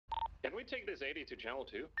we take this 80 to channel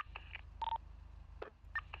 2?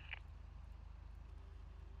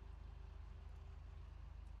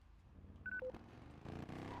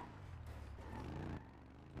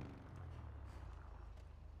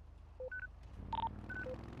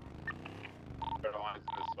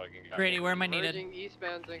 Grady, where am I needed? Merging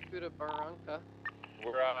eastbound Zancuda Barranca.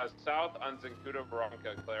 We're south on Zancuda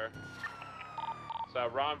Barranca, Claire. So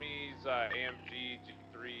Rami's AMG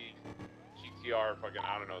G3 GTR fucking,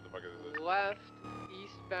 I don't know what the fuck is this. Left,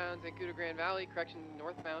 eastbound Zancuda Grand Valley, correction,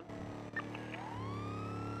 northbound.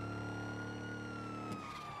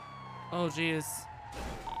 Oh, jeez.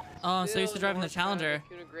 Oh, I'm so used to driving the Challenger.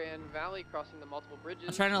 Zancuda Grand Valley, crossing the multiple bridges.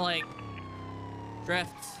 I'm trying to, like,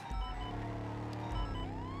 drift.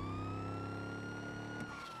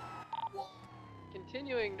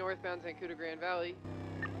 Continuing northbound Zancuda Grand Valley.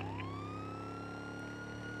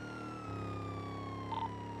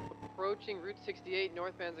 Approaching Route 68,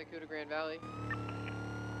 northbound Zancuda Grand Valley.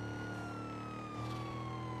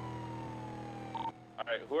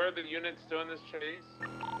 Alright, who are the units doing this chase?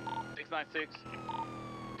 696.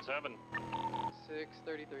 7.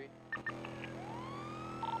 633.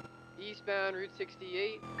 Eastbound Route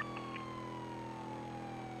 68.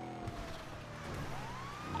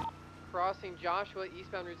 Crossing Joshua,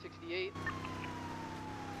 eastbound Route 68.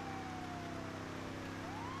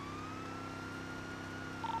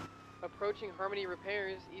 Approaching Harmony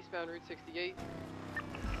Repairs, eastbound Route 68.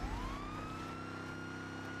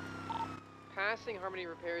 Passing Harmony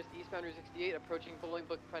Repairs, eastbound Route 68, approaching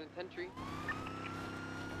Bolingbrook Penitentiary.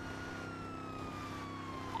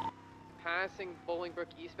 Passing Bolingbrook,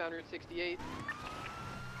 eastbound Route 68.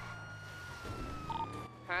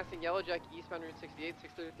 Passing Yellowjack, eastbound Route 68.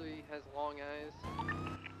 633 has long eyes.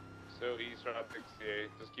 So east Route 68,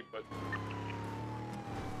 just keep it.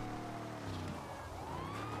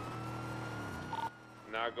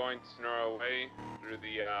 Now going to Sonora Way through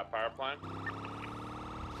the power plant.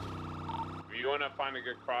 If you want to find a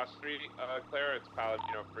good cross street, Claire, it's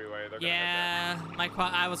Palladino Freeway. Yeah,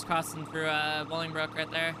 I was crossing through Bolingbrook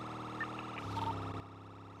right there.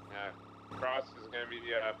 Yeah, cross is going to be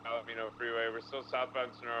the Palladino Freeway. We're still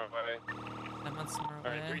southbound Sonora Way. I'm on Sonora Way.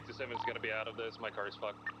 Alright, 3 to 7 is going to be out of this. My car is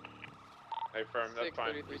fucked. Hey, firm, that's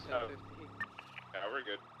fine. 633, 1050. Yeah, we're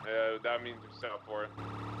good. That means we're south for it.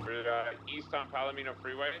 We're east on Palomino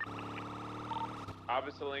Freeway.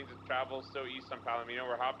 Opposite lanes of travel, still east on Palomino.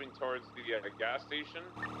 We're hopping towards the gas station.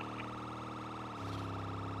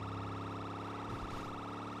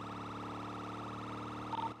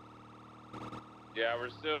 Yeah, we're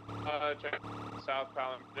still trying south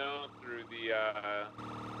Palomino through the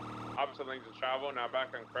opposite lanes of travel. Now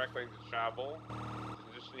back on correct lanes of travel.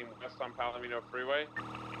 Transitioning west on Palomino Freeway.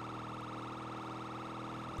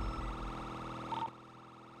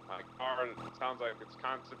 My car sounds like it's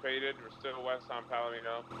constipated. We're still west on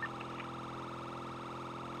Palomino.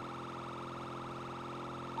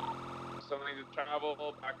 Something to travel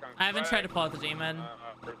back on. I haven't tried to pull out the demon.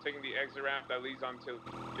 We're taking the exit ramp that leads onto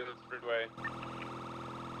Gillis Freeway.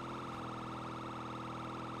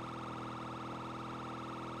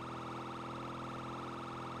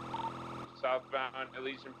 Southbound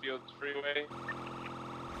Elysian Fields Freeway.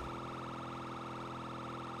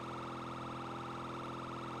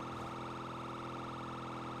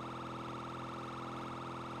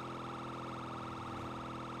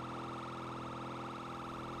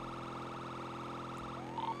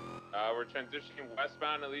 We're transitioning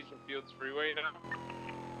westbound Elysian Fields Freeway now.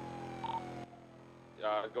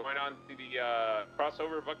 Going on to the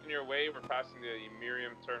crossover Buccaneer Way, we're passing the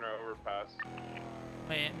Miriam Turner overpass.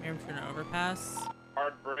 Wait, Miriam Turner overpass?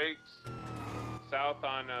 Hard brakes. South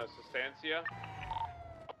on Sustancia.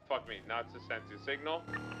 Fuck me, not Sustancia. Signal.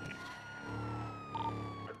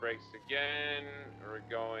 Hard brakes again. We're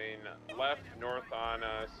going left, north on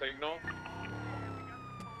Signal.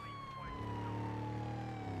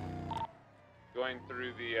 Going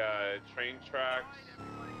through the train tracks,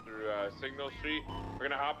 through Signal Street. We're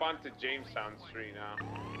gonna hop onto Jamestown Street now.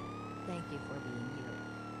 Thank you for being you.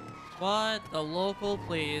 What? The local,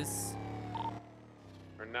 please.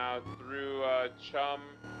 We're now through Chum,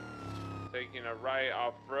 taking a right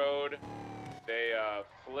off-road. They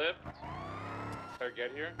flipped. So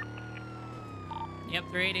get here. Yep,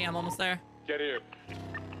 380, I'm almost there. Get here.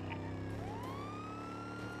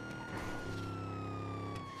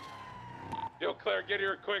 Yo, Claire, get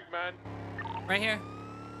here quick, man. Right here.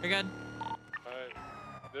 You're good.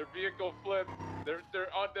 Their vehicle flipped. They're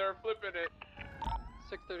flipping it.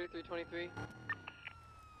 633-23.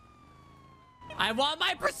 I want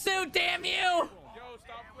my pursuit, damn you! Yo,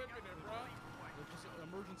 stop flipping it, bro.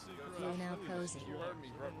 Emergency. You're now posing. You heard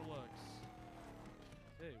me, bro.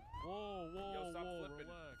 Hey, whoa, Yo, stop whoa, flipping.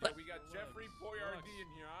 relax. Yo, we got Jeffrey Boyardee in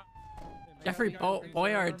here, huh? Hey, man, Jeffrey you guys are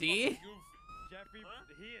Boyardee? Goofy. Jeffrey,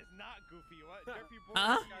 he is not goofy. What? Jeffrey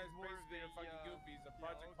Huh? Boyardee This guy's is more of basically a fucking goofy. He's a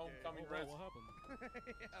Project okay. Homecoming Whoa, resident. what happened?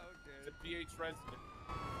 yeah, okay. He's a PH resident.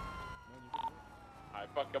 Man, you did it. I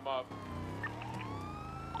fuck him up.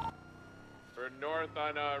 We're north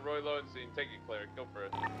on Roy Lowenstein. Take it, Claire. Go for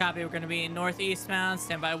it. Copy. We're going to be northeastbound.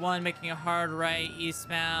 Stand by 1, making a hard right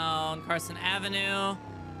eastbound Carson Avenue.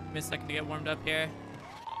 Give me a second to get warmed up here.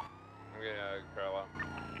 I'm gonna curl up.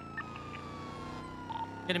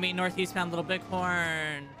 Gonna be northeastbound Little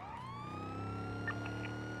Bighorn.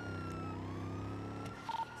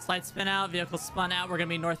 Slight spin out. Vehicle spun out. We're gonna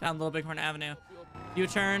be northbound Little Bighorn Avenue.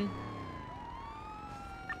 U-turn.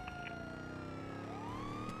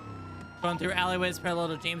 Going through alleyways parallel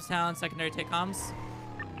to Jamestown. Secondary take comms.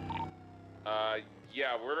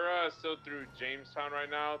 Yeah, we're still through Jamestown right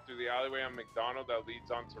now, through the alleyway on McDonald that leads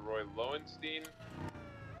on to Roy Lowenstein.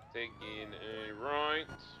 Taking a right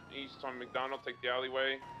east on McDonald, take the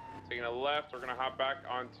alleyway. Taking a left, we're gonna hop back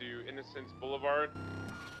onto Innocence Boulevard,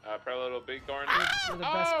 parallel to Bighorn. You're the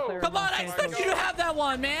best player in Come on, Los I expect Angeles. you to have that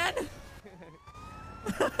one, man.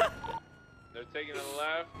 They're taking a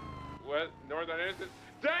left, west, north on Innocence.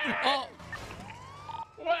 Damn! Oh,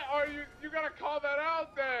 What are you? You gotta call that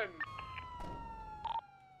out then.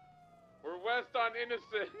 We're west on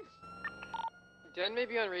Innocence. Jen may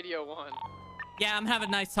be on Radio 1. yeah, I'm having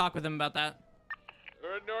a nice talk with him about that.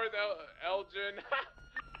 We're north Elgin.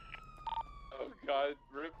 Oh god,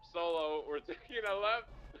 rip solo. We're taking a left,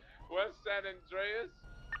 west San Andreas.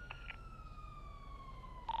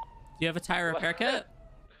 Do you have a tire repair kit?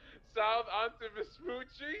 South onto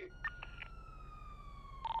Vespucci.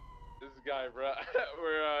 This guy, bro.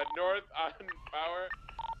 We're north on Power.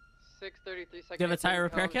 6:33 seconds. Do you have a tire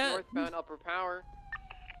repair kit? Northbound Upper Power.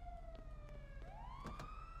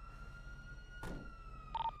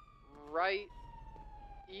 Right,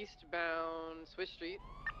 eastbound Swiss Street.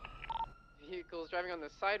 Vehicles driving on the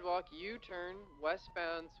sidewalk. U-turn,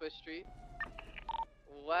 westbound Swiss Street.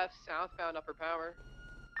 Left, southbound Upper Power.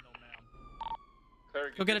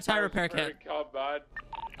 Claire, Go get a tire repair kit. Come, bud.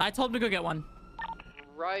 I told him to go get one.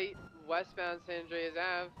 Right, westbound San Andreas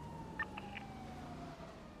Ave.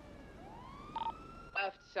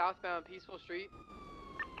 Left, southbound Peaceful Street.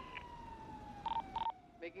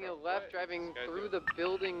 Making a left, driving This guy through doing? the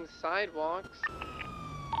building sidewalks.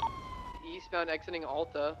 Eastbound exiting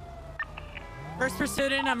Alta. First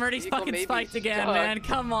pursuit in, I'm already Vehicle fucking may be spiked again, stuck. man.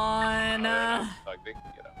 Come on. Like, they can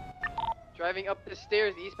get up. Driving up the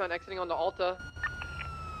stairs, eastbound exiting onto Alta.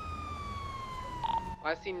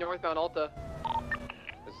 Last seen northbound Alta.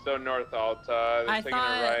 It's still north Alta. They're I taking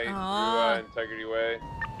thought- a right Aw. through Integrity Way.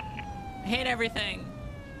 I hate everything.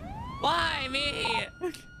 Why me?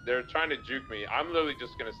 They're trying to juke me. I'm literally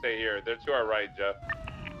just gonna stay here. They're to our right, Jeff.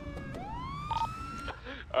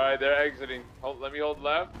 Alright, they're exiting. Let me hold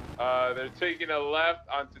left. They're taking a left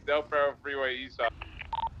onto Del Perro Freeway east side.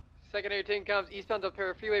 Secondary taking comms eastbound Del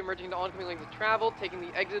Perro Freeway, merging into oncoming lanes of travel, taking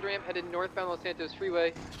the exit ramp, headed northbound Los Santos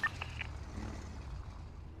Freeway.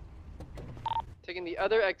 Taking the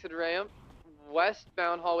other exit ramp,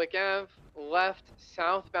 westbound Hallwick Ave, left,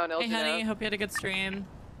 southbound Hey, Elgin honey. Ave. Hope you had a good stream.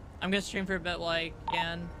 I'm gonna stream for a bit while I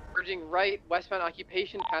can. Merging right, westbound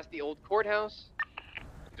Occupation, past the old courthouse.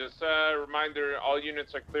 Just a reminder, all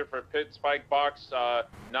units are clear for pit spike box,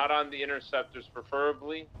 not on the interceptors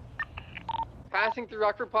preferably. Passing through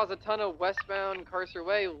Rockford Plaza Tunnel, westbound Carcer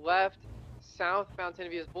Way, left, southbound Santa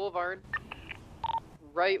Vias Boulevard.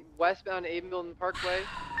 Right, westbound Abe Milton Parkway.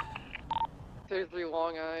 33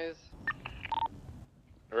 Long Eyes.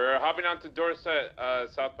 We're hopping onto Dorset,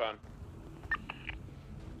 southbound.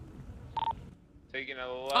 Taking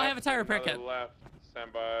a left. I have a tire repair another kit. Left.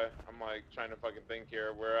 Stand by. I'm like trying to fucking think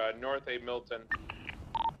here. We're north A Milton.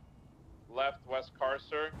 Left West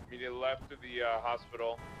Carcer. Immediately left to the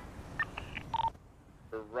hospital.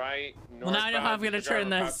 We're right. Well, now I know how I'm gonna northbound. turn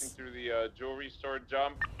We're this. Passing through the jewelry store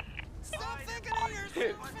jump. Stop thinking of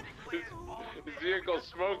yourself. This vehicle's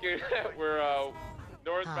smoking. We're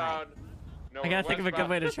northbound. No, I gotta think of a good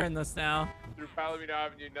way to westbound turn this now. through Palomino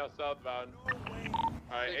Avenue, now southbound.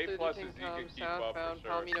 Alright, 8 pluses you can keep up for southbound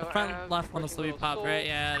sure. Palomino The front Ave, left one will merging still be Little popped, Seoul. right?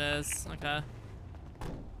 Yeah, it is. Okay.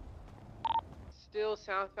 Still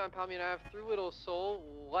southbound Palomino Ave through Little Seoul,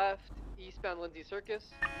 left, eastbound Lindsay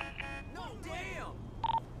Circus. No, damn.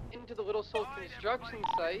 Into the Little Seoul construction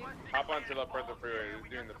site. Hop onto the Puerto Freeway, they're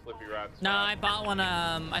doing the flippy rats. No, I bought one.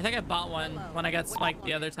 I think I bought one when I got spiked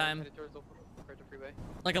the other time, Headed towards the Puerto Freeway.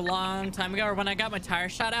 like a long time ago, or when I got my tire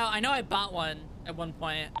shot out. I know I bought one at one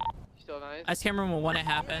point. You still nice. I just can't remember when it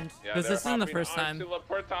happened. Yeah, Because they're this isn't the hopping first time. onto La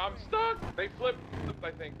Puerta. I'm stuck. They flipped,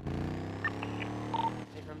 I think.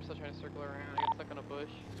 Hey, I'm still trying to circle around. I got stuck on a bush.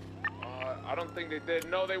 I don't think they did.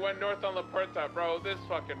 No, they went north on La Puerta, bro. This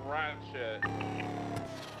fucking rat shit.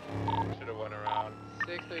 Should have went around.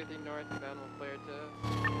 633 northbound will flare to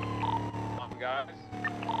Come on, guys.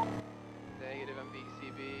 negative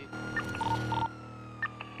MVCB.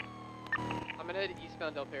 I'm gonna head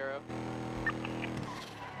eastbound Del Perro.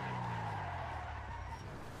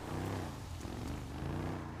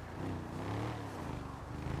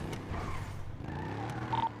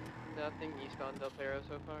 Nothing eastbound Del Perro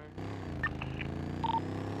so far.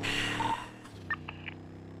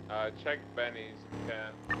 Check Benny's if you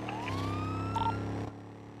can.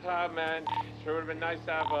 Ah, man. Sure would have been nice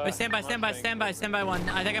to have a... Wait, stand by one.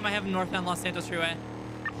 I think I might have him northbound Los Santos Freeway.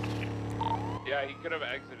 Yeah, he could have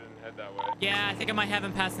exited and head that way. Yeah, I think I might have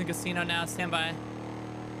him passing the casino now. Stand by.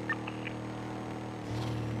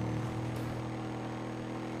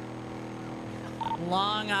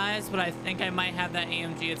 Long eyes, but I think I might have that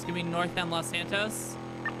AMG. It's gonna be northbound Los Santos.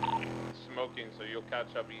 Smoking, so you'll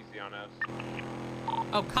catch up easy on us.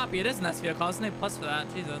 Oh, copy. It is an S vehicle. It's an A+ for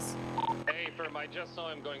that. Jesus. Hey, firm, I just saw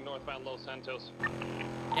him going northbound Los Santos.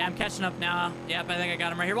 Yeah, I'm catching up now. Yep, I think I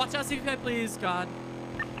got him right here. Watch out, CPI, please. God.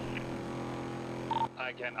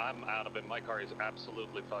 I'm out of it. My car is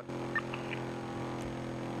absolutely fucked.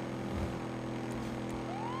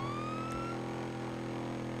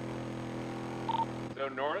 So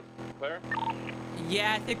north, Claire?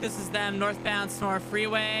 Yeah, I think this is them. Northbound Sonora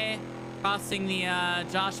Freeway. Crossing the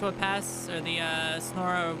Joshua Pass, or the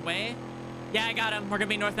Sonora Way. Yeah, I got him. We're gonna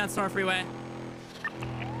be northbound Sonora Freeway.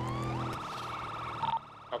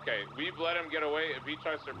 Okay, we've let him get away. If he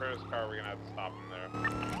tries to repair his car, we're gonna have to stop him there.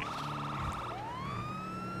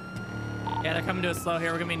 Yeah, they're coming to us slow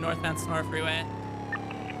here. We're gonna be northbound Sonora Freeway.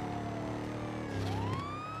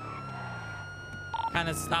 Kind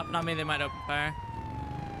of stopping on me. They might open fire.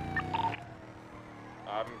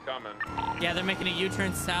 I'm coming. Yeah, they're making a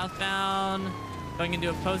U-turn southbound. Going into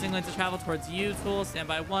opposing lanes of travel towards U-Tool. Stand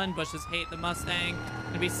by one. Bushes hate the Mustang.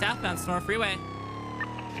 Gonna be southbound Sonora Freeway.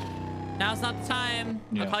 Now's not the time.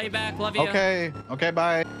 Yeah. I'll call you back. Love you. Okay. Okay,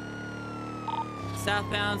 bye.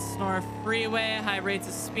 Southbound Sonora Freeway. High rates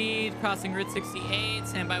of speed. Crossing Route 68.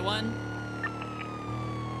 Stand by one.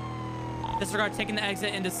 Disregard taking the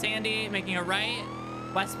exit into Sandy. Making a right.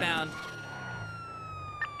 Westbound.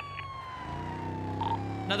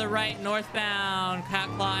 Another right, northbound, Cat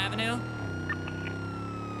Claw Avenue.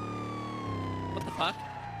 What the fuck?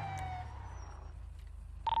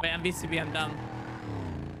 Wait, I'm BCB, I'm dumb.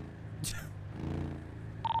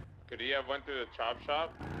 Could he have went through the chop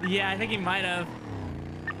shop? Yeah, I think he might have.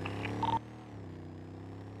 Yeah,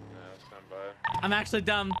 stand by. I'm actually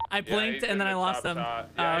dumb. I blinked and then I lost him. Yeah,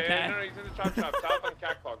 Oh, okay. Yeah, no, he's in the chop shop. South on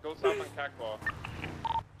Cat Claw. Go south on Cat Claw.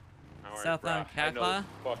 South on Cat Claw?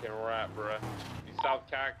 Fucking rat, bruh. He's south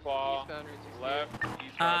Cat Claw. Eastbound Route 68. Left.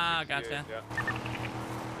 Eastbound Ah, 68, gotcha. Yeah.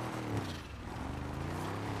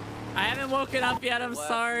 I haven't woken up yet, I'm Left,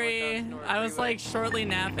 sorry. northbound Sonora I was Freeway. like shortly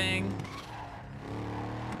napping.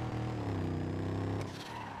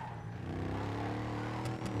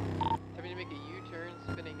 Having to make a U-turn,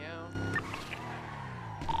 spinning out.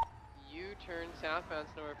 U-turn southbound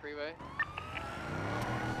Sonora Freeway.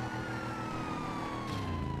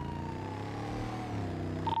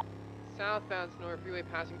 Southbound Sonora Freeway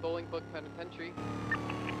passing Bolingbrook Penitentiary.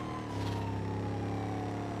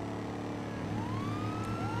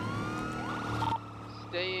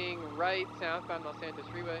 Staying right southbound Los Santos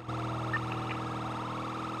Freeway.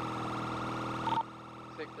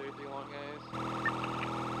 633 long guys.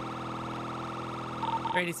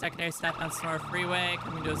 Grady secondary southbound Sonora Freeway.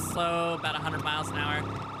 Coming to a slow, about 100 miles an hour.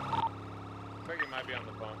 I think he might be on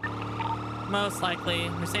the phone. Most likely.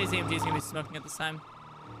 Mercedes AMG is gonna be smoking at this time.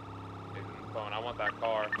 He's on the phone. I want that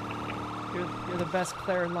car. You're the best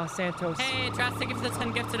player in Los Santos. Hey, Trask, thank you for the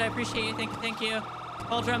 10 gifted. I appreciate you. Thank you.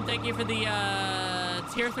 Paul Drum, thank you for the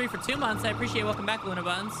tier 3 for 2 months. I appreciate it. Welcome back, Luna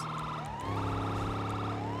Buns.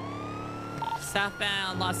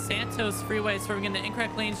 Southbound Los Santos Freeway, swerving into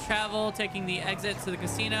incorrect lanes travel, taking the exit to the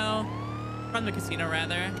casino, from the casino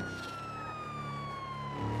rather.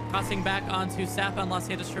 Crossing back onto southbound Los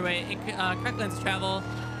Santos Freeway, correct lanes of travel,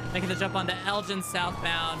 making the jump onto Elgin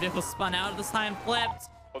southbound. Vehicle spun out this time, flipped.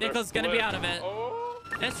 Oh, they're Vehicle's gonna be flipped. out of it. Oh.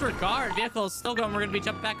 Disregard, vehicle is still going. We're gonna be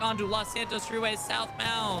jumping back onto Los Santos Freeway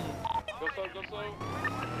southbound. Go slow, go slow.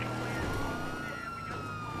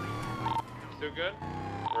 Still good?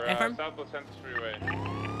 We're Hey, firm. south Los Santos Freeway.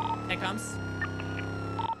 Here it comes.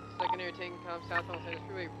 Secondary taking comp southbound Los Santos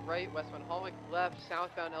Freeway, right westbound Holwick, left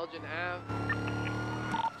southbound Elgin Ave.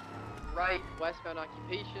 right, westbound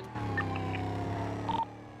occupation.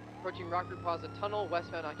 Approaching Rockford Plaza Tunnel,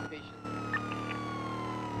 westbound occupation.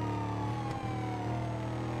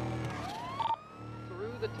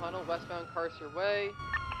 Through the tunnel, westbound Carcer Way.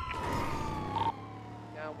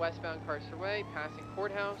 Now westbound Carcer Way, passing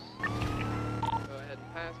Courthouse. Go ahead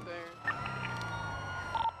and pass there.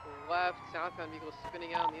 Left, southbound vehicle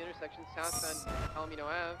spinning out in the intersection, southbound Palomino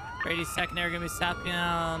Ave. Brady secondary gonna be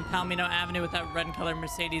southbound Palomino Avenue with that red and color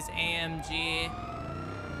Mercedes AMG.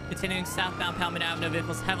 Continuing southbound Palomino Avenue,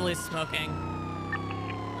 vehicles heavily smoking.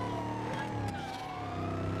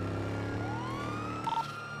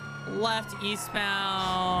 Left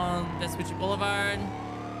eastbound Vespucci Boulevard.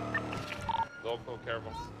 Local,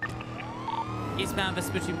 careful. Eastbound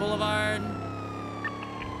Vespucci Boulevard.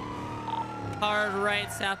 Hard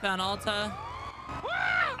right southbound Alta.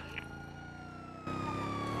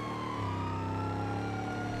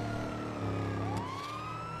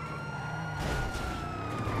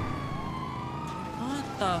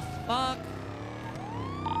 What the fuck?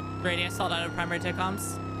 Brady, I saw that at primary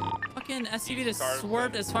takeoffs. Fucking SUV just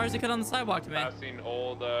swerved as far as it could on the sidewalk to me. Passing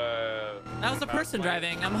old, That was a person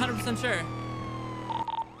driving. I'm 100% sure.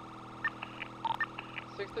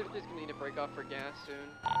 633 is gonna need to break off for gas soon.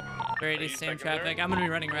 Brady, same traffic. I'm gonna be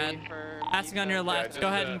running red. Passing on your left. Yeah, Go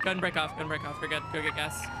ahead and break off. Go and break off. We're good. Go get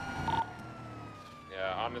gas.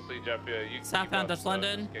 Yeah, honestly, Jeff, you can Southbound keep up, Dutch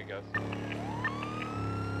London. just get gas.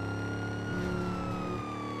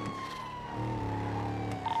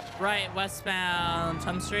 Right, westbound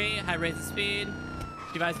Chum Street. High rates of speed.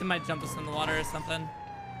 You guys might jump us in the water or something.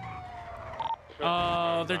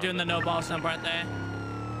 Oh, they're doing the no ball jump, aren't they?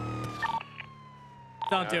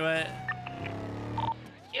 Don't do it.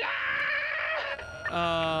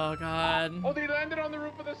 Oh, God. Oh, they landed on the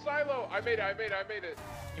roof of the silo. I made it.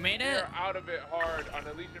 You made it? They're out of it hard on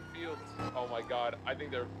Elysian Fields. Oh my God, I think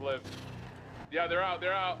they're flipped. Yeah, they're out.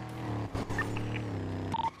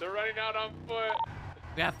 They're running out on foot.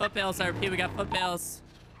 We got foot bails, I repeat, we got foot bails.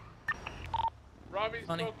 Rami's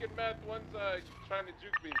Funny. smoking meth. One's trying to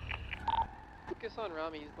juke me. Focus on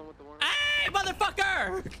Rami, he's the one with the warrant. Hey,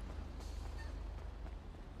 motherfucker!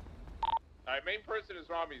 Alright, main person is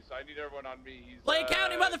Rami, so I need everyone on me. He's Lake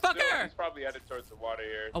County, motherfucker! He's probably headed towards the water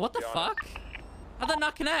here. Oh, what to the be honest. fuck? How'd that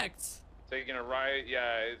not connect? Taking a right,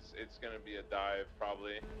 yeah, it's gonna be a dive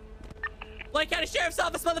probably. Lake County Sheriff's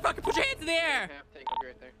Office, motherfucker, put your hands in the air! Half tank, I'll be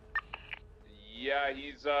right there. Yeah,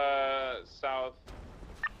 he's south.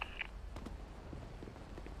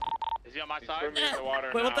 Is he on my He's side? swimming in the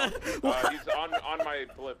water Wait, now. what the- what? He's on my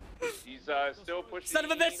blip. He's still pushing. Son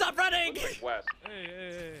of a bitch, stop running! Looks like west.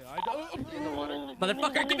 Hey, I don't. In the water.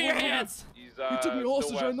 Motherfucker, give me your hands! He's You took me still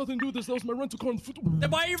hostage. I had west. nothing to do with this. That was my rental car.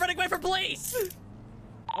 Then why are you running away from police?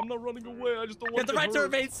 I'm not running away. I just don't You want have the right to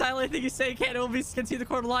hurt. remain silent. Anything you say can't always continue the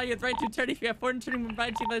court of law. You have the right to attorney if you have foreign attorney when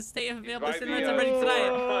provided to you by the state. If available, By listen the, rights are ready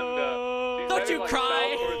tonight. he's Don't headed, you like,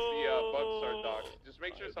 cry. south towards the Bugstar dock. Just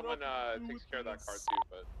make sure someone takes care of that car too.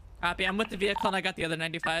 But Copy. I'm with the vehicle and I got the other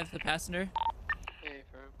 95, the passenger. Hey,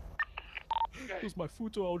 firm. It was my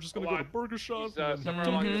Futo. I was just gonna go to Burger Shop. He's, and then somewhere he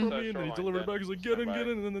took along it this, from me, and then he shoreline, delivered it yeah. back. He's like, get in, Stand get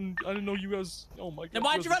by. in. And then I didn't know you guys. Oh my God. Then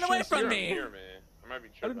why'd you run away from me? here, man. I might be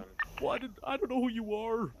tripping. I don't know who you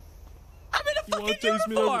are. I'm in a You wanna fucking chase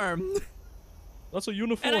me, then? uniform! That's a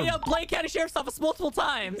uniform. And I yelled Blake County Sheriff's Office multiple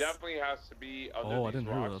times! Definitely has to be other Oh, I these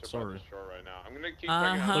didn't hear rocks that, above sorry. the shore right now. I'm gonna keep Uh-huh.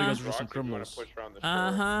 checking I thought out you these guys were some rocks if you wanna criminals. push around the shore.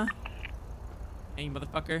 Uh-huh. Hey, you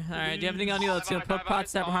motherfucker. Alright, do you have anything on you that's gonna poke pot,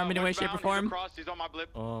 stab, or harm in any way, shape, or form? He's on my blip.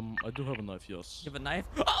 I do have a knife, yes. You have a knife?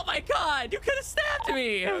 Oh my god! You could have stabbed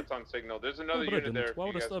me! Yeah, it's on signal. There's another No, but I unit didn't. there. Why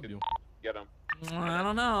would I if you stab guys you? could get him. I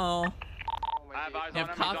don't know. Oh my I have God. eyes You on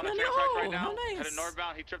have him. He's on coffee? the train track Oh, right now. how nice. Headed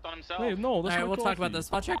northbound. He tripped on himself. Hey, no, that's Alright, my we'll talk about coffee. this.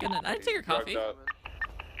 I'll check in. I didn't take your coffee. Drugged up.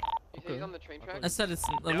 You say he's on the train track? I said it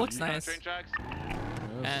Yep, looks he's on the nice. train tracks. Yeah,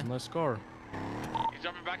 this is a nice car. He's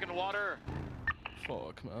jumping back in the water.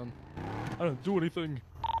 Fuck, man. I didn't do anything.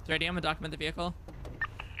 It's ready. I'm gonna document the vehicle.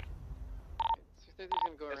 633's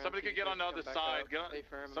gonna go If around. somebody could get on the other side.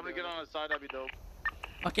 Somebody get on the side. That'd be dope.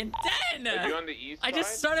 Fucking Are you dead! on the east I side?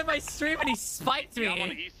 just started my stream and he spiked Yeah, I'm on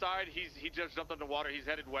the me. east side. He just jumped on the water. He's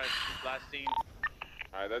headed west. Last seen.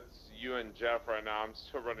 Alright, that's you and Jeff right now. I'm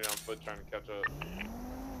still running on foot trying to catch up.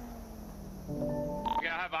 Okay,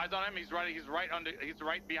 I have eyes on him. He's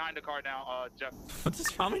right behind the car now. Jeff.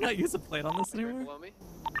 Does Rami not use a plate on this Right anymore? below me.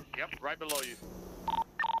 Yep, right below you.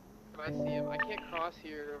 If I see him, I can't cross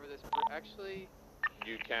here over this. Actually,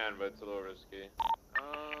 You can, but it's a little risky.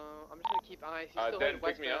 I'm just gonna keep eyes. He's still Dan, headed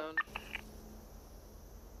pick me up. westbound.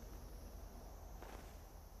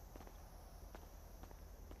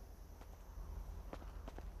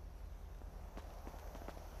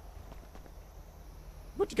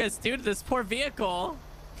 What you guys do to this poor vehicle?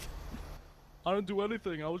 I didn't do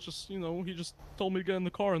anything. I was just, you know, he just told me to get in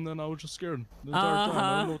the car, and then I was just scared the entire time.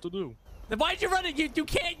 I didn't know what to do. Then why'd you run it? You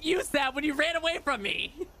can't use that when you ran away from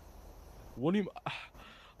me. What do you?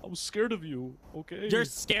 I was scared of you. Okay. You're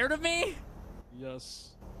scared of me? Yes.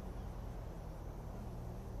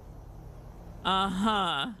 Uh-huh.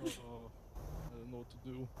 I didn't know what to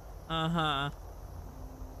do. Uh-huh.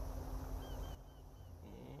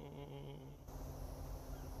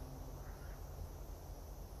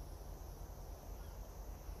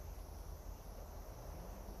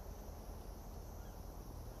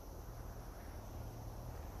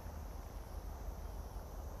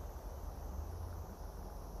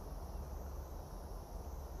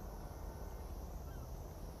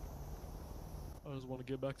 I just want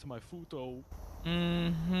to get back to my FTO.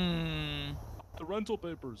 Mm-hmm. The rental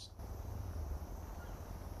papers.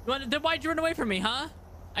 Then why'd you run away from me, huh?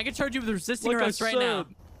 I can charge you with resisting arrest right now.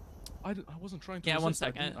 I wasn't trying to. Yeah, resist.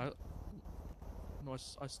 1 second. No,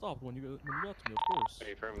 I stopped when you got to me, of course.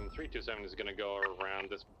 Hey, from 327 is gonna go around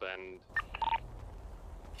this bend.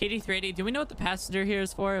 PD380, do we know what the passenger here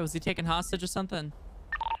is for? Was he taken hostage or something?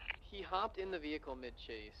 He hopped in the vehicle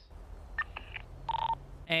mid-chase.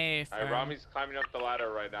 Hey, Alright, Rami's climbing up the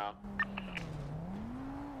ladder right now.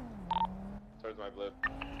 Towards my blue.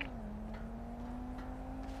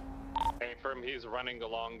 Hey, firm, he's running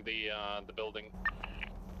along the building.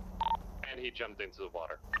 And he jumped into the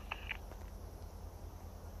water.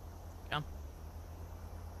 Yeah.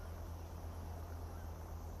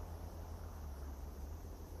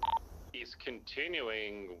 He's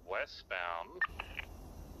continuing westbound.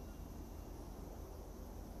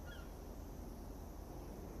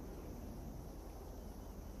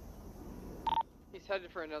 He's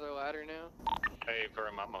headed for another ladder now. Hey,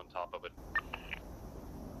 firm, I'm on top of it.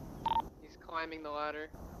 He's climbing the ladder.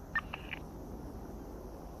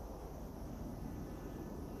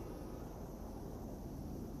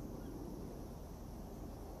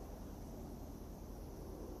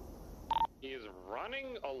 He's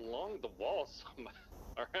running along the wall.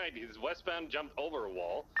 Alright, he's westbound, jumped over a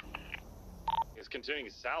wall. He's continuing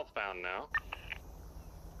southbound now.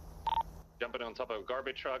 Jumping on top of a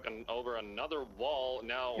garbage truck and over another wall,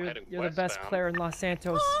 now heading You're westbound. the best player in Los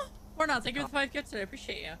Santos. Or not. Thank you for the 5 gifts today. I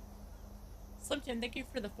appreciate you. Slimton, thank you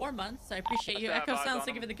for the 4 months. I appreciate you. Echo Sounds,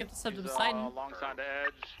 thank you for the gift of sub to Poseidon. Alongside the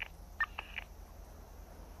edge.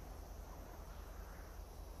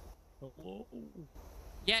 Hello.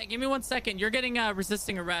 Yeah, give me 1 second. You're getting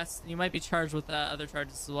resisting arrest. You might be charged with other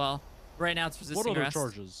charges as well. Right now it's resisting What other arrest.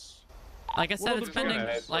 charges? Like I said, What it's other pending.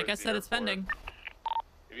 charges? Like I said, it's pending.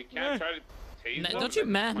 If you can't try to tase them, Don't you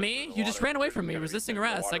then mad punch me? them in You the just water. ran away They're from me. just gonna be Resisting sitting in the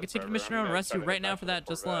arrest. I water could take forever. commissioner I'm and gonna arrest try you to right hit now that for that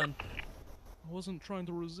just Corvette. alone. I wasn't trying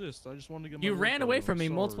to resist. I just wanted to get my You work ran done. away I'm from me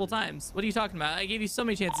multiple sorry. times. What are you talking about? I gave you so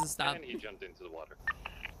many chances to stop. And he jumped into the water.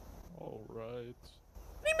 All right.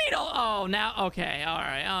 What do you mean? Oh, now? Okay,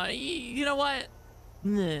 alright. You know what?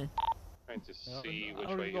 Nah. Trying to see I which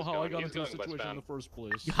don't way even know he's how I going. got He's into the going situation in westbound. the first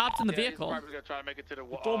place. You hopped in the Yeah, vehicle. He's probably gonna try to make it to the,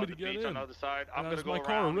 told me to the get beach in. on the other side. I'm And gonna that go was my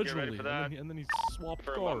car around, get ready originally, for that. and then he swapped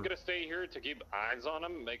Firm, car. I'm gonna stay here to keep eyes on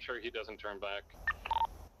him, make sure he doesn't turn back.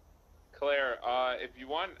 Claire, if you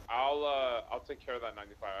want, I'll take care of that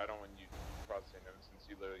 95. I don't want you crossing him since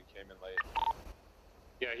you literally came in late.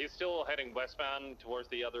 Yeah, he's still heading westbound towards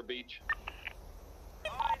the other beach.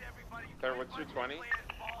 Claire, what's your 20?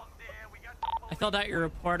 I filled out your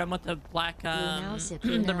report. I'm with the black, now the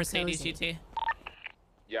Supremo Mercedes closing. GT.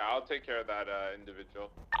 Yeah, I'll take care of that individual.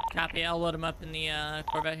 Copy. I'll load him up in the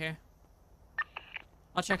Corvette here.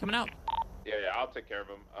 I'll check him out. Yeah, I'll take care of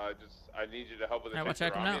him. I need you to help with the Alright, picture,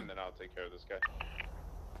 watch out, come Rami, out. and then I'll take care of this guy.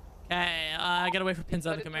 Okay, I gotta wait for Pinzo to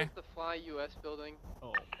Headed come here. towards the Fly US building. Oh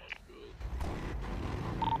my god.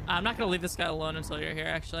 I'm not gonna leave this guy alone until you're here,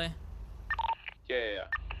 actually. Yeah.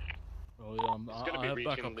 Oh yeah, He's gonna I be have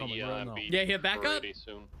reaching backup coming the right now. beach Yeah, he have backup? pretty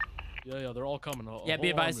soon. Yeah, they're all coming. Yeah, be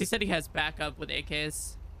advised. He said he has backup with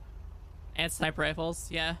AKs and sniper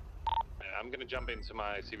rifles. Yeah. Yeah, I'm gonna jump into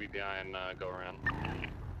my CBPI and go around.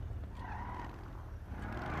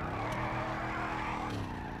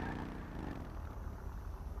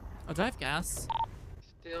 Oh, do I have gas?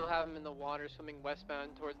 Still have him in the water swimming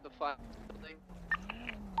westbound towards the Fly building.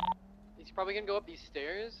 He's probably gonna go up these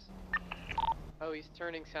stairs. Oh, he's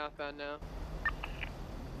turning southbound now.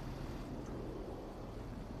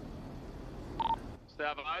 Stay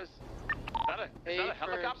have eyes. Is Hey, that a firm,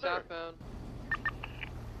 helicopter? southbound.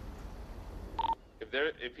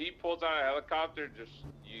 If he pulls out a helicopter, just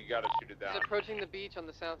you gotta shoot it down. He's approaching the beach on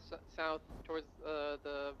the south towards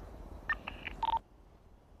the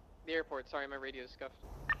airport. Sorry, my radio is scuffed.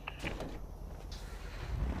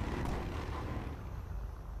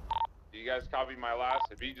 You guys copy my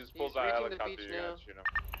last? If he just pulls He's out a reaching the helicopter, beach you now. gotta shoot him.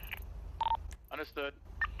 Understood.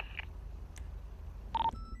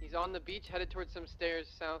 He's on the beach, headed towards some stairs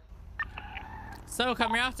south. So,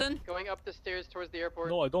 come here often? Going up the stairs towards the airport.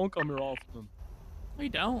 No, I don't come here often. No, you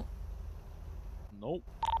don't. Nope.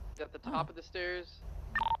 He's at the top of the stairs.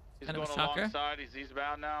 He's Kind of going a shocker. alongside. He's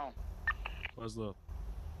eastbound now. Where's that?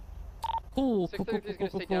 Cool, cool, cool, 633 is cool, gonna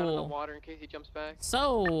cool, stay down in the cool. water in case he jumps back.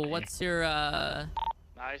 So, what's your, Nah,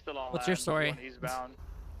 he's still on What's your land. story? He's going eastbound.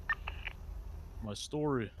 My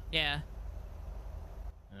story. yeah.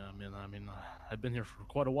 Yeah, I mean, I've been here for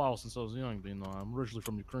quite a while since I was young. But, you know, I'm originally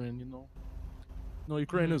from Ukraine. You know. No,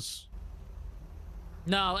 Ukraine is.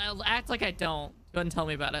 No, act like I don't. Go ahead and tell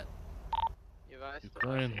me about it. You have eyes?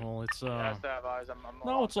 Ukraine. Well, it's Yeah, I still have eyes. I'm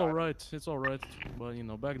No, it's alongside. all right. It's all right. But you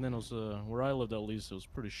know, back then it was where I lived at least. It was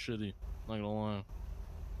pretty shitty. Not gonna lie.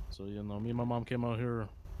 So you know, me and my mom came out here.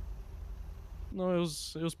 No, it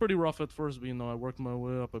was pretty rough at first. But you know, I worked my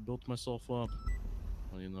way up. I built myself up.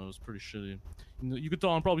 But, you know, it was pretty shitty. You know, you could tell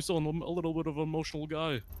I'm probably still a little bit of an emotional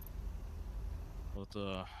guy. But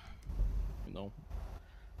you know,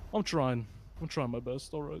 I'm trying. I'm trying my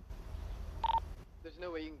best. All right. There's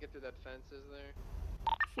no way you can get through that fence, is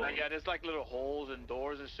there? Yeah, there's like little holes and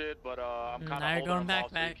doors and shit, but I'm kind of Now you're holding going them back,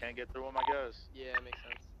 off so you back. can't get through them, I guess. Yeah, it makes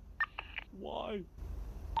sense. Why?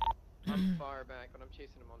 I'm far back, but I'm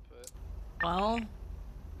chasing him on foot. Well,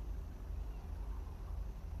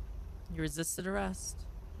 you resisted arrest.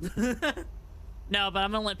 No, but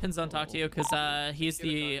I'm gonna let Pinzone talk to you because he's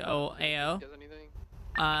the AO. Does anything?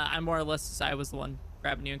 I'm more or less I was the one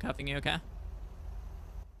grabbing you and cuffing you. Okay.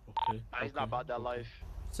 Okay. Nah, he's not about that life.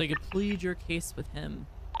 So you could plead your case with him.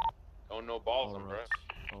 Don't no balls, All him, right.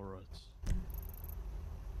 bro. All right.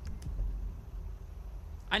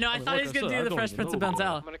 I know. I mean, thought like he was I gonna said, do I the don't Fresh even Prince of know, Bel-Air.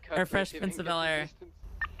 I'm gonna cut Or through, Fresh see if I Prince can of get some Bel-Air. distance.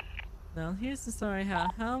 Well, here's the story.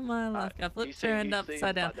 How my life got flipped, he said turned he's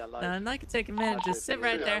upside down. about that life. Now, and I could take a minute, That's just it, sit dude.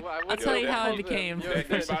 right Yeah, there. I I'll would tell say you how I that. became. Yo, If you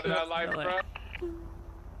Fresh about Prince that of life, Bel-Air. bro.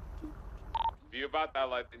 If you about that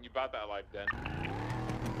life, then you about that life, then.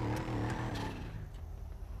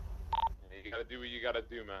 You gotta do what you gotta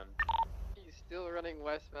do, man. He's still running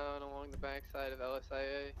westbound along the backside of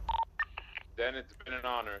LSIA. Then it's been an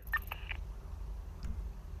honor.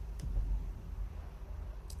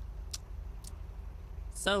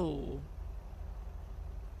 So,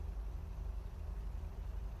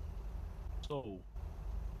 So.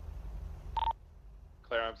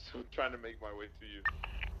 Claire, I'm still trying to make my way to you.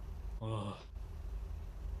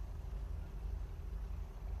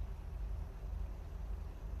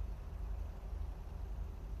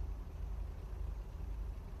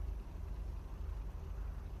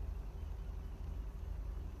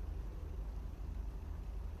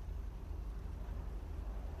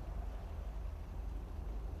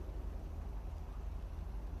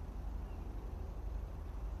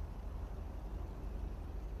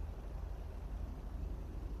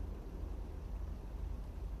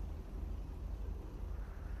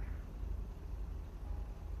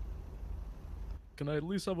 Can I at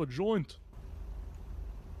least have a joint?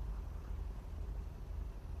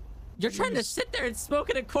 you're trying to Please. sit there and smoke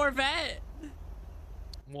in a Corvette?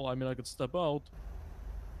 Well, I mean, I could step out.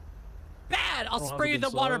 Bad. I'll don't have spray it you the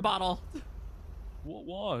water inside. bottle.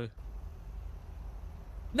 Why?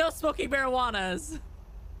 No smoking marijuanas.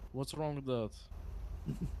 What's wrong with that?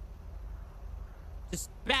 Just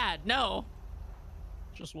bad. No.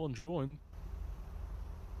 Just one joint.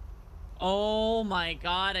 Oh my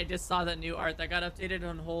god, I just saw that new art that got updated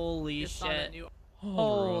on holy shit. Oh,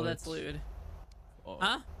 Alright. that's lewd. Oh.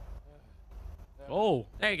 Huh? Oh.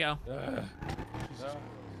 There you go.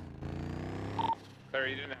 Claire,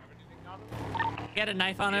 you didn't have anything on him? He had a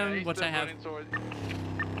knife on Yeah, him, he's which still I have. running towards-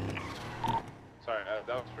 Sorry, that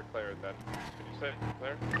was for Claire then. Did you say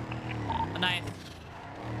Claire? A knife.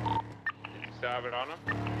 Did you still have it on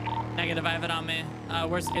him? Negative, I have it on me.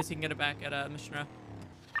 Worst case, you can get it back at Mission Row. Okay,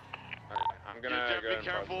 I'm gonna Yeah, go be and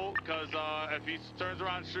careful, cause if he turns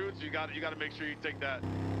around and shoots, you gotta make sure you take that.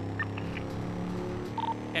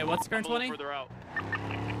 Okay, what's current I'm a little 20? further out.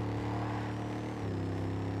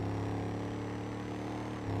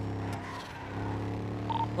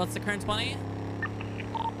 What's the current 20?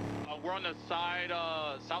 We're on the side,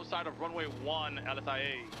 south side of runway 1,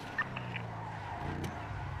 LSIA.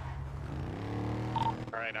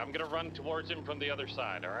 Alright, I'm gonna run towards him from the other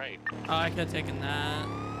side, alright? Oh, I could have taken that.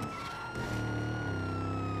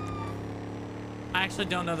 I actually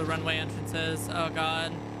don't know the runway entrances. Oh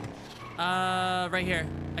god. Right here.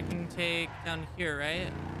 I can take down here, right?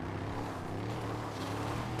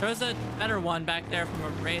 There was a better one back there from a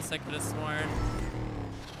race I could have sworn.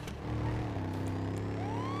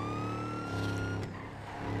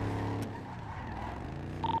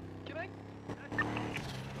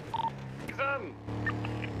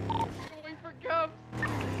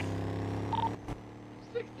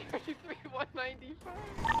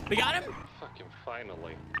 We got him? Fucking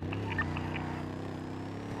finally.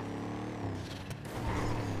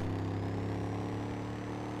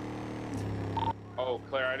 Oh,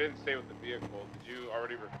 Claire, I didn't stay with the vehicle. Did you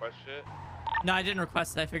already request it? No, I didn't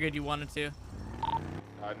request it. I figured you wanted to.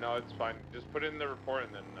 No, it's fine. Just put it in the report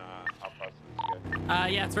and then I'll process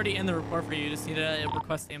it. Yeah, it's already in the report for you. You just need to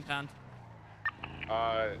request the impound.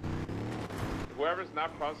 Whoever's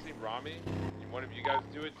not processing Rami, one of you guys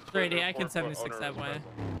do it. Just put it in the 380, I can report for 76 that owner way. is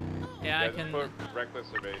present. Yeah, I just can. put reckless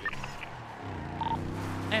evading.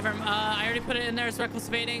 Hey, I already put it in there as reckless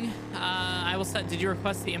evading. I will set. Did you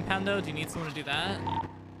request the impound though? Do you need someone to do that?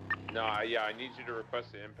 No, yeah, I need you to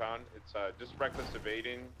request the impound. It's just reckless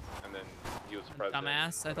evading, and then he was present.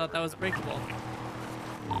 Dumbass. I thought that was breakable.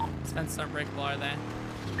 These fences aren't breakable, are they?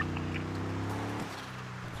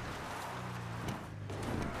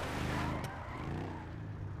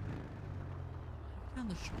 Down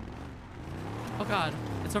the shore. Oh God,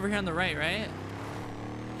 it's over here on the right, right?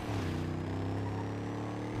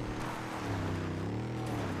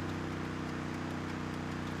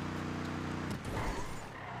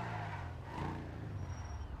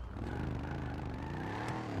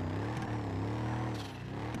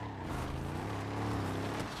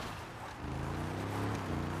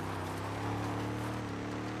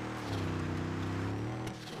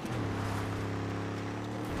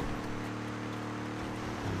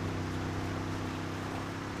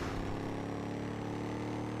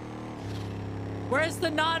 Where's the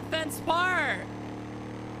non-fence part?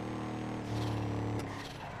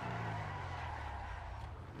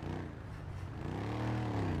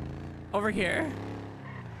 Over here.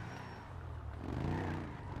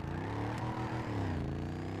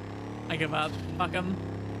 I give up. Fuck them.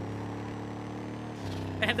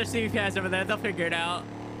 They have their CVPIs over there. They'll figure it out.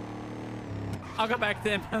 I'll go back to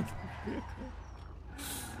them.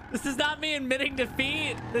 This is not me admitting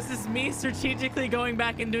defeat. This is me strategically going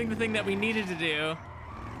back and doing the thing that we needed to do.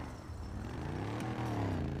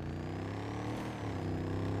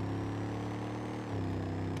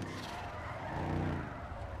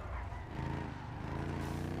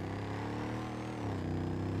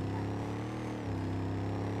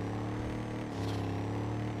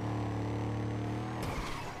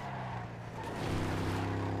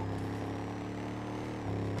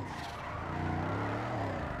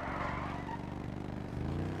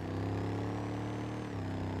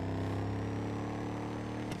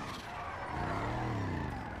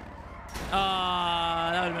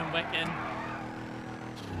 That would have been wicked.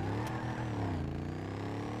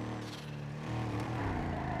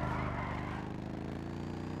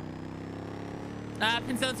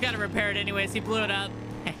 Pinzone's got to repair it anyways. He blew it up.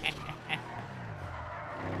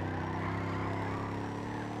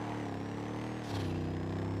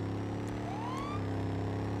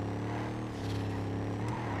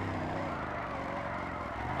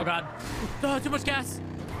 Oh God. Oh, too much gas.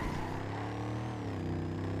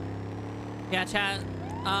 Yeah, chat.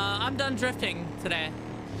 I'm done drifting today.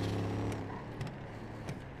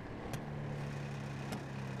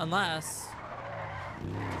 Unless...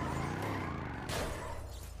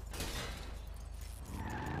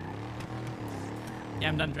 Yeah,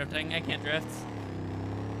 I'm done drifting. I can't drift.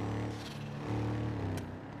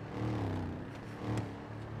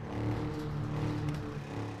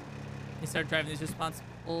 You start driving these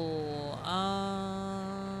responsible.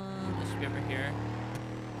 This should be over here.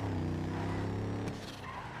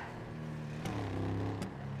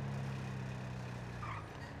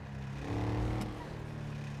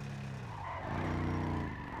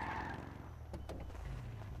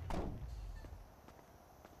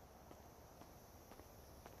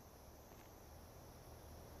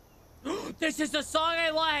 This is the song I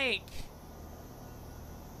like.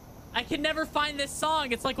 I can never find this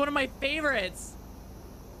song. It's like one of my favorites.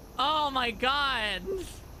 Oh my God.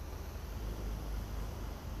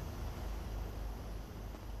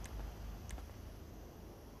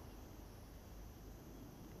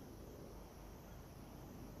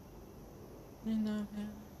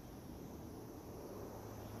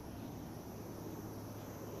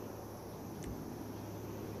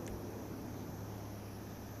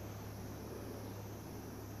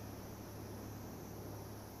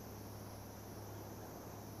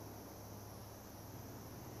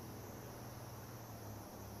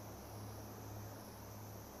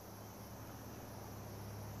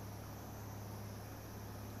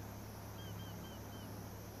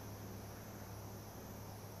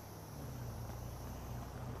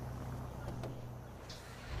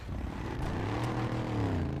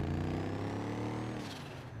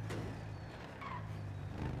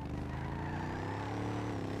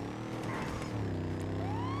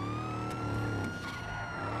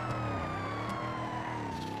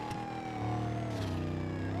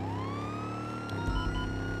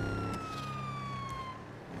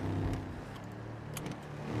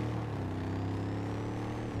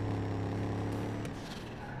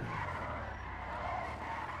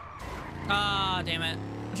 Ah, damn it.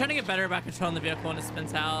 I'm trying to get better about controlling the vehicle when it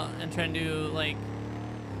spins out and trying to do like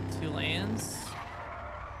 2 lanes.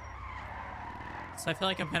 So I feel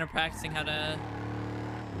like I'm kind of practicing how to,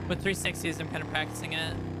 with 360s, I'm kind of practicing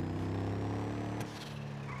it.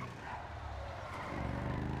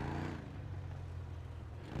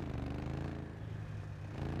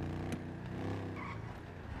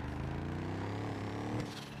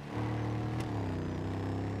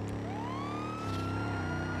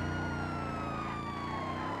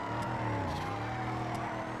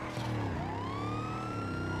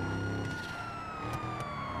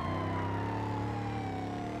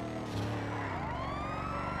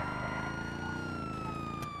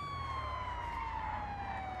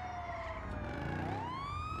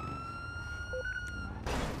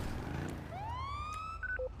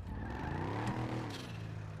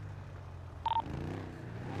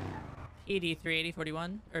 ED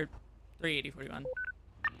 38041 or 38041.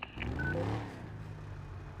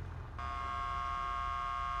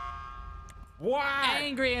 What?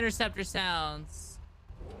 Angry Interceptor sounds.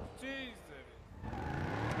 Jesus.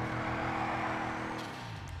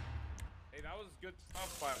 Hey, that was good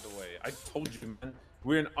stuff, by the way. I told you, man.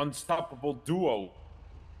 We're an unstoppable duo.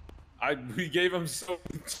 We gave him so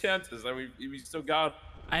many chances, and we still got.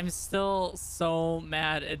 I'm still so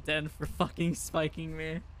mad at Den for fucking spiking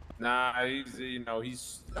me. Nah,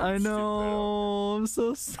 he's. I know. I'm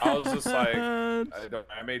so sad. I was just like,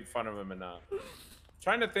 I made fun of him enough.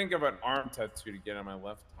 Trying to think of an arm tattoo to get on my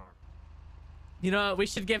left arm. You know what? We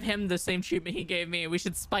should give him the same treatment he gave me. We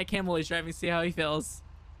should spike him while he's driving, see how he feels.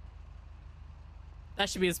 That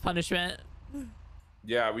should be his punishment.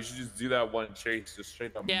 Yeah, we should just do that one chase, just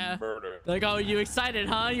straight up murder. Like, oh, you excited,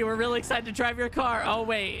 huh? You were really excited to drive your car. Oh,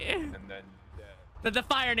 wait. And then, yeah. Then the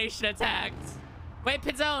Fire Nation attacked. Wait,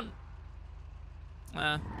 pit zone.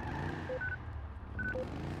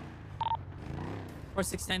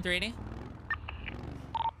 469-380.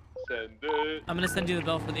 Send it. I'm gonna send you the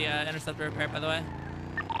bill for the Interceptor repair, by the way.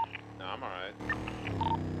 No, I'm alright.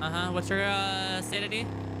 What's your state ID?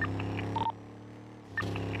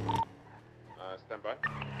 Stand by.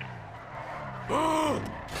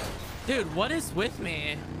 Dude, what is with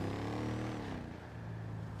me?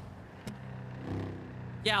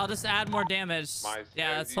 Yeah, I'll just add more damage.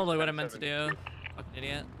 Yeah, that's totally what I meant to do. Fucking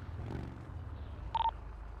idiot.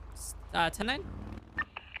 10-9?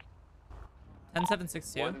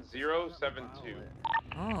 10-7-6-2. 1072.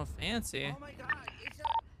 Oh, fancy. Oh my god, it's a...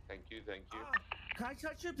 Thank you, thank you. Can I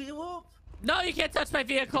touch your Bewoop? No, you can't touch my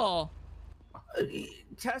vehicle.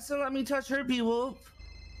 Tessa let me touch her Bewoop.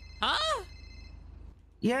 Huh?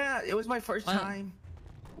 Yeah, it was my first time.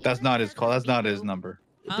 That's not his call. That's not his number.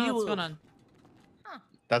 Oh, what's going on?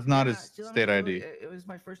 That's not his state ID. It was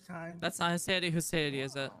my first time. That's not his state ID. Whose state ID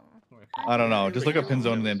is it? I don't know. Just look up pin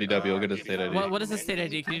zone in the MDW. You'll get his state ID. What is his state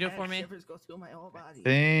ID? Can you do it for me?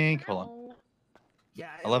 Think. Hold on.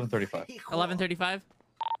 1135. 1135?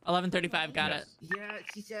 1135. Got it. Yeah,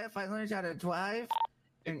 she said if I learned how to drive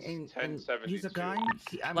and use a gun,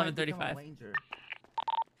 I might become a 1135. ranger.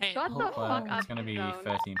 Hey, Shut the fuck up. It's gonna be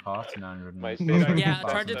 13 parts and 100. yeah,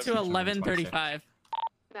 charge it to 1135.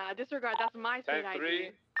 Nah, disregard. That's my state ID.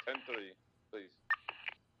 10-3, 10-3, please.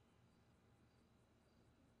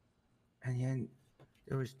 And then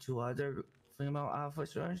there was 2 other female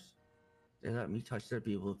officers. They let me touch their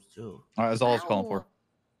Bewoops too. All right, that's all I was calling for.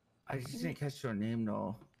 I just didn't catch your name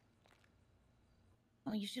though.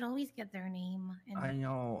 Oh, you should always get their name. And... I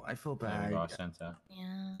know. I feel bad. Yeah.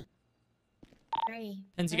 Yeah. Great.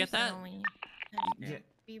 Did you get that? Yeah.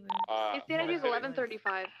 His state ID is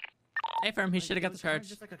 1135. Hey, firm. He should have got the charge.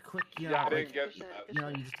 Just like a quick, Yeah, I didn't get that. You know,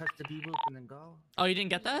 you just touch the Bewoop and then go. Oh, you didn't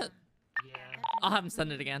get that? Yeah. I'll have him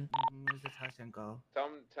send it again. Just touch and go. Tell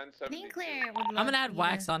him 1070. Claire would love I'm gonna add you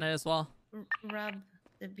wax to on it as well. Rub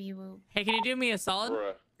the Bewoop. Hey, can you do me a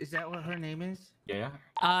solid? Is that what her name is? Yeah.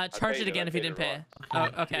 Charge it again if you didn't pay. Oh,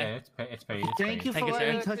 okay. Yeah, it's paid. Thank you for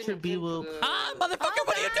letting me touch your Bewoop. Ah, motherfucker,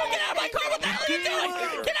 what are you doing? Get out of my car! What the hell are you doing?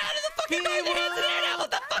 Get out of the fucking car! Your hands in the air now! What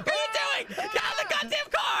the fuck are you doing? Get out of the goddamn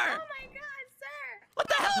car! Oh my god, sir! What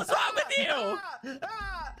the hell is wrong with you?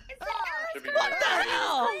 What the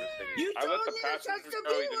hell? I let the passenger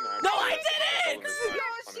know he didn't have No, to. I didn't!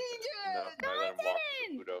 No, I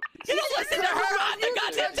didn't! You don't listen to her, I'm the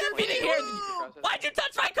goddamn deputy here! Why'd you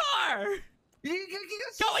touch my car? Go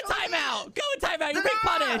in timeout! Go in timeout! You're being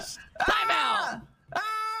punished! Timeout!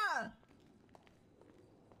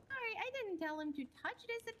 Sorry, I didn't tell him to touch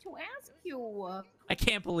it. I said to ask you. I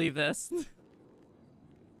can't believe this.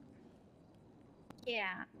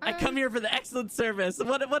 Yeah. I come here for the excellent service.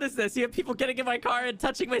 What is this? You have people getting in my car and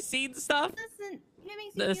touching my seat and stuff? Listen, it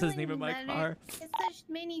makes you This feel isn't any even my better, car. It's such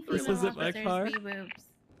many This female isn't my officers car. be boobs.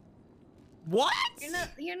 What?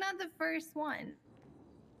 You're not the first one.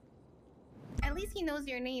 At least he knows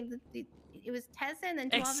your name. It was Tessa and then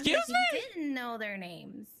two Excuse officers me? who didn't know their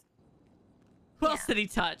names. Who else did he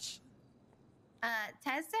touch?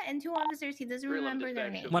 Tessa and two officers he doesn't remember their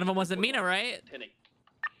names. One of them wasn't Mina, right?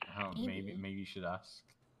 Oh, maybe you should ask.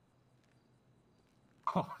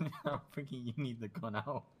 Oh no, I'm thinking you need the gun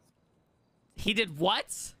out. He did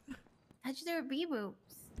what? Touch their boobs.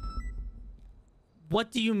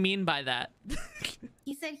 What do you mean by that?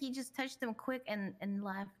 He said he just touched them quick and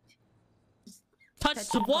left.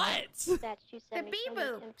 Touched what? The bee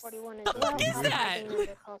boobs. The fuck is that?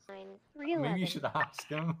 Maybe you should ask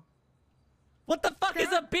him. What the fuck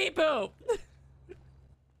is a bee boop?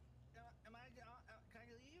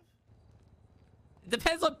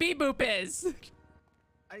 Depends what bee boop is.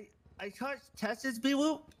 I touched Tessa's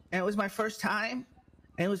Bewoop, and it was my first time,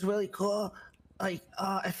 and it was really cool. Like,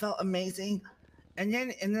 I felt amazing. And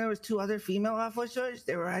then there was two other female officers.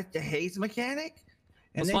 They were at the haze mechanic.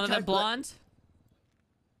 And Was they one of them touched- blonde?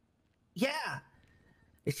 Yeah.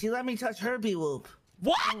 And she let me touch her Bewoop.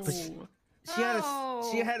 What? She had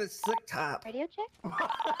a slick top. Radio check?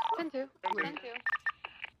 10-2. 10-2.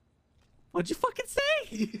 What'd you fucking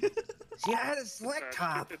say? She had a slick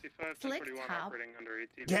top. Slick top?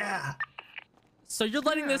 Yeah. So you're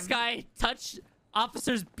letting this guy touch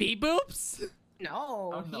officers' bee boops?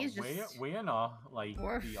 No, Oh, no, he's just... we're not. Like,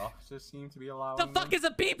 the officers seem to be allowing The fuck is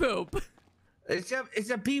a bee boop? It's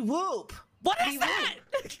a Bewoop. What is that?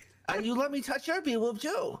 You let me touch your Bewoop too.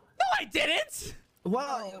 No, I didn't.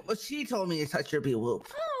 Well, she told me to touch your Bewoop.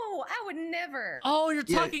 Oh, I would never. Oh, you're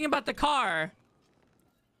talking about the car.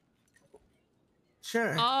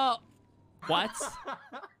 Sure. Oh. What?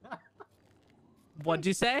 What'd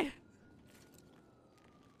you say?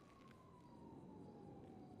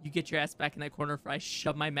 You get your ass back in that corner before I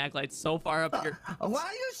shove my mag light so far up your... Why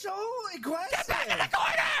are you so aggressive? Get back in the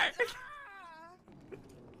corner!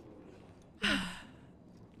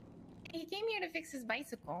 He came here to fix his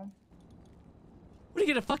bicycle. What, are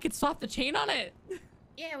you gonna fucking swap the chain on it?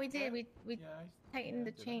 Yeah, we did. We tightened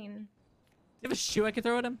the chain. Do you have a shoe I could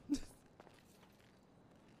throw at him?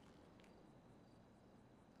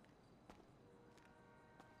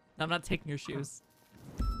 I'm not taking your shoes.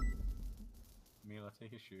 Mila,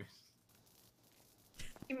 take his shoes.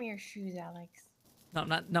 Give me your shoes, Alex. No, I'm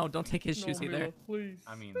not. No, don't take his shoes either. Please.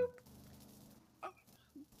 I mean,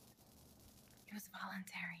 It was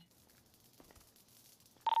voluntary.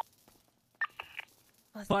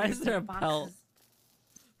 Plus, Why there's is there a the belt? boxes.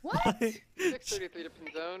 What? 633 to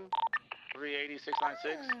pin zone. 380,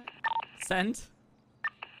 696. Send.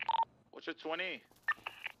 What's your 20?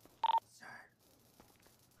 Sir.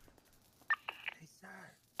 Hey, sir.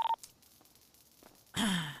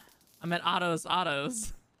 I'm at Autos. En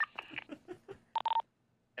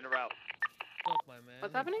route. Look, my man.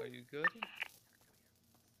 What's happening? Are you good?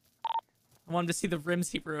 I wanted to see the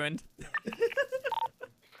rims he ruined.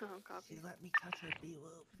 Oh, copy. She let me touch her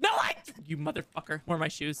Bewoop. No, you motherfucker. Where are my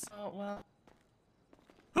shoes? Oh, well.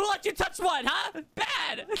 Who let you touch one, huh?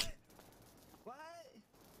 Bad! What?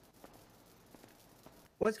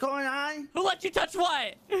 What's going on? Who let you touch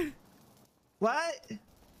what? What?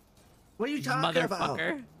 What are you talking about?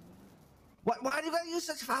 Motherfucker. Why do you gotta use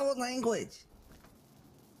such foul language?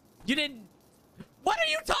 You didn't... What are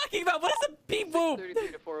you talking about? What is a beep boop?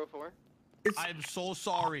 33 to 404. I'm so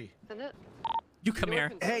sorry. Send it. You come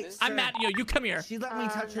here. Hey, I'm sir. mad at you. You come here. She let me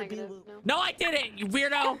touch her Negative. Bewoop. No. No, I didn't, you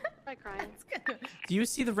weirdo. Try crying. Do you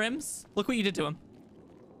see the rims? Look what you did to him.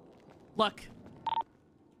 Look.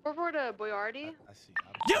 44 to Boyardi. I see.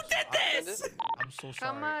 You did this! I'm so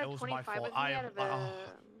Come sorry. It was my 25 fault. with me out of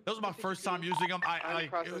It was my first time using them. I'm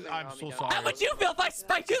so sorry. How would you feel if I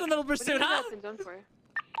spiked you in the middle of pursuit, huh?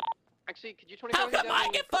 Actually, could you 24 How come I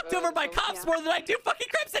get fucked over by cops more than I do fucking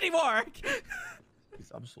crips anymore?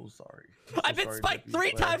 I'm so sorry. I've been spiked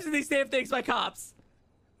 3 times in these damn things by cops.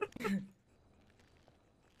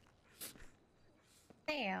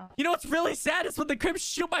 Damn. You know what's really sad is when the crips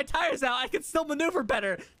shoot my tires out, I can still maneuver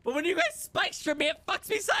better. But when you guys spike strip me, it fucks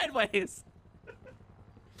me sideways.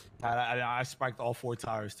 I spiked all 4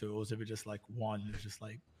 tires too. It was even just like one. It was just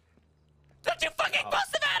like. Don't you fucking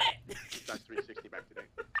bust them at it! That's 360 back today.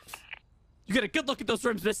 You get a good look at those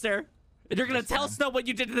rims, mister. And you're gonna tell Snow what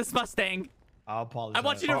you did to this Mustang. I apologize. I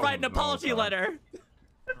want you to write an apology letter.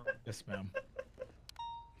 Yes, ma'am.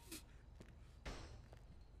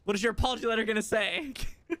 What is your apology letter gonna say?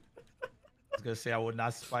 I was gonna say I would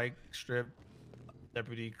not spike strip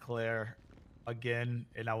Deputy Claire again,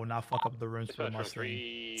 and I will not fuck up the rims for the Mustang.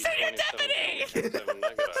 Senior deputy!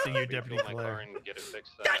 Senior deputy Claire.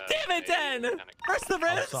 God damn it, Den! First the I'm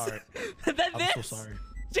rims, sorry. then I'm this. so sorry.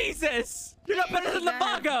 Jesus! You're not better than the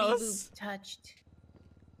Vagos! Touched.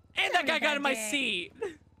 And that guy got in my seat.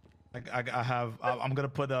 I'm gonna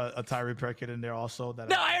put a tire repair kit in there also. That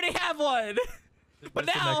No, I already have one. But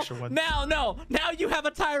That's an now, extra one. now you have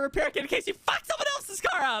a tire repair kit in case you fuck someone else's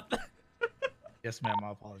car up. Yes, ma'am.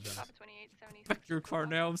 I apologize. Fuck your car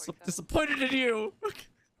now. I'm so disappointed in you. Is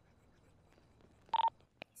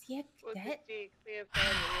he a cadet?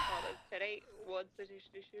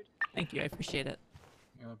 Thank you. I appreciate it.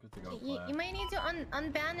 You're good to go, You Claire. might need to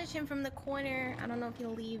unbanish him from the corner. I don't know if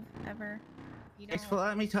he'll leave ever. You Thanks don't. for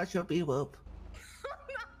letting me touch your Bewoop.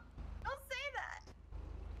 Don't say that.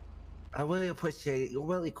 I really appreciate it. You're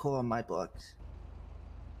really cool on my books.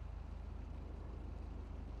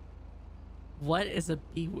 What is a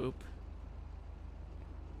Bewoop?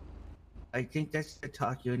 I think that's the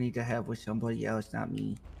talk you need to have with somebody else, not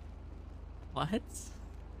me. What?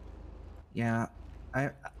 Yeah,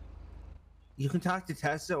 you can talk to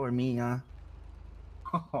Tessa or me, huh?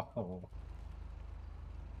 Oh.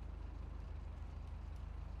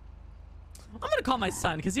 I'm gonna call my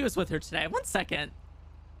son because he was with her today. 1 second.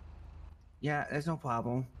 Yeah, there's no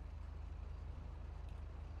problem.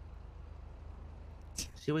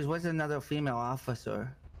 She was with another female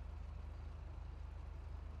officer.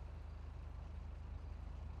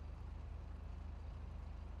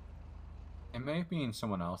 It may have been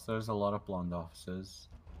someone else. There's a lot of blonde officers.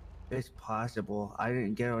 It's possible. I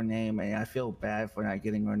didn't get her name, and I feel bad for not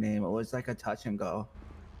getting her name. It was like a touch and go.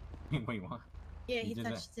 Wait, what? Yeah, He he did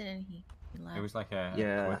touched it and he left. It was like a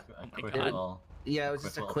Yeah. quick God. little. Yeah, it was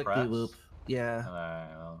just a little quick press. Bewoop.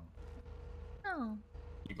 Yeah. Oh.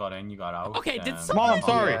 You got in, you got out. Okay, did and- someone? Mom, I'm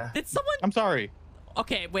sorry. Yeah. Did someone? I'm sorry.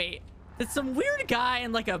 Okay, wait. Did some weird guy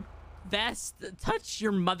in like a vest touch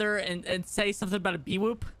your mother and say something about a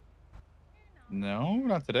Bewoop? No,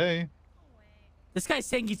 not today. This guy's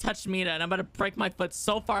saying he touched Mina, and I'm gonna break my foot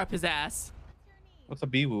so far up his ass. What's a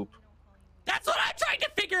Bewoop? That's what I'm trying to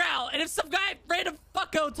figure out. And if some guy, random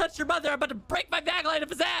fucko, touched your mother, I'm about to break my bag line up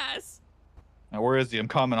his ass. Now, where is he? I'm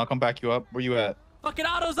coming. I'll come back you up. Where you at? Fucking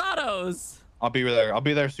autos. I'll be there. I'll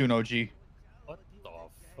be there soon, OG. What the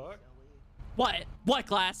fuck? What? What,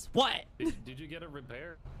 Glass? What? Did you get a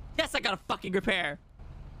repair? Yes, I got a fucking repair.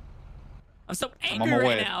 I'm so I'm on angry my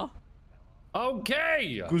right way. now.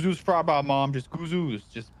 Okay. Guzu's fraba, mom. Just Guzu's.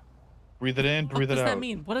 Just breathe it in, What breathe does it that out.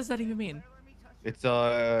 mean? What does that even mean? It's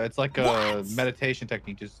like a What? meditation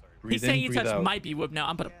technique. Just breathe He's in, saying he breathe touched out. my Bewoop now.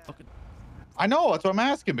 I'm gonna fucking... I know. That's what I'm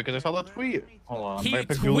asking because I saw the tweet. Hold on. I'm He gonna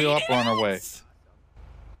pick Julio up. tweeted We're on our way. it?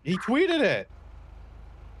 He tweeted it.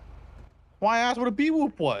 Why I asked what a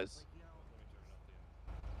Bewoop was?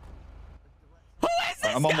 Who is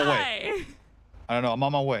this I'm on my guy? way. I don't know. I'm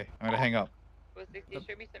on my way. I'm gonna hang up.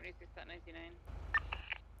 460, show me 76.99.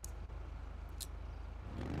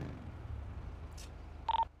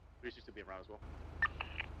 Used to be around as well.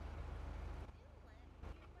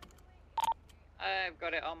 I've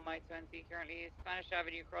got it on my 20 currently. Spanish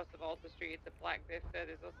Avenue across the Volta Street. It's a black Vista.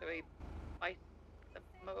 There's also a bike, a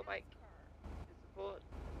motorbike in support.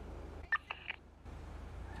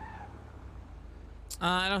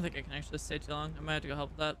 I don't think I can actually stay too long. I might have to go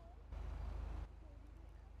help with that.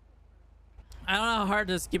 I don't know how hard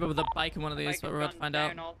it is to keep up with a bike in one of these, but we're about to find out.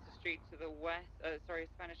 Down Alta Street to the west. Sorry,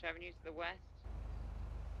 Spanish Avenue to the west.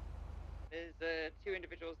 There's two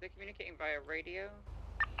individuals. They're communicating via radio.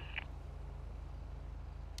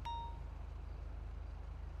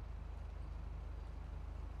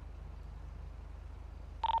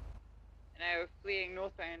 Now fleeing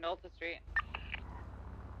northbound Alta Street.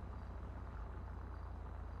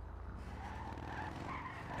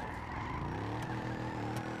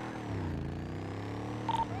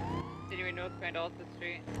 Continuing northbound Alta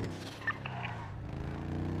Street.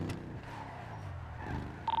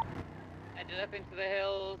 Headed up into the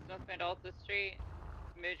hills, northbound Alta Street,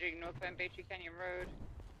 merging northbound Baytree Canyon Road.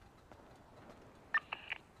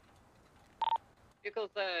 Vehicles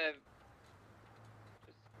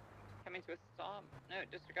just coming to a stop. No,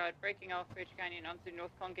 disregard. Breaking off Baytree Canyon onto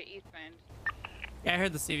North Conga eastbound. Yeah, I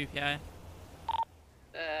heard the CVPI.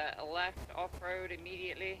 Left off-road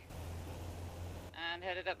immediately. And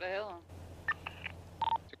headed up the hill.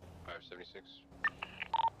 576.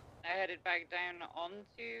 I headed back down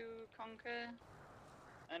onto Conca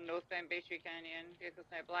and northbound Baytree Canyon. Vehicles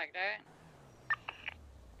now blacked out.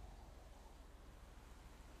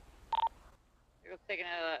 Vehicles taking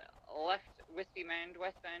a left Whiskey Mound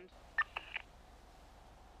westbound.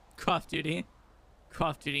 Cough duty.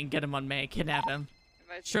 Cough duty and get him on May. Kidnap him.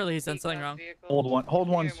 Surely he's done something wrong. Hold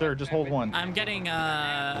one, sir. Just hold one. I'm getting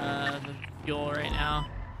the fuel right now.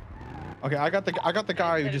 Okay, I got the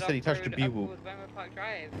guy who just said he touched a Bewoop.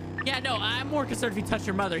 Yeah, no, I'm more concerned if he touched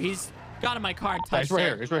your mother. He's got in my car and touched It's right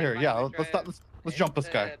here. It's right here. Yeah, let's jump this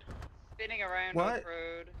guy. Spinning around What?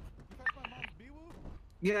 off-road.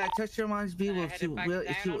 Yeah, I touched your mom's Bewoop.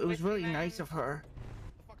 It was really nice of her.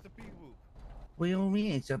 What do you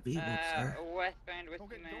mean it's a Bewoop, sir? Westbound with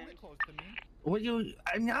command. What do you?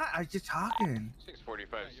 I'm not. I was just talking.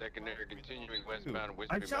 645 secondary, continuing westbound, I'm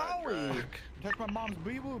Whiskey sorry. Mountain Drive. Touch my mom's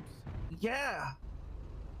Beewoops. Yeah.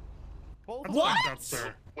 What?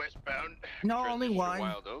 Westbound. No, only transition to one.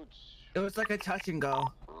 Wild Oats. It was like a touch and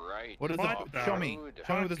go. Right. What is it? Show me.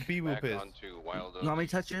 Show me what this Bewoop is. You want me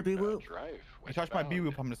to touch your Bewoop? You touch my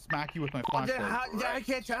Bewoop, I'm gonna smack you with my Well, then flashlight. I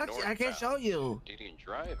can't touch it. I can't show you.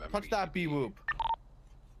 Touch that Bewoop.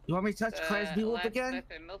 You want me to touch Claire's Bewoop left again?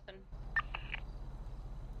 left in Milton.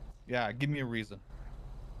 Yeah, give me a reason.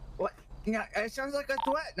 What? Yeah, it sounds like a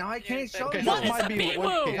threat. Now I can't show Okay, you. touch my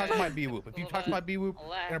Bewoop. Okay, touch my Bewoop. If you touch my Bewoop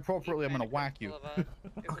inappropriately, I'm gonna whack you.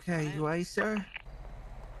 Okay, you ready, sir?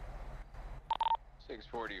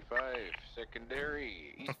 645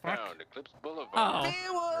 secondary, eastbound, Eclipse Boulevard. Oh.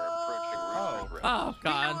 We're approaching Roosevelt. Oh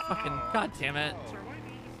god, fucking god damn it.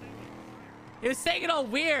 He was saying it all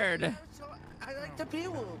weird. I like the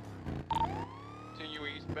Bewoop. Continue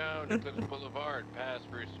eastbound, Eclipse Boulevard, past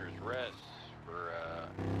Rooster's Rest. For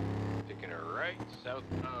taking a right,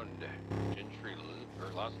 southbound, Gentry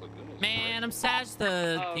or Las Lagunas. Man, I'm sad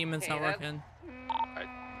the demon's not that's- working. I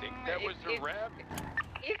think that was a wrap.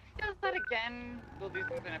 If he does that again, we'll do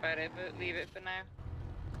something about it, but leave it for now.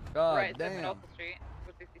 God right, damn. stepping off the street,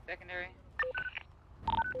 460 secondary.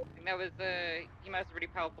 I think that was, he must have really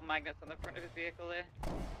powerful magnets on the front of his vehicle there.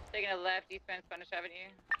 Taking a left, eastbound Spanish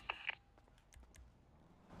Avenue.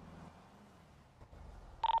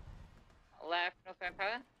 Left, northbound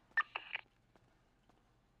Power.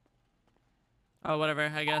 Oh,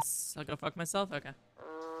 whatever, I guess I'll go fuck myself. Okay.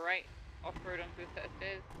 Right, off-road onto a set of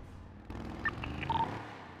stairs.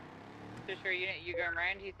 Fisher unit, you going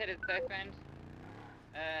around. He's headed southbound.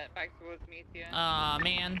 Back towards Meteor. Aw,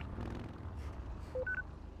 man.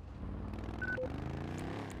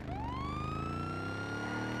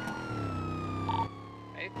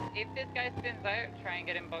 If this guy spins out, try and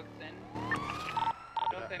get him boxed in.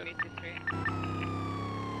 Also Meteor Street.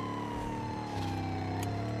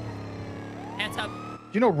 Hands up. Do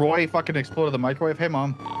you know Roy fucking exploded the microwave? Hey,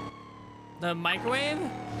 mom. The microwave?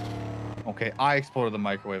 Okay, I exploded the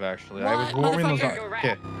microwave actually. What? I was warming Motherfucker.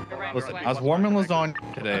 lasagna. Okay, listen, I was warming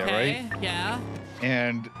lasagna today, Okay, right? yeah.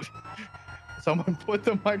 And someone put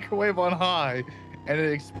the microwave on high, and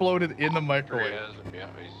it exploded in the microwave. Yeah,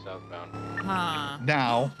 he's southbound. Huh.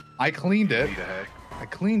 Now I cleaned it. I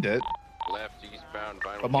cleaned it, Left, eastbound,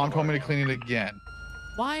 Vinyl but mom told me to Boulevard. clean it again.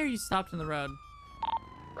 Why are you stopped in the road?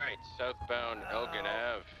 Right, southbound, Elgin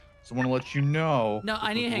Ave. So I want to let you know. No,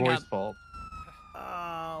 I this need to was hang Roy's up. fault.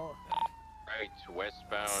 Oh. Right,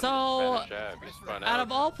 westbound, So, Spanish Ave, eastbound out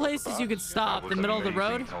of Ave. all places you could stop, the middle of the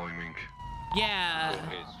road? Yeah.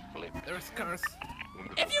 There's cars.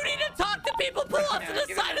 If you need to talk to people, pull off to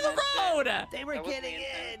the side of the road! They were getting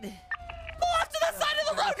in. Pull off to the side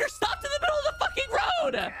of the road! You're stopped in the middle of the fucking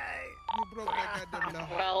road!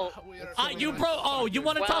 Well, You broke. Oh, you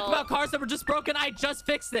want to talk about cars that were just broken? I just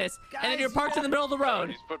fixed this, and then you're parked in the middle of the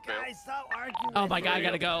road. Guys, stop arguing. Oh my god, I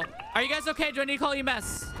gotta go. Are you guys okay? Do I need to call you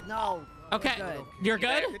mess? No. Okay, you're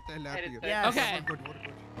good. Yes. Okay.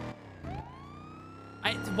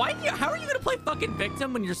 How are you gonna play fucking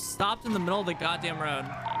victim when you're stopped in the middle of the goddamn road?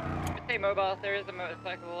 Stay mobile. There is a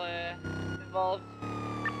motorcycle involved.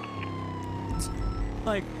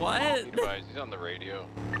 Like what? He's on the radio.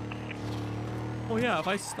 Oh yeah, if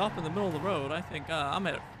I stop in the middle of the road, I think I'm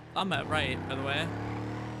at right, by the way.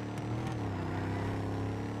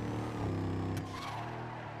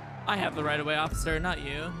 I have the right of way, officer, not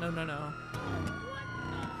you. No, no, no.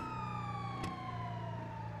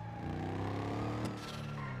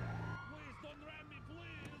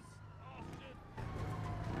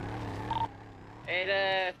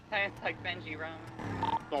 It sounds like Benji Rum.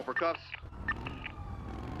 Going for cuffs.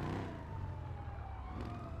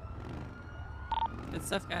 Good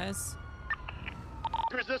stuff, guys.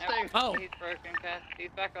 Resisting. Oh. He's broken, Cass. He's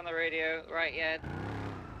back on the radio. Right, yeah.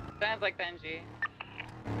 Sounds like Benji.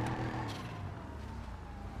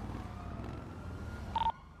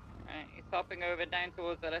 Right, he's hopping over down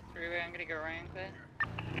towards the left freeway. I'm gonna go around there.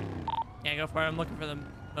 Yeah, go for it. I'm looking for the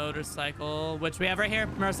motorcycle, which we have right here.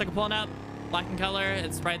 Motorcycle pulling up. Black in color.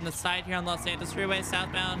 It's right in the side here on Los Santos Freeway,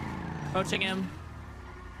 southbound. Approaching him.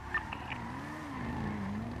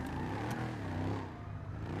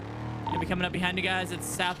 be coming up behind you guys. It's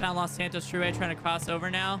southbound Los Santos Freeway trying to cross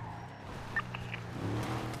over now.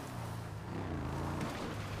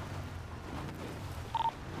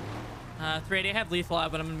 380, I have lethal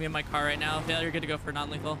out, but I'm gonna be in my car right now. Yeah, you're good to go for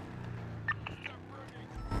non-lethal.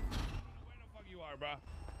 You are, bro.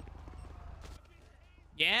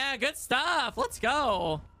 Yeah, good stuff. Let's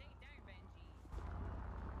go.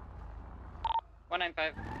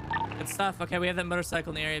 195. Good stuff. Okay, we have that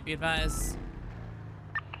motorcycle in the area. Be advised.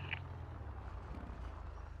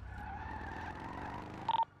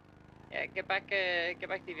 Yeah, get back to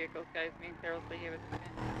the vehicles, guys. Me and Carol stay here with the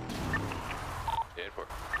van. 10-4.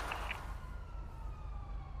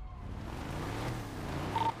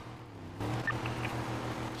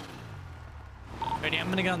 Ready, I'm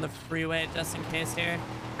gonna get on the freeway just in case here.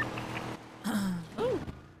 Ooh.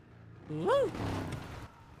 Woo.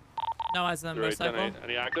 No eyes on the motorcycle.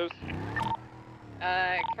 Any actives?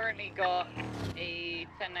 Currently got a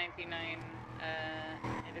 1099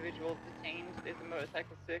 individual detained. There's a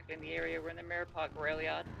motorcycle circling the area. We're in the Mirror Park rail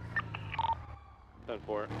yard.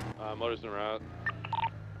 10-4. Motors en route.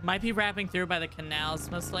 Might be wrapping through by the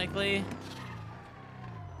canals, most likely.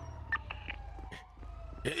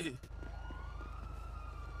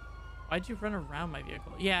 Why'd you run around my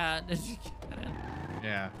vehicle? Yeah, did you get that in?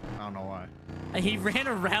 Yeah, I don't know why. He ran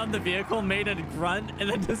around the vehicle, made a grunt, and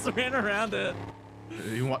then just ran around it.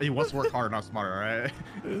 He wants to work harder, not smarter, right?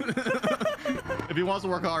 If he wants to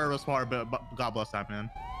work harder, not smarter, but God bless that man.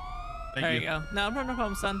 Thank there you. you go. No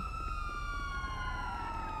problem, son.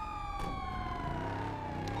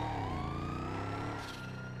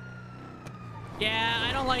 Yeah,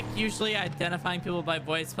 I don't like usually identifying people by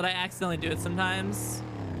voice, but I accidentally do it sometimes.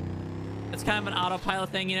 It's kind of an autopilot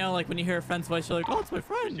thing, you know, like when you hear a friend's voice, you're like, oh, it's my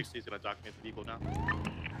friend. 360 is gonna document the vehicle now.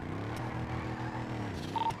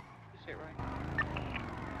 Shit, right.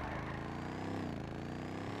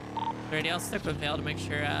 Ready, I'll stick with Vale to make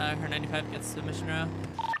sure her 95 gets to the mission row.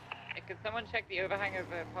 Hey, could someone check the overhang of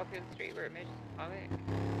Popular Street where it measures Havoc?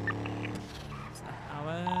 It's the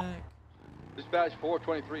Havoc. Dispatch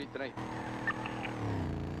 423 tonight.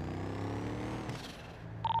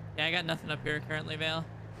 Yeah, I got nothing up here currently, Vale.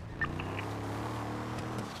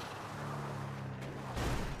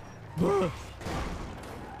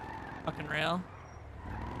 Fucking rail.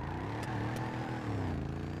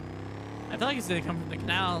 I feel like it's gonna come from the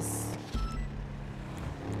canals.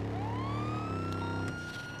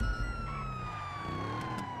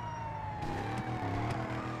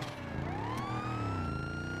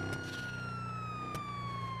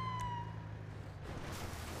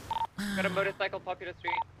 Got a motorcycle, Popular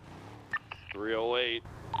Street. 308.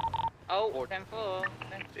 Oh, 10-4.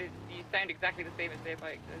 You sound exactly the same as their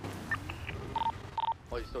bike does.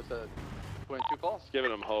 Oh, you still said 22 calls? Just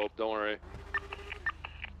giving him hope, don't worry.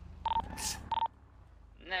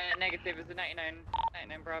 Nah, negative. It's a 99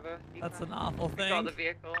 Bravo. That's an awful We thing. got the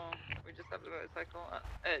vehicle. We just have the motorcycle.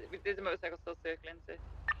 There's a motorcycle still circling, so.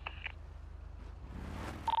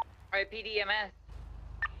 Alright, PDMS.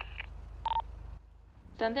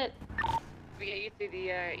 Send it. We get you to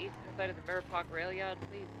the eastern side of the Mirror Park rail yard,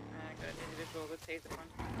 please. Got an individual with taser front.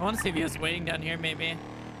 I want to see if he was waiting down here, maybe.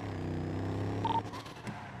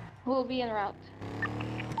 We'll be en route.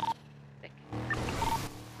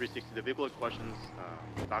 360, the vehicle in question's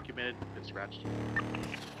documented and scratched.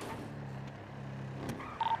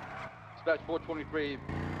 Dispatch 423,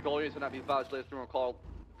 Goliaths will not be advised later through a call.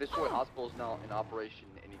 Viceroy Hospital is now in operation,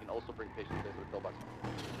 and you can also bring patients there with pillbox.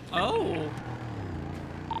 Oh.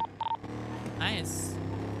 Nice.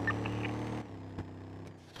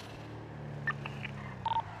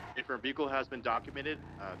 Confirmed vehicle has been documented.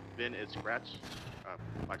 VIN is scratched.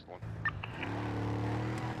 Max 1.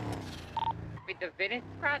 Wait, the VIN is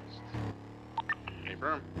scratched?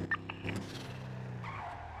 Confirm.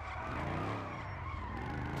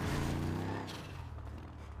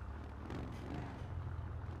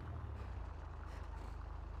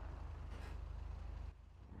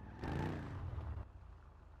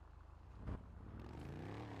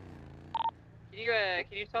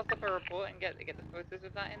 Can you toss up a report and get the photos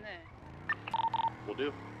of that in there? Will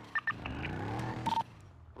do.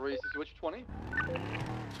 360, which 20?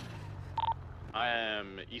 I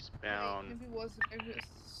am eastbound. Maybe it was.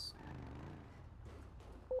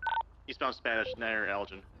 Eastbound Spanish near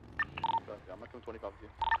Elgin. Okay, I'm not coming 25 with you.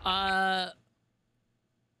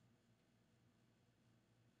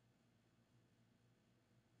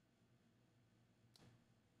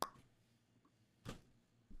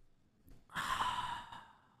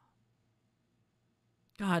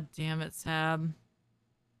 God damn it, Sab.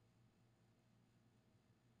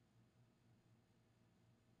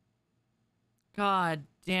 God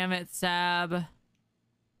damn it, Sab.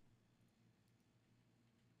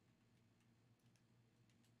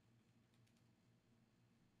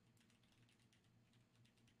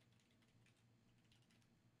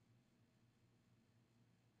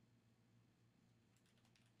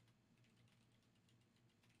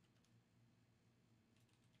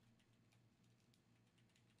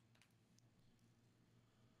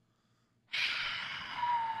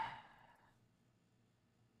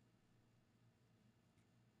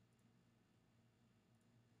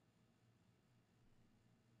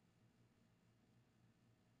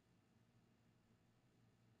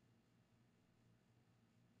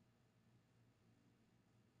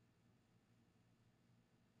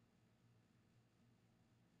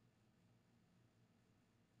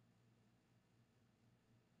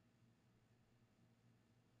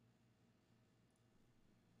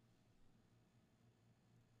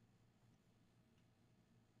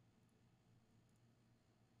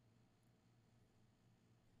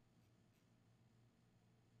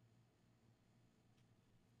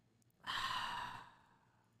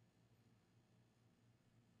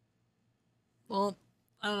 Well,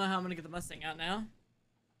 I don't know how I'm gonna get the Mustang out now.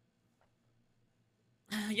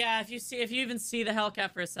 Yeah, if you even see the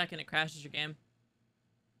Hellcat for a second, it crashes your game.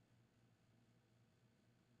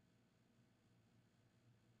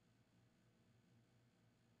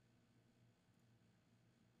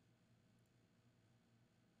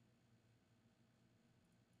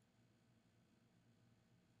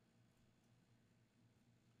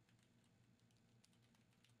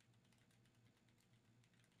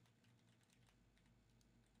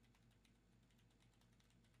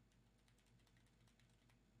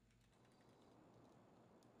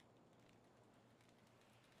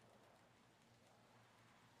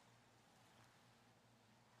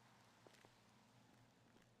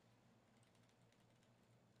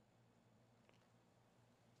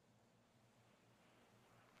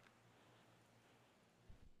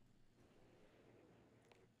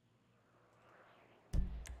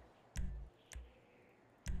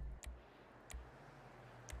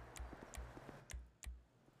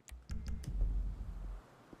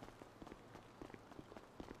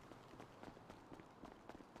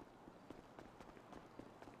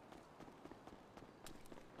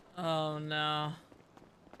 Oh no.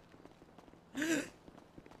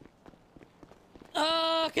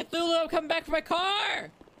 Oh, Cthulhu, I'm coming back for my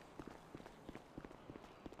car!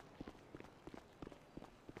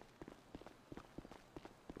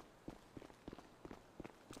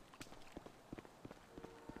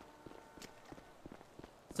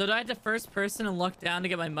 So do I have to first person and look down to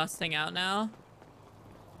get my Mustang out now?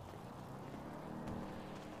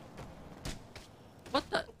 What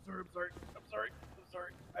the? I'm sorry.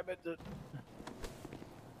 I meant to.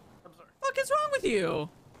 I'm sorry. What is wrong with you?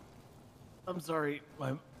 I'm sorry.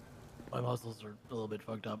 My muscles are a little bit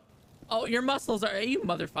fucked up. Oh, your muscles are, you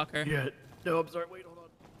motherfucker. Yeah. No, I'm sorry. Wait, hold on.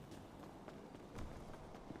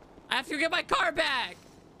 I have to get my car back.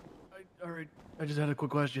 All right. I just had a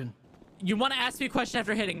quick question. You want to ask me a question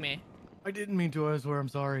after hitting me? I didn't mean to. I swear. I'm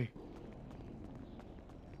sorry.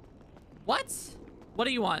 What? What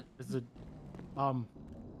do you want? Is it,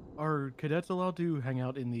 are cadets allowed to hang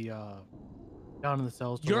out in the, down in the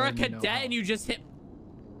cells? You're a cadet and you just hit.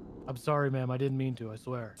 I'm sorry, ma'am. I didn't mean to. I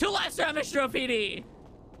swear. Two last round, Mr. OPD.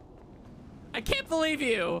 I can't believe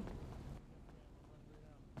you.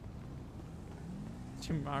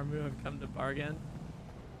 Chimaru have come to bargain.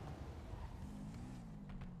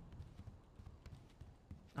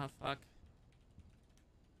 Oh, fuck.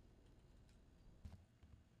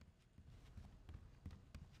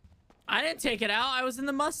 I didn't take it out. I was in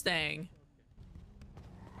the Mustang.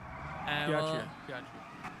 Gotcha.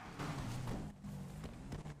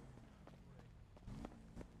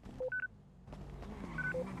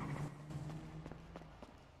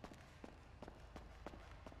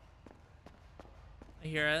 I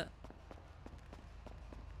hear it.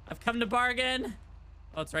 I've come to bargain.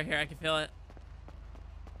 Oh, it's right here. I can feel it.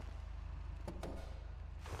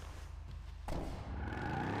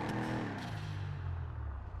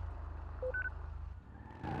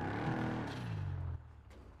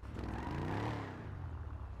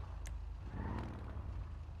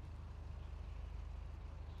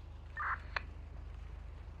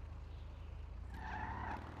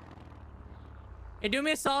 Hey, do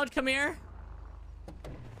me a solid. Come here.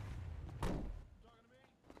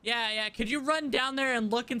 Yeah. Could you run down there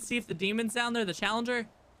and look and see if the demon's down there, the Challenger?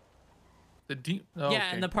 The demon? Oh, yeah,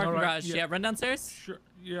 okay. in the parking All right, garage. Yeah, run downstairs. Sure.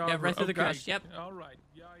 Yeah. Yeah, right through the okay. garage. Yep. All right.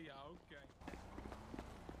 Yeah. Okay.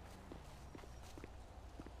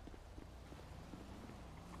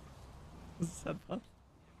 What's that, Puff?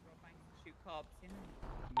 Shoot cops, you know?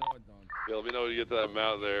 No, I don't. Yeah, let me know when you get to that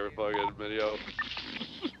mount there, fucking video.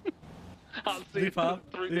 I'll see you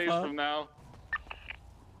 3 days from now.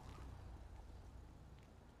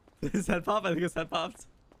 His head pop? I think his head popped.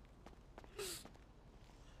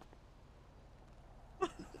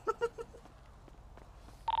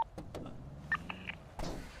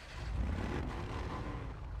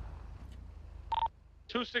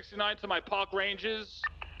 $269 to my park ranges.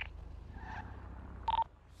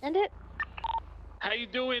 Send it. How you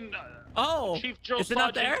doing, Oh, Chief Joe is it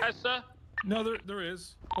not Sergeant there? Tessa? No, there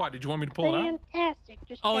is. Why? Did you want me to pull it out? Fantastic.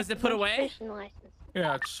 Just Oh, got is it the put away? registration license.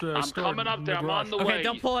 Yeah, it's. I'm stored coming up in there. I'm on garage. the way. Okay,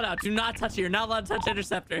 don't pull it out. Do not touch it. You're not allowed to touch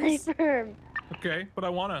interceptors. Confirm. Okay, but I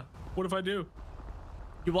wanna. What if I do?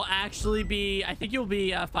 You will actually be, I think you'll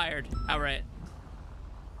be fired outright.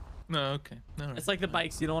 No, okay. All right. It's like the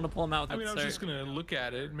bikes. You don't want to pull them out I without mean, I was just cert. gonna look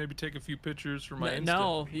at it, maybe take a few pictures for my Insta.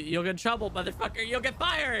 No, you'll get in trouble, motherfucker. You'll get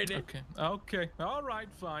fired. Okay. All right,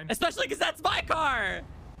 fine. Especially because that's my car.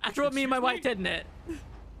 After what me and my wife did in it.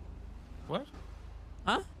 What?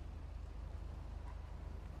 Huh?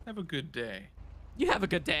 Have a good day. You have a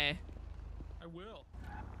good day. I will.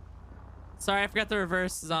 Sorry, I forgot the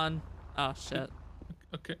reverse is on. Oh shit.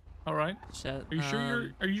 Okay. All right. Shit.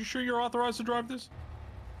 Are you sure you're authorized to drive this?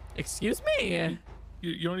 Excuse me.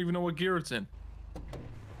 You don't even know what gear it's in.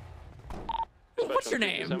 What's your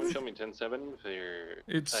name? Show me 10-7 for your...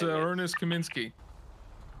 It's Ernest Kaminsky.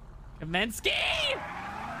 Kaminsky!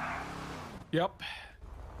 Yep.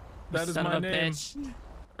 That is Son my of a name. bitch.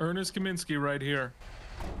 Ernest Kaminsky right here.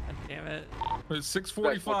 God damn it. It's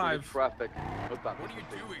 6:45. Traffic. What are you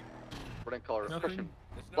doing? Red color. Christian.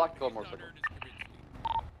 Black color motorcycle.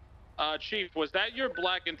 Chief, was that your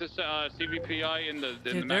black CVPI in the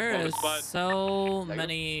Dude, Mac there motor is spot? so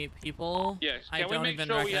many people. Yes. I Can we don't make even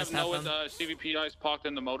sure we have recognize no half them. CVPIs parked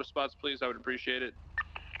in the motor spots, please? I would appreciate it.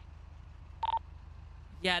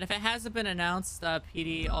 Yeah, and if it hasn't been announced,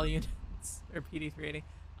 PD all units or PD 380,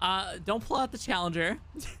 don't pull out the Challenger.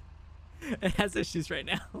 It has issues right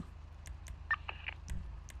now.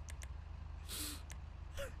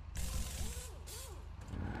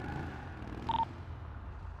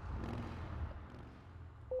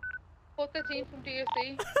 What's the team from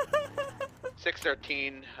DOC?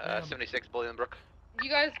 613, 76 Bolingbrook.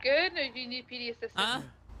 You guys good, or do you need PD assistance? I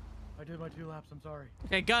did my 2 laps. I'm sorry.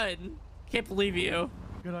 Okay, good. Can't believe you.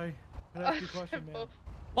 Could I ask you a question, man?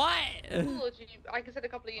 What? I can set a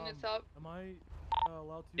couple of units up. Am I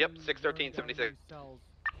allowed to? Yep, 613, 76. One?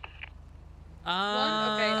 Okay,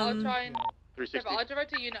 I'll try and... 360. I'll drive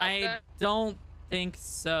to unit up I there. don't think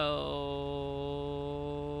so.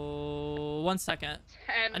 1 second.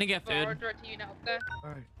 I need to get food. Direct to unit up there.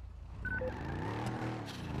 Alright.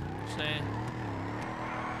 Actually,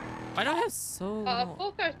 why do I have so?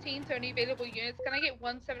 413 to only available units. Can I get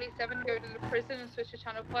 177 go to the prison and switch to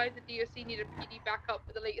channel 5? The DOC need a PD backup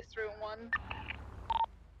for the latest 301.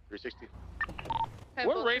 360.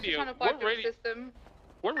 What radio? Channel 5 What radio? system.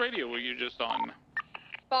 What radio were you just on?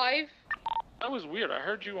 5. That was weird. I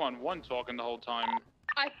heard you on 1 talking the whole time.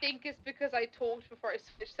 I think it's because I talked before I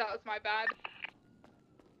switched. That was my bad.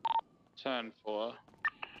 10-4.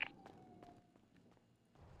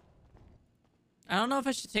 I don't know if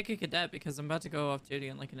I should take a cadet because I'm about to go off duty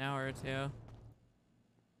in like an hour or 2.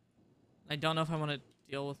 I don't know if I want to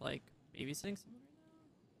deal with like babysitting someone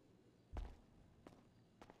right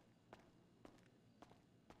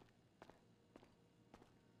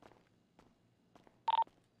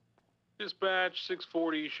Dispatch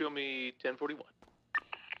 640, show me 1041.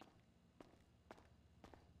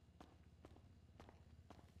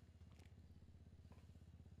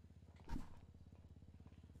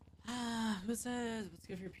 Who's that? Let's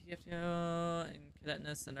go for your PFTO and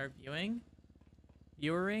cadetness and our viewing.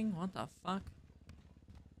 Viewering? What the fuck?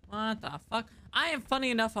 What the fuck? I am funny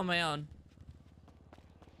enough on my own.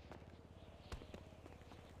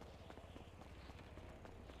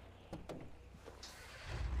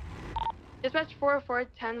 Dispatch 404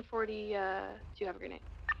 1040. Do have a great night.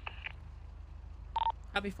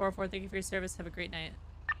 Copy 404. Thank you for your service. Have a great night.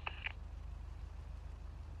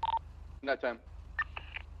 Night time.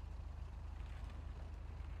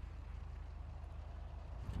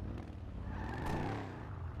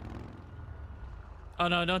 Oh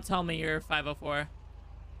no, don't tell me you're 504.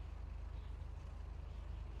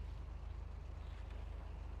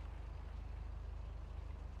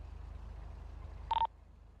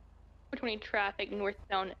 Between traffic,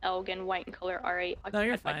 northbound Elgin, white in color, R8. No,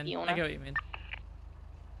 you're occupied by fine. Fiona. I get what you mean.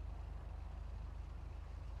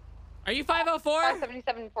 Are you 504?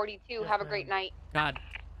 57742. Have a great night. God.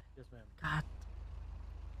 Yes, ma'am. God.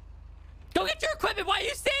 Go get your equipment. Why are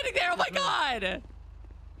you standing there? Oh my God.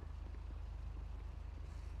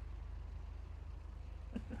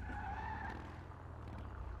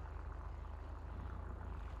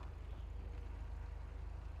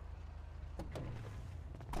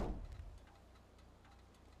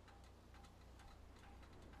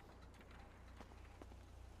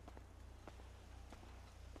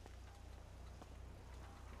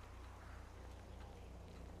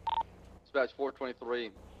 Dispatch 423.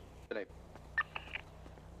 Today.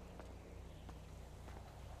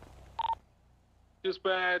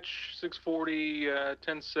 Dispatch 640,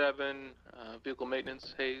 10-7, vehicle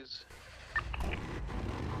maintenance, Hayes.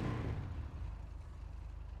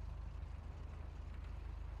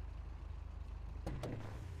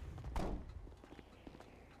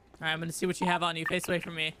 All right, I'm gonna see what you have on you. Face away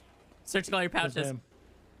from me. Searching all your pouches.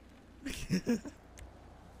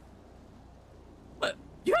 What?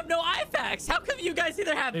 You have no IFACs. How come you guys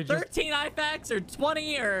either have 13 IFACs or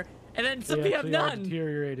 20 or, and then some of you have none?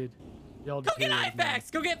 Deteriorated. Go get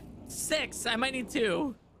IFACs. Go get 6. I might need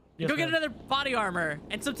 2. Yes, Go get ma'am. another body armor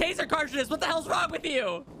and some taser cartridges. What the hell's wrong with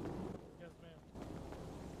you? Yes,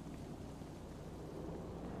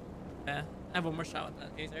 ma'am. I have one more shot with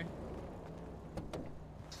that taser.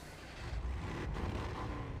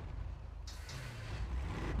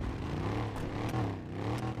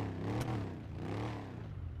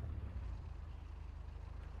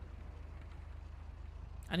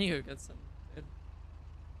 I knew you would get some. Dude.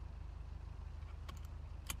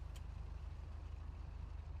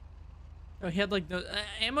 Oh, he had like no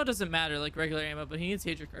ammo. Doesn't matter, like regular ammo, but he needs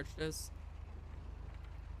taser cartridges.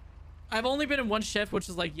 I've only been in one shift, which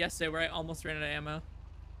is like yesterday, where I almost ran out of ammo.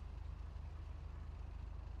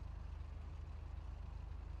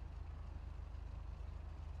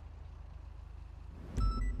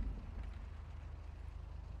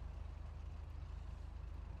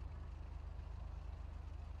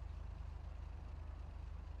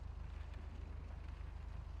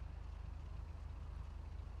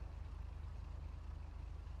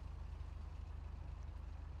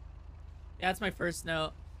 Yeah, that's my first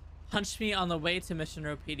note. Punched me on the way to Mission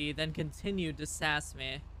Row PD, then continued to sass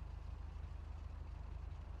me.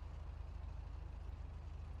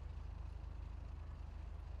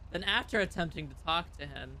 Then after attempting to talk to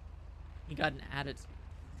him, he got an attitude.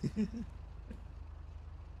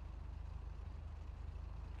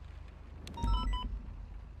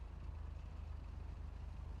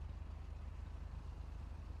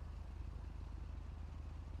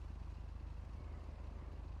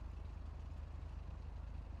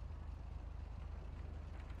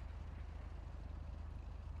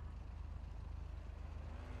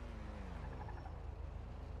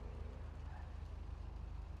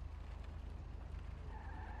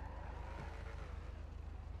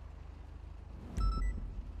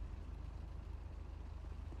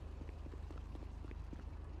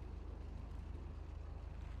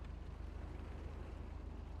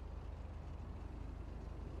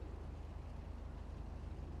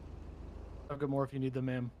 I'll get more if you need them,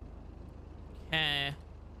 ma'am. Okay.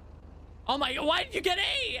 Oh my, why did you get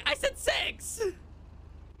 8? I said 6!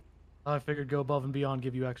 I figured go above and beyond,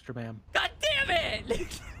 give you extra, ma'am. God damn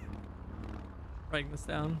it! Writing this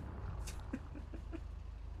down.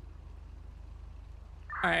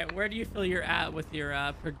 Alright, where do you feel you're at with your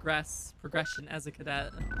progression as a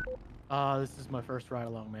cadet? This is my first ride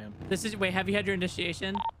along, ma'am. This is, wait, have you had your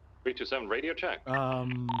initiation? 327 radio check. I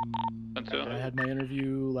had my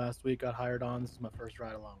interview last week, got hired on. This is my first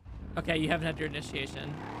ride along. Okay, you haven't had your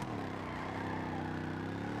initiation.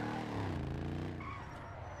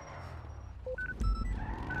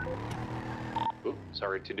 Ooh,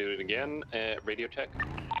 sorry to do it again. Radio check.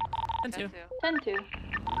 10-2. 10-2.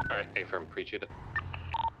 Alright, A-firm, appreciate it.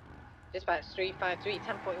 Dispatch 353,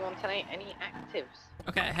 10.1 tonight. Any actives?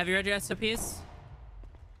 Okay, have you read your SOPs?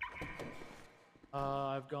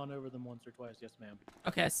 I've gone over them once or twice, yes, ma'am.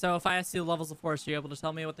 Okay, so if I ask you the levels of force, are you able to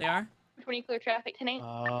tell me what they are? 20 clear traffic tonight.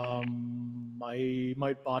 I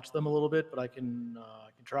might botch them a little bit, but I can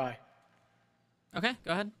try. Okay,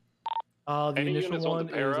 go ahead. The Any initial units want one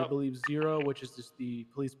to pair is, I up? believe, 0, which is just the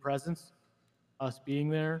police presence, us being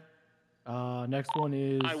there. Next one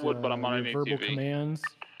is I would, but I'm on an verbal ATV. commands.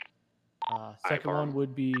 Second one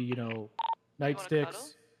would be,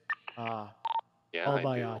 nightsticks, Yeah, followed I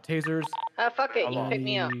by do. tasers. Fuck it, And you then pick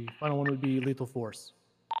me up. the final one would be lethal force.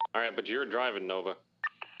 Alright, but you're driving, Nova.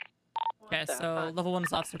 Okay, so level 1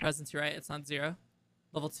 is officer presence, you're right, it's not 0.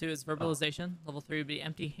 Level 2 is verbalization. Level 3 would be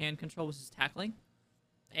empty hand control, which is tackling.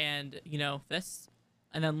 And, fists.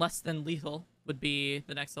 And then less than lethal would be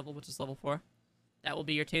the next level, which is level 4. That will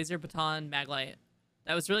be your taser, baton, maglite.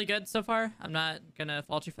 That was really good so far. I'm not gonna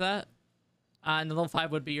fault you for that. And then level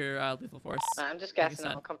 5 would be your lethal force. I'm just gassing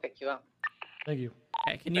up. I'll come pick you up. Thank you.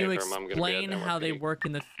 Okay, can you Hey, Firm, I'm gonna be at explain how they network work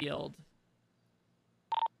in the field?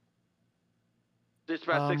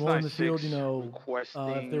 Dispatch Well, in the 696 field, requesting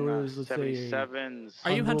if there was, let's say, 77s.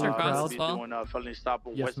 Are you Hunter Cross I'll as be well? doing a felony stop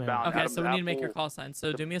on Yes, ma'am. westbound. Okay, Adams so we need to make your Apple. call sign.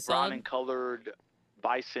 So The do me a brown solid. and colored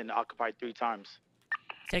bison occupied 3 times.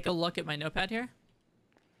 Take a look at my notepad here.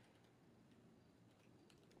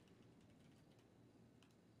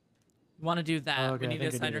 You want to do that. Okay, we I need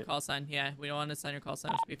to think I assign did your it. call sign. Yeah, we don't want to assign your call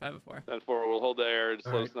sign, which would be 504. 10-4, we'll hold the air. Just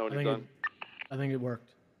let Alright, us know when I you're think done. I think it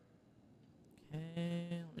worked. Okay,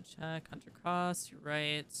 let me check. Hunter Cross, you're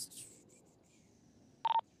right.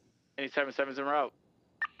 Any 77s en route?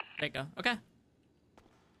 There you go. Okay.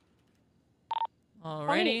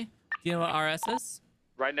 Alrighty. Do you know what RS is?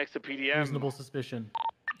 Right next to PDM. Reasonable suspicion.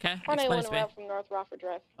 Okay, Hornet explain 1 it to me. route from North Rockford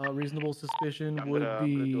Drive. Reasonable suspicion I'm would gonna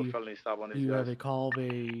do a felony be stop on these you have guys. a call of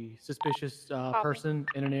a suspicious person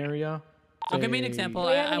in an area. So give me an say- example. Do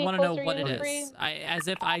we have I any want to know closer what it units for is. you? As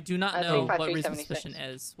if I do not I know think what 5376. reasonable suspicion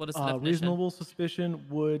is. What is the definition? Reasonable suspicion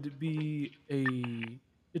would be a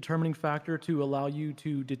determining factor to allow you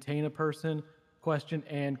to detain a person question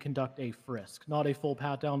and conduct a frisk. Not a full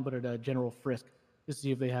pat down, but a general frisk to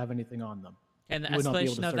see if they have anything on them. And the You would not be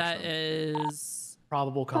able to escalation of search that them. is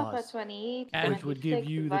Probable Papa cause, 28, which would give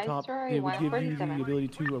you the top. Viceroy, It would give you the 147. ability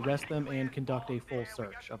to arrest them and conduct a full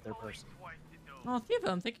search of their person. Oh,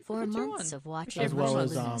 thank you for 4 the 2-1. months of watching As well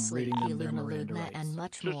as Luna sleep, reading them their Luna Miranda Luna, rights. and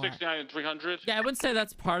much more. 269 and 300. Yeah, I wouldn't say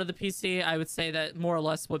that's part of the PC. I would say that more or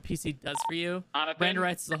less what PC does for you. Miranda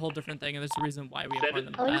rights is a whole different thing, and there's a reason why we inform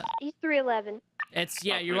them of that. He's 311. It's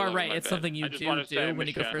yeah, you are right. It's something you do when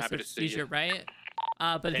you go for a search seizure, right?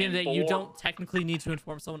 But at the end of the day, you don't technically need to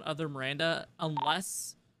inform someone other than Miranda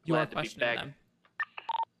unless you are questioning them.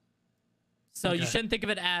 So you shouldn't think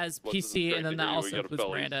of it as PC and then that also includes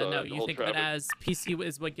Miranda. No, you think of it as PC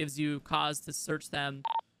is what gives you cause to search them.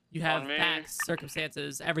 You have facts,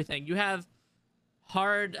 circumstances, everything. You have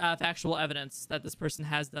hard factual evidence that this person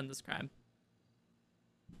has done this crime.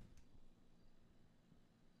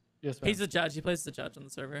 Yes, ma'am. He's a judge. He plays the judge on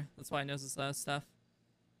the server. That's why he knows this stuff.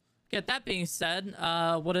 Okay, that being said,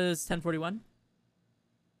 what is 1041?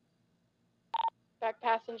 Back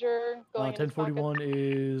passenger going in his pocket. 1041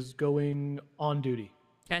 is going on duty.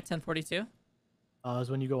 Okay, 1042.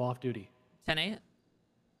 Is when you go off duty. 10-8.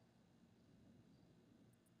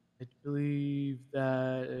 I believe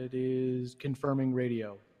that it is confirming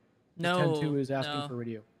radio. No. 10-2 is asking no. for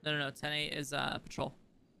radio. No, 10-8 is patrol.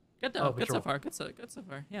 Good though. Oh, good so patrol. far. Good so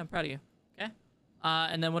far. Yeah, I'm proud of you. Okay.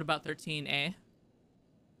 And then what about 13A?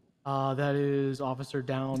 That is officer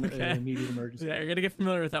down in immediate emergency. Yeah, you're gonna get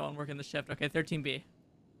familiar with that one working the shift. Okay, 13B.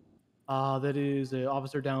 That is an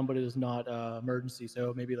officer down, but it is not emergency.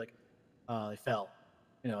 So maybe like I fell.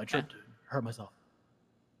 You know, I tripped, hurt myself.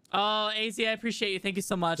 Oh, AZ, I appreciate you. Thank you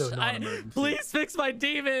so much. So not emergency. Please fix my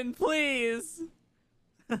demon, please.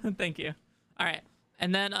 Thank you. All right.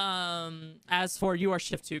 And then as for you are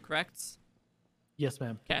shift 2, correct? Yes,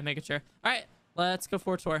 ma'am. Okay, making sure. All right, let's go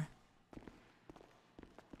for a tour.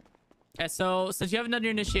 Okay, so since you haven't done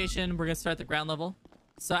your initiation, we're gonna start at the ground level.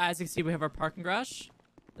 So as you can see, we have our parking garage.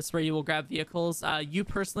 This is where you will grab vehicles. You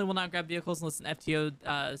personally will not grab vehicles unless an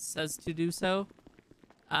FTO says to do so.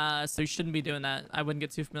 So you shouldn't be doing that. I wouldn't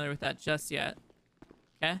get too familiar with that just yet.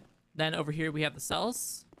 Okay. Then over here we have the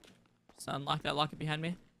cells. So unlock that, lock it behind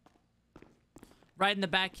me. Right in the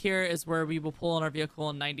back here is where we will pull in our vehicle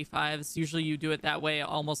in 95s. Usually you do it that way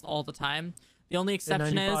almost all the time. The only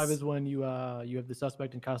exception 95 is when you have the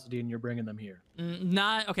suspect in custody and you're bringing them here.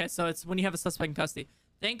 Not okay. So it's when you have a suspect in custody.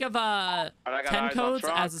 Think of 10 codes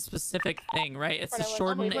as a specific thing, right? It's to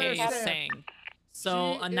shorten a saying.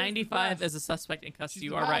 So a 95 is a suspect in custody.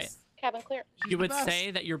 You are right. Cabin clear. You would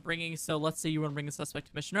say that you're bringing. So let's say you want to bring a suspect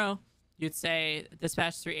to Mission Row. You'd say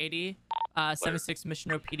dispatch 380, 76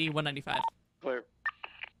 Mission Row PD 195. Clear.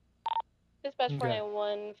 Dispatch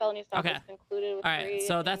 491, felony stop is concluded with All right, 3.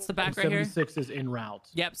 so that's the back right here. 76 is en route.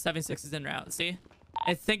 Yep, 76 is en route. See?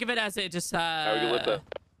 And think of it as it just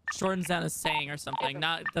shortens down a saying or something.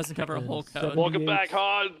 Not doesn't cover a whole code. Welcome back,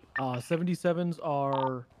 Han. 77s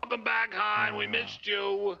are Welcome back, Han. We missed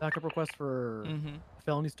you. backup requests for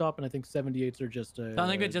felony stop, and I think 78s are just Don't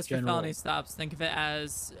think of it just general. for felony stops. Think of it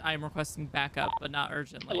as I'm requesting backup, but not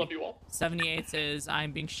urgently. I love you all. 78s is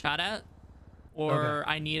I'm being shot at, or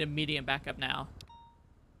I need immediate backup now.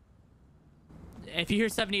 If you hear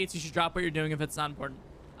 78s, you should drop what you're doing if it's not important.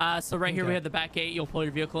 So right here we have the back gate. You'll pull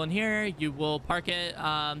your vehicle in here. You will park it.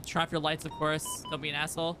 Turn off your lights, of course. Don't be an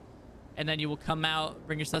asshole. And then you will come out,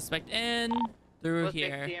 bring your suspect in through We'll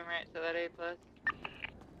here. 60 right, so that A+.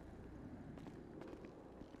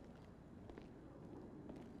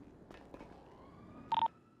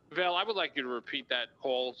 Val, I would like you to repeat that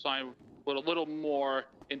call sign with a little more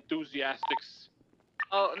enthusiastic.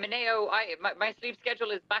 Oh, Mineo, my sleep schedule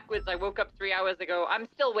is backwards. I woke up 3 hours ago. I'm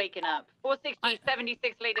still waking up. 460,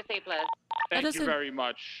 76, latest A+. Thank you very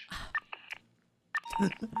much.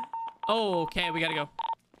 Oh, okay, we gotta go.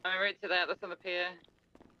 I'm right to that. That's on the pier.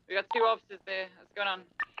 We got 2 officers there. What's going on?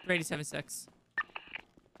 376.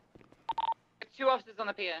 2 officers on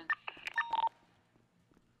the pier.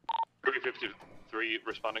 353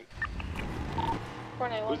 responding.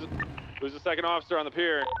 491. Who's the second officer on the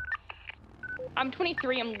pier? I'm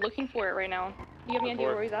 23. I'm looking for it right now. Do you have any idea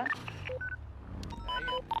where he's at?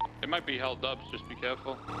 It might be held up, so just be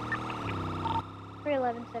careful.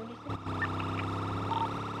 311, 76.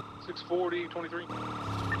 640, 23.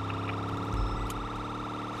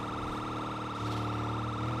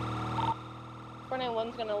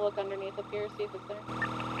 One's gonna look underneath the pier, see if it's there.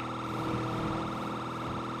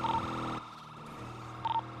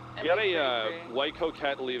 You got a white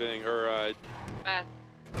coquette leaving, or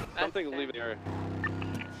something leaving here.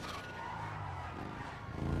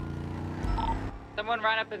 Someone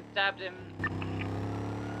ran up and stabbed him.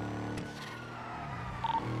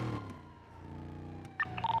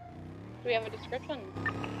 Do we have a description?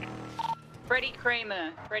 Freddie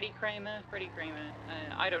Kramer. I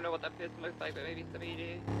don't know what that person looks like, but maybe somebody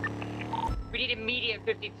do. We need immediate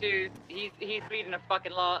 52. He's bleeding a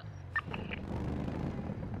fucking lot.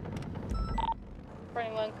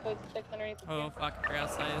 21 code 6 underneath the Oh fuck, I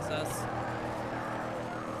forgot to use this.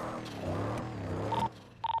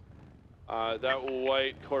 That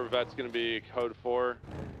white Corvette's gonna be code 4.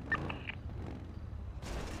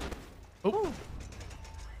 Oh.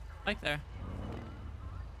 Right there.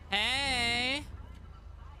 Hey.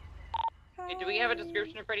 Hey, do we have a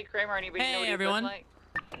description of Freddie Kramer? Anybody know what he everyone. looks like?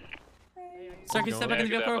 Sir, can you step back in the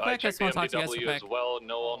vehicle real quick? I just want to talk to you guys real quick. As well,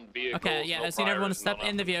 no on vehicles, Okay, yeah, no I just need everyone to priors, no step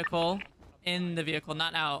in the vehicle. In the vehicle,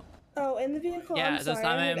 not out. Oh, in the vehicle? Yeah, I'm that's sorry,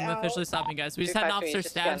 not I I'm heard officially out. stopping, guys. We just had an officer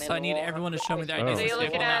stabbed, so I need everyone to show me their So IDs. you're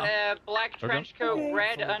looking at a black Okay. trench coat, Okay.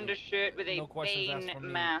 red undershirt with a questions asked Bane for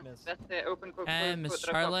me, mask. miss. That's the open quote. And close Miss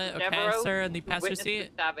quote that I've got Charlotte, from okay, Devereaux, sir, in the who passenger witnessed the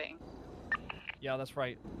seat. stabbing. Yeah, that's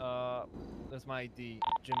right. That's my ID,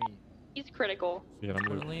 Jimmy. He's critical.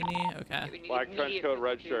 Tortellini, okay. Black trench coat,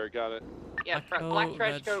 red shirt, got it. Yeah, black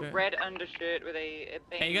trench coat, red undershirt with a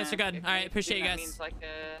Bane Okay, you guys are mask. good. All right, appreciate you That guys. means like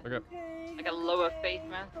a Okay. like a lower face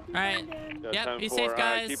mask. All right. Yeah, Yep, be 10-4. safe,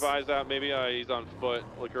 guys. Keep eyes out. Maybe he's on foot.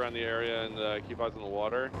 Look around the area and keep eyes on the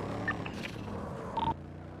water.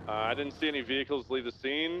 I didn't see any vehicles leave the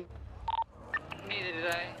scene. Neither did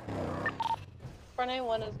I. Front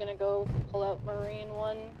 1 is gonna go pull out Marine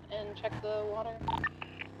 1 and check the water.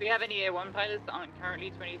 Do we have any A1 pilots that aren't currently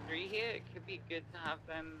 23 here? It could be good to have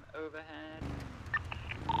them overhead.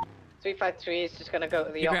 353 is just gonna go to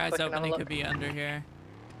the Keep your yacht eyes quick and open, have a it look. could be under here.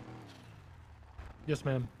 Yes,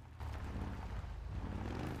 ma'am.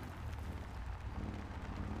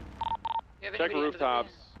 Check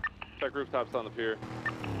rooftops. Check rooftops on the pier.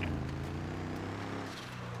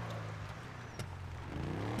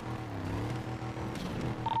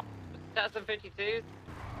 That's some 52s.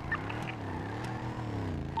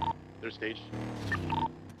 They're staged.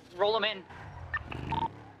 Roll them in.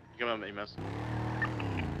 Give them EMS.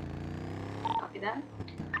 Copy that.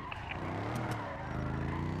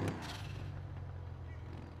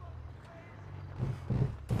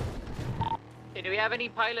 Okay, do we have any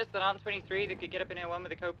pilots that aren't 23 that could get up in A1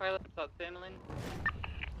 with a co-pilot and start thermaling?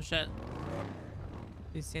 Oh shit.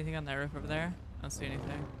 Do you see anything on that roof over there? I don't see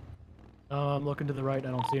anything. I'm looking to the right. I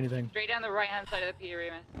don't see anything. Straight down the right-hand side of the pier,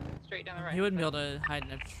 Amos. Straight down the right. He wouldn't be able to hide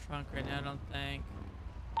in a trunk right now, I don't think.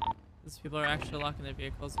 These people are actually locking their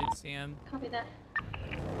vehicles, so you'd see him. Copy that.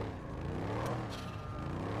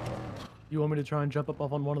 You want me to try and jump up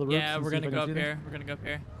off on one of the roofs? Yeah, and we're see if gonna I can go up see them? here. We're gonna go up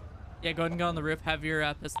here. Yeah, go ahead and go on the roof. Have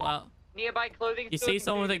your pistol out. Nearby clothing You stores see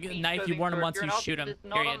someone with a including knife, you beach warn them clothing once, store. you If shoot you're an 'em, officer that's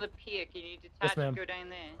not on period. the pier, can you detach Yes, ma'am. and go down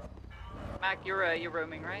there? Mac, you're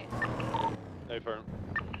roaming, right? Hey, firm.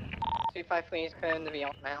 353 is clearing the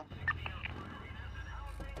yacht now.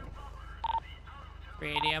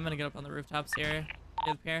 380, I'm gonna get up on the rooftops here.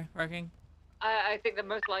 Near the pier, parking. I think the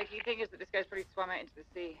most likely thing is that this guy's probably swam out into the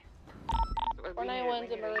sea. So we 491's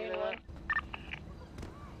need a Marine 1.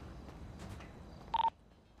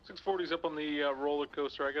 640's up on the roller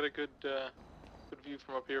coaster. I got a good view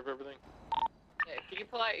from up here of everything. Yeah, can you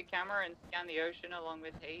pull out your camera and scan the ocean along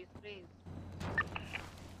with Hayes, please?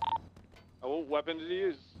 Oh, what weapon did he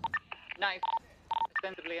use? Knife.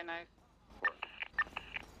 Ostensibly a knife.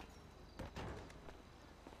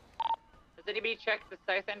 Has anybody checked the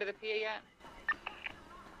south end of the pier yet?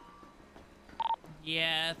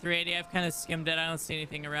 Yeah, 380, I've kind of skimmed it. I don't see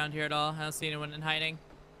anything around here at all. I don't see anyone in hiding.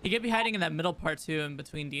 He could be hiding in that middle part too, in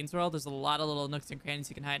between Dean's World. There's a lot of little nooks and crannies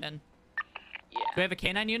you can hide in. Yeah. Do we have a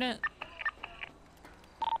canine unit?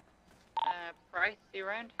 Price, you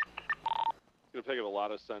around? It's gonna pick up a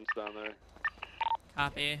lot of sense down there.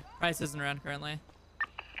 Copy. Price isn't around currently.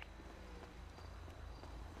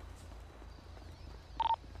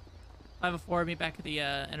 I have a 4, meet back at the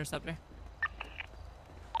Interceptor.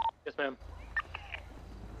 Yes, ma'am.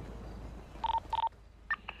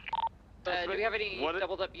 Do we have any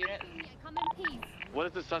doubled up units? Come in peace. What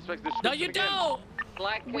is the suspect's description No, you again? don't!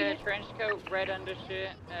 Black trench coat, red undershirt,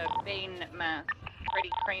 Bane mask. Freddie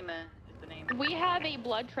Kramer is the name. We have a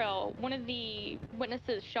blood trail. One of the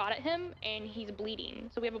witnesses shot at him, and he's bleeding.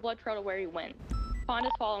 So we have a blood trail to where he went. Pond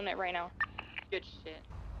is following it right now. Good shit.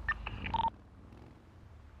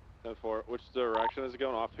 10-4. Which direction is it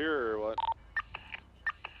going? Off here or what?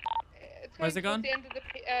 Where's it going? The end of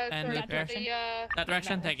the, And sorry, that direction? The, That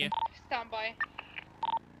direction? Thank you. Stand by.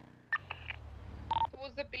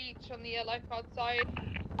 Towards the beach on the lifeguard side.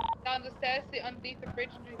 Down the stairs, underneath the bridge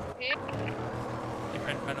into the pier. Like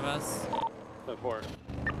right in front of us. 10-4.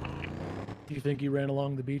 Do you think he ran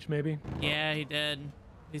along the beach, maybe? Yeah, he did.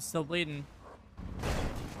 He's still bleeding.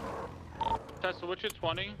 Tessa, what's your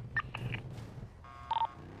 20?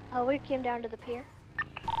 We came down to the pier.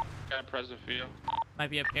 Got a present for you. Might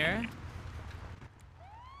be up here.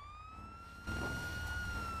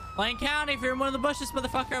 Plain County, if you're in one of the bushes,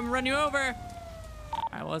 motherfucker, I'm gonna run you over.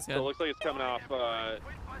 Alright, well, that's good. So it looks like it's coming off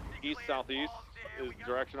east-southeast. Is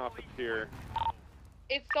direction off the pier.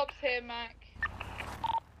 It stops here, Mac.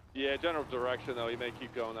 Yeah, general direction though. You may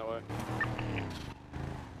keep going that way.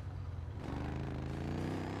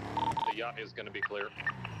 The yacht is going to be clear.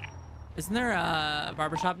 Isn't there a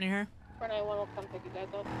barbershop near here? 491 will come pick you guys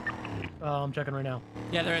up. I'm checking right now.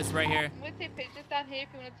 Yeah, there is right here. I'm gonna take pictures down here if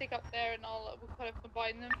you want to take up there, and we'll kind of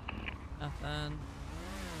combine them. Nothing.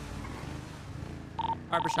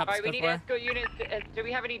 Barbershop is Alright, we good need for. escort units. Do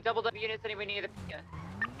we have any doubled up units anywhere near the pier?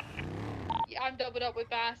 Yeah, I'm doubled up with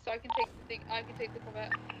Bass, so I can take the thing. I can take the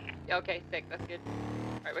Corvette. Yeah, okay, sick. That's good.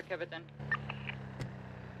 Alright, we're covered then.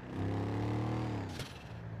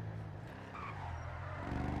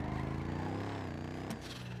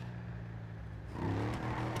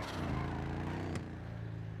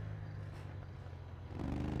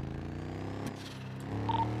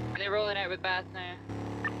 They're rolling out with Bass now.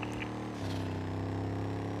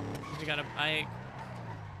 We got a bike.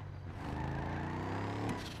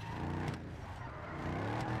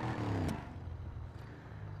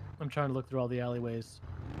 I'm trying to look through all the alleyways.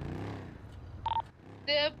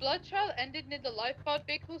 Their blood trial ended near the lifeguard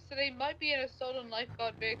vehicle, so they might be in a stolen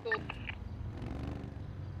lifeguard vehicle.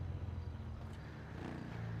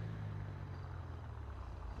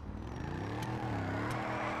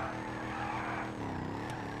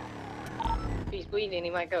 If he's bleeding, he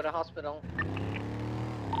might go to hospital.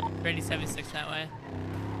 Ready 76 that way.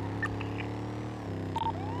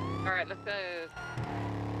 Alright, let's go.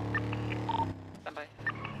 Stand by.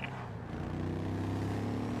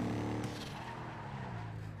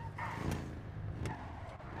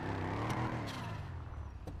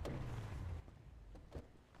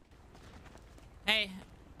 Hey,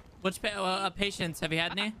 which patients have you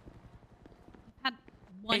had any? Had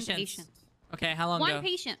one patient. Okay, how long One ago?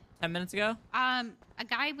 patient. 10 minutes ago? A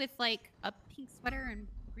guy with like a pink sweater and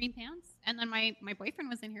green pants, and then my boyfriend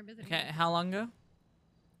was in here visiting. Okay, how long ago?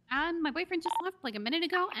 And my boyfriend just left like a minute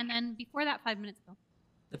ago, and then before that, 5 minutes ago.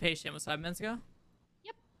 The patient was 5 minutes ago?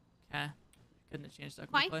 Yep. Okay. Couldn't have changed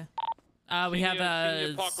that Why? quickly. We have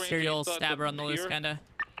a serial stabber on the loose, kinda.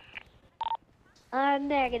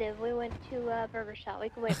 Negative. We went to Burger Shot. We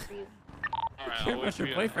can wait for you. Alright, Your I'll wait for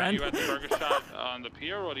you. boyfriend. Are you at the burger shop on the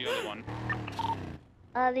pier or the other one?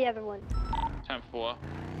 The other one. You 10-4.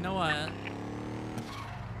 know what?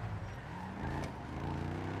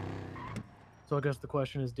 So I guess the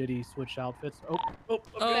question is, did he switch outfits? Well,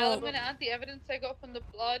 I'm gonna add the evidence I got from the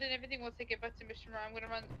blood and everything once I get back to Mission Row. I'm gonna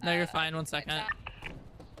run. No, you're fine. 1 second.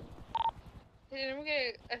 Did anyone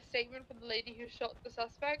get a statement from the lady who shot the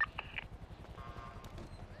suspect?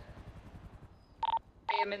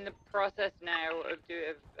 I am in the process now of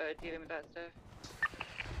dealing with that stuff.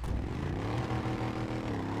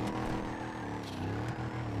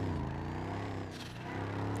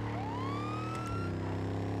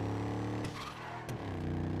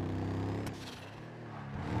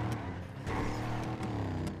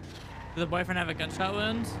 Did the boyfriend have a gunshot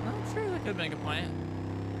wound? I'm sure that could have been a good point.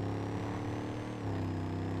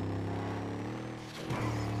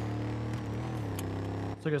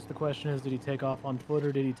 So I guess the question is, did he take off on foot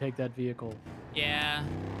or did he take that vehicle? Yeah.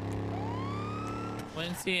 We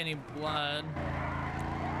didn't see any blood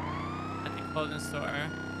at the clothing store.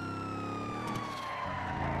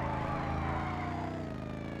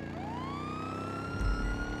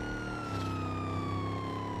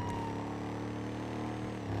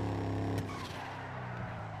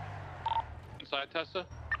 Inside, Tessa?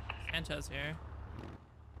 Sanchez here.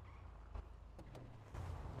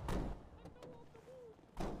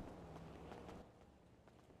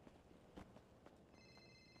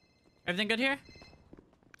 Everything good here?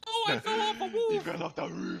 Oh, I fell off a roof! He fell off the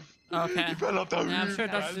roof. Okay. He fell off the Yeah, I'm roof, sure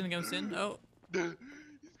Dr. man. Zinn goes in. Oh. He's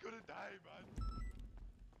gonna die, man.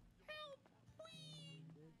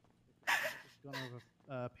 Just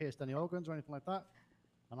gonna pierce any organs or anything like that,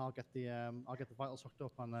 and I'll get the vitals hooked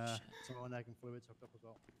up and some of the egg and fluids hooked up as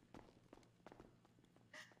well.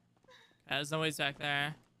 There's no ways back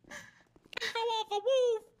there. Go off a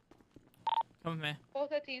roof! Come with me.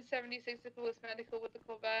 41376 to police medical with the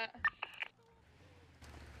Corvette.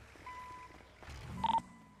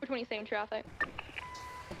 Which one are you saying traffic?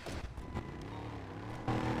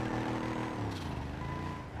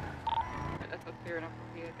 That's not clear enough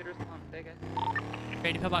for you. Good response, I guess.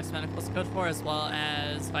 Grady Pillbox Medical's code 4 as well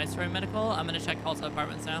as Viceroy Medical. I'm gonna check Halta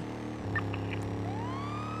Apartments now.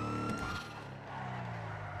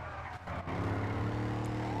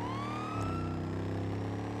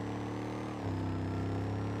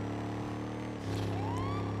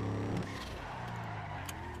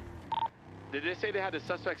 Did they say they had the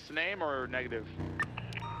suspect's name or negative?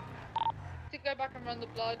 To go back and run the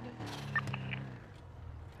blood.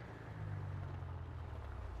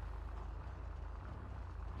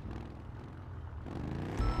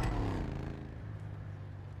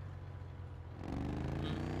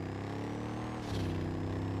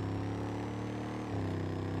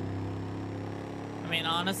 I mean,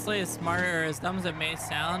 honestly, as smart or as dumb as it may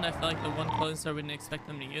sound, I feel like the one clothing store we didn't expect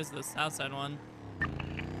them to use is the south side one.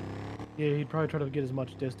 Yeah, he'd probably try to get as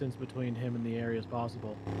much distance between him and the area as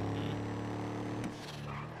possible.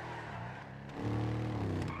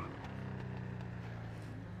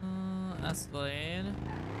 Escalade.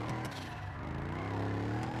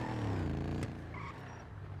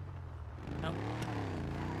 Nope.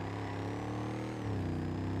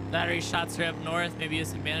 Battery shots are up north. Maybe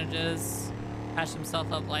use advantages. Patch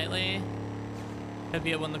himself up lightly. Could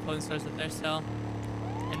be at one of the clothing stores up there still.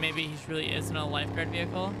 And maybe he really is in a lifeguard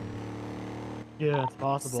vehicle. Yeah, it's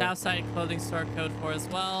possible. Southside clothing store code 4 as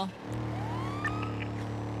well.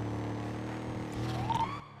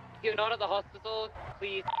 If you're not at the hospital,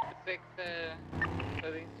 please fix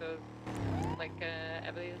clothing stores like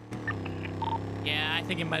Emily is. Yeah, I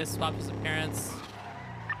think he might have swapped his appearance.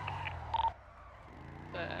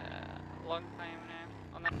 A long time now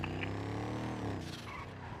on that.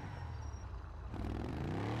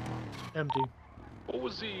 Empty. What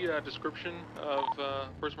was the description of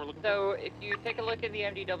person we're looking for? So if you take a look at the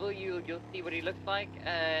MDW, you'll see what he looks like.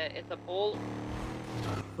 It's a ball.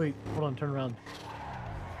 Wait, hold on, turn around.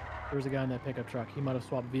 There's a guy in that pickup truck. He might have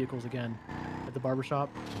swapped vehicles again at the barbershop.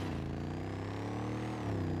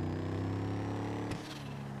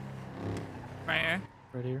 Right here.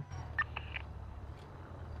 Right here.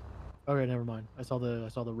 Okay, never mind. I saw the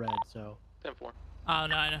red, so. 10-4. Oh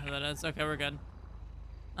no, I know who that is. Okay, we're good.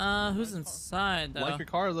 Who's inside though? Like your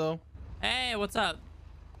car though. Hey, what's up?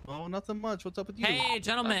 Oh, nothing much. What's up with you? Hey,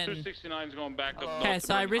 gentlemen. 269 is going back up. Okay,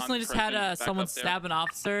 so I recently just had someone stab an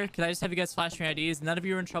officer. Could I just have you guys flash your IDs? None of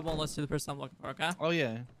you are in trouble unless you're the person I'm looking for, okay? Oh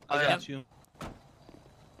yeah, I got you.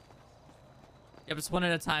 Yep, just one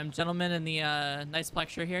at a time. Gentlemen in the nice black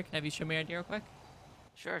shirt here, can I have you show me your ID real quick?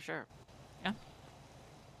 Sure. Yeah.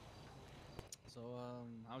 So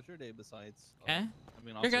how's your day besides? Okay. I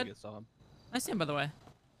mean, You're good. get some. Nice name, by the way.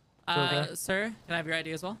 Okay. Sir, can I have your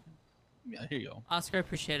ID as well? Yeah, here you go. Oscar,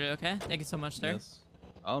 appreciate it, okay? Thank you so much, sir. Yes.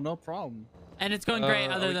 Oh, no problem. And it's going great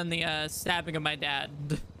other than the stabbing of my dad.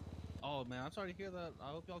 Oh man, I'm sorry to hear that. I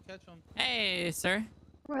hope y'all catch him. Hey, sir.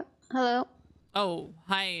 Hello. Oh,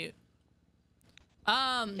 hi.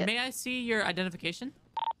 May I see your identification?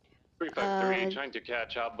 353 trying to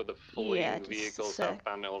catch up with the fleeing yeah, just a vehicle sec.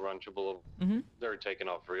 southbound El Rancho Boulevard. Mm-hmm. They're taking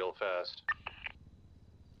off real fast.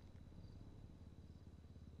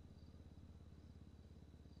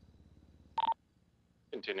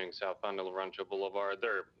 Continuing southbound El Rancho Boulevard,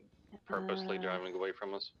 they're purposely driving away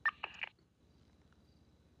from us.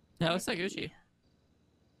 That looks like Gucci.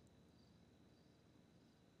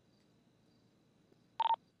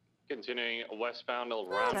 Continuing westbound El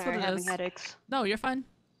Rancho. That's what it is. headaches. No, you're fine.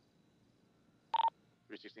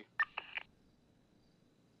 360.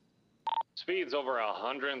 Speeds over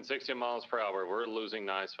 160 miles per hour. We're losing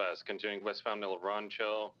nice fast. Continuing westbound El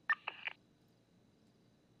Rancho.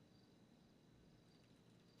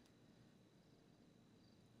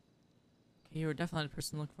 Okay, you were definitely the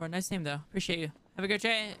person looking for. Nice name, though. Appreciate you. Have a great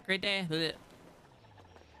day. Great day.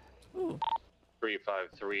 Ooh.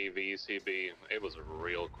 353 VCB. It was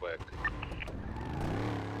real quick.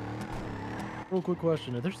 Real quick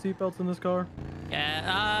question: are there seatbelts in this car?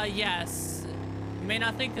 Yeah. Yes. You may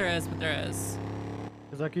not think there is, but there is.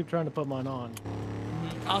 Because I keep trying to put mine on.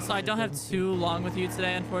 Also, I don't have too long with you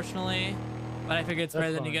today, unfortunately. But I figure it's That's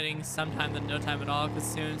better than you fine. getting some time than no time at all, because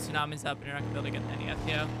soon Tsunami's up and you're not going to be able to get any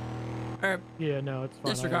FTO. Or Yeah, no, it's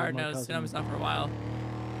fine. disregard, my no, cousin- Tsunami's up for a while.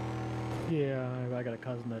 Yeah, I got a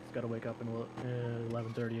cousin that's got to wake up in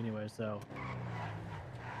 11:30 anyway, so.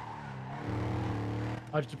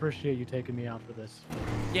 I just appreciate you taking me out for this.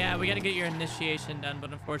 Yeah, we got to get your initiation done,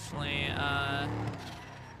 but unfortunately, got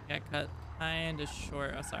cut kind of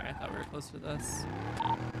short. Oh, sorry, I thought we were close to this.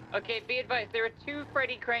 Okay, be advised, there are two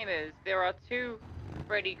Freddy Kramers.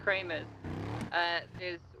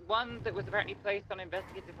 There's one that was apparently placed on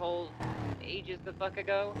investigative hold ages the fuck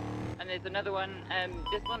ago, and there's another one.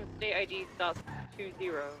 This one's state ID starts 20.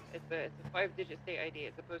 It's a 5-digit state ID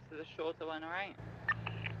as opposed to the shorter one. All right.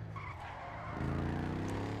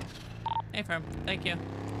 Hey, firm. Thank you.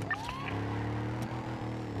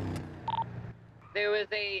 There was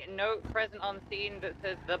a note present on scene that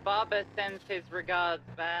says the barber sends his regards,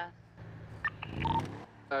 Bass.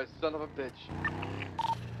 Oh, son of a bitch.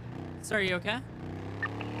 Sir, are you okay?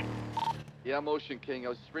 Yeah, I'm Ocean King. I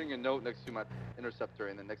was just reading a note next to my Interceptor,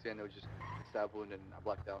 and the next thing I know, just stab wound and I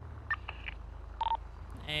blacked out.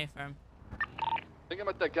 Hey, firm. I think I'm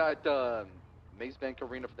at that guy at the Maze Bank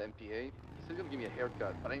Arena for the MPA. He said he's gonna give me a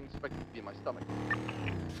haircut, but I didn't expect it to be in my stomach.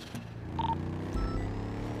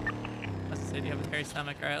 Let's say, do you have a hairy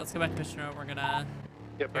stomach? All right, let's go back to Mission Road. We're gonna.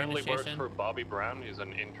 He apparently works initiation. for Bobby Brown. He's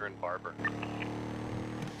an intern barber.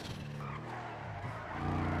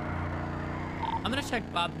 I'm gonna check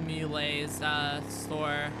Bob Mulet's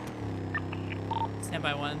store.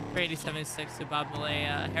 Standby 1, 38076 to Bob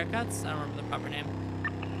Mulet haircuts. I don't remember the proper name.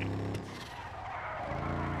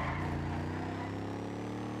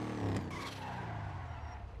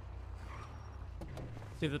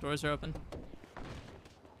 See if the doors are open.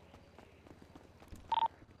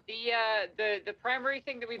 The primary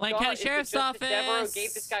thing that we've Lake got County is Sheriff's that Justice Devereaux Office.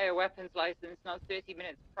 gave this guy a weapons license not 30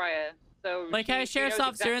 minutes prior. So Lake County she Sheriff's knows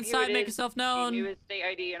Office, you're exactly who inside, it make is, yourself She known. knew his state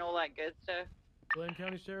ID and all that good stuff. Glen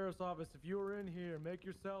County Sheriff's Office, if you were in here, make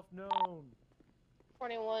yourself known.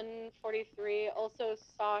 2143 also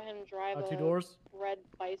saw him drive Two a doors. red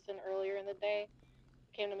Bison earlier in the day.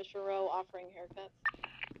 Came to Mission Row offering haircuts.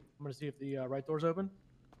 I'm gonna see if the right door's open.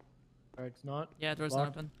 All right, it's not. Yeah, door's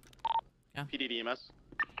Locked. not open. Yeah. PDDMS.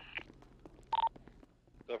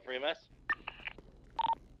 Go for EMS.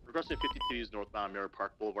 Requesting 52 use northbound Mirror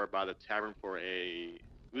Park Boulevard by the tavern for a...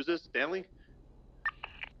 Who's this? Stanley?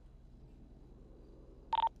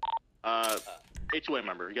 HOA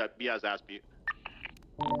member. He has ass beat.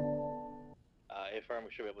 Affirm,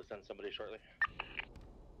 we should be able to send somebody shortly.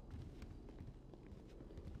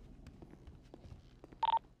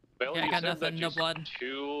 Well, Yeah, I you got said that nothing, no just blood.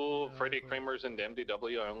 2 Freddy Kramers in the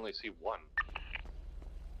MDW. I only see 1.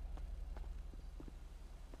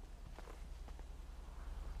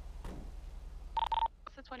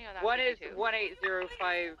 What's the 20 on that? One is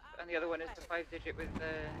 1805, and the other one is the 5-digit with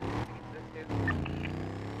the those two.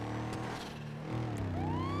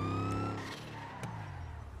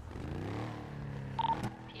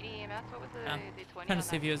 PDEMS, what was Yeah. the 20 Trying on to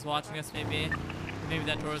see if that? he was watching us, maybe. Maybe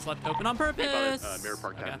that door was left open on purpose. Mirror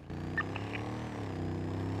Park Okay. Tavern.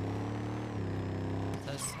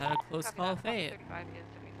 Just had a close Copy call of that, fate. 35 is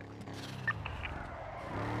 76.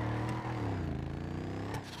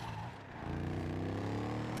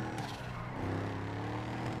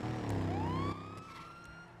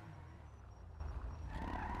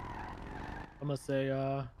 I must say,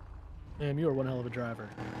 man, you are one hell of a driver.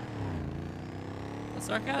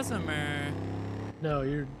 Sarcasm or? No,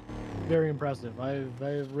 you're very impressive. I've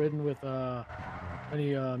ridden with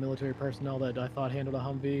many military personnel that I thought handled a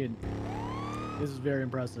Humvee, and this is very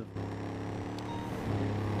impressive.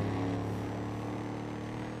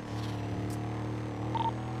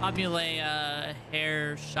 Populate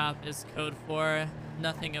hair shop is code 4.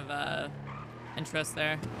 Nothing of interest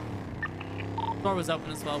there. Door was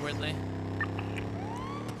open as well, weirdly.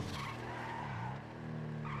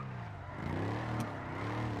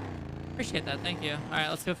 Appreciate that, thank you. Alright,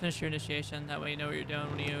 let's go finish your initiation. That way you know what you're doing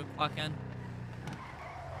when you clock in.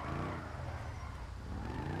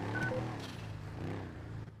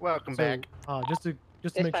 Welcome So, back. just to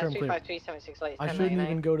make sure I'm clear, 25376 late. I shouldn't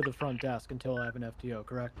even go to the front desk until I have an FTO,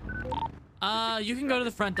 correct? You can go to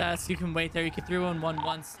the front desk. You can wait there. You can 311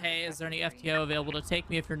 once. Hey, is there any FTO available to take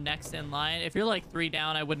me if you're next in line? If you're like 3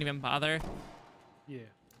 down, I wouldn't even bother. Yeah.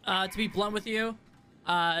 To be blunt with you,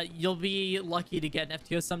 you'll be lucky to get an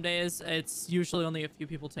FTO some days. It's usually only a few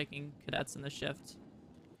people taking cadets in the shift.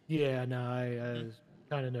 Yeah, no, I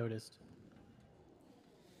kind of noticed.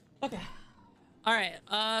 Okay. All right.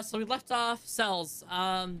 So we left off cells.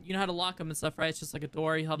 You know how to lock them and stuff, right? It's just like a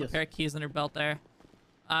door. You have a pair of keys on your belt there.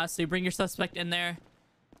 So you bring your suspect in there.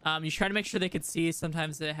 You try to make sure they can see.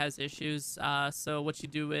 Sometimes it has issues. So what you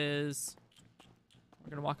do is, we're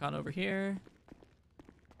gonna walk on over here.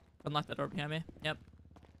 Unlock that door behind me. Yep.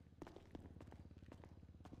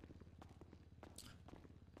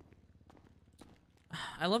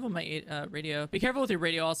 I love on my radio. Be careful with your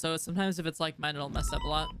radio also. Sometimes if it's like mine, it'll mess up a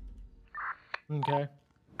lot. Okay.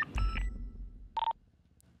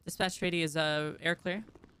 Dispatch radio is air clear.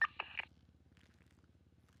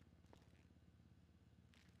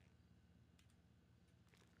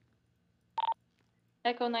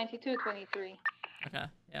 Echo 9223. Okay,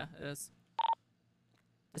 yeah, it is.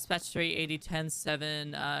 Dispatch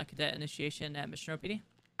 380-10-7, cadet initiation at Mission Row PD.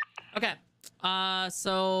 Okay,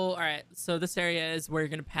 so, alright, so this area is where you're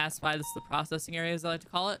going to pass by. This is the processing area, as I like to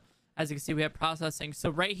call it. As you can see, we have processing. So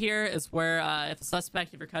right here is where, if a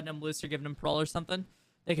suspect, if you're cutting them loose or giving them parole or something,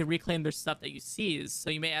 they can reclaim their stuff that you seize. So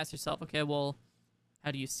you may ask yourself, okay, well,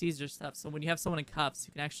 how do you seize your stuff? So when you have someone in cuffs,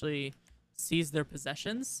 you can actually seize their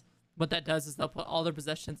possessions What that does is they'll put all their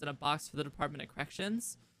possessions in a box for the Department of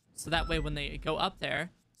Corrections. So that way when they go up there,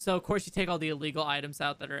 so of course you take all the illegal items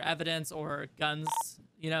out that are evidence or guns,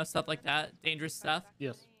 you know, stuff like that, dangerous stuff.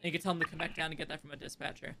 Yes. And you can tell them to come back down and get that from a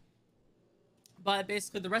dispatcher. But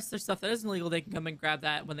basically the rest of their stuff that isn't illegal, they can come and grab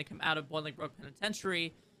that when they come out of Boiling Brook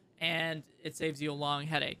Penitentiary, and it saves you a long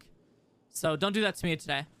headache. So don't do that to me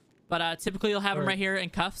today. But typically you'll have them right here in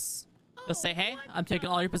cuffs. They'll say, hey, I'm taking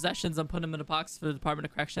all your possessions, I'm putting them in a box for the Department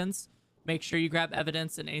of Corrections. Make sure you grab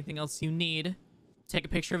evidence and anything else you need. Take a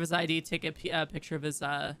picture of his ID, take a picture of his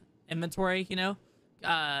inventory, you know?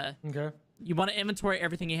 Okay. You want to inventory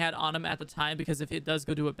everything he had on him at the time, because if it does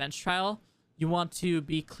go to a bench trial, you want to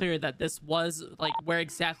be clear that this was, like, where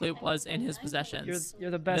exactly it was in his possessions.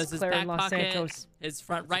 You're the best player in Los Santos. His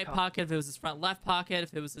front right pocket, if it was his front left pocket,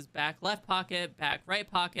 if it was his back left pocket, back right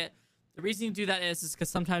pocket. The reason you do that is because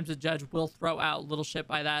sometimes a judge will throw out little shit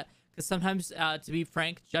by that, because sometimes, to be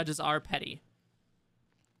frank, judges are petty.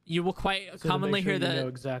 You will quite commonly hear that. You know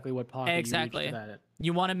exactly what pocket exactly. you reached that in.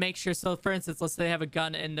 You want to make sure. So, for instance, let's say they have a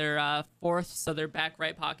gun in their fourth, so their back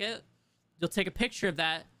right pocket. You'll take a picture of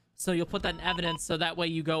that, so you'll put that in evidence, so that way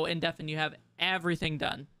you go in depth and you have everything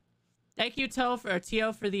done. Thank you, Tio,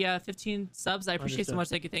 for the 15 subs. I appreciate so much.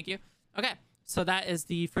 Thank you. Okay, so that is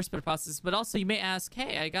the first bit of process. But also, you may ask,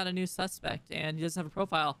 hey, I got a new suspect, and he doesn't have a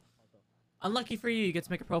profile. Unlucky for you, you get to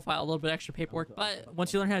make a profile, a little bit extra paperwork, but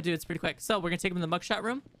once you learn how to do it, it's pretty quick. So we're gonna take him in the mugshot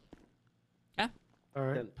room. Okay. All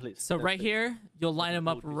right. So right here, you'll line him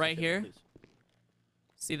up right here.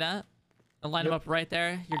 See that? You'll line them up right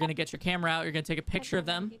there. You're gonna get your camera out. You're gonna take a picture of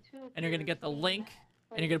them, and you're gonna get the link,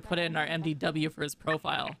 and you're gonna put it in our MDW for his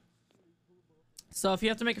profile. So if you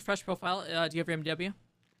have to make a fresh profile, do you have your MDW?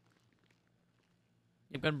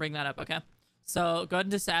 You're gonna bring that up, okay? So go ahead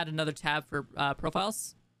and just add another tab for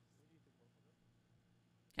profiles.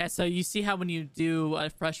 Okay, so you see how when you do a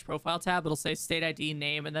fresh profile tab, it'll say state ID,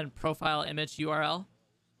 name, and then profile image URL.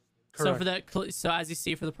 Correct. So for that, so as you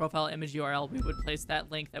see for the profile image URL, we would place that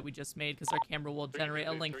link that we just made, because our camera will generate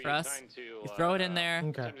a link for us. You throw it in there,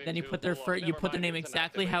 then you put their name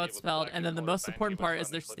exactly how it's spelled, and then the most important part is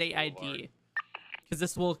their state ID. Because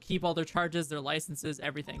this will keep all their charges, their licenses,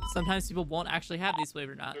 everything. Sometimes people won't actually have these, believe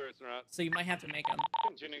it or not. So you might have to make them.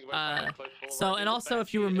 And also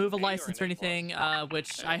if you remove a license or anything,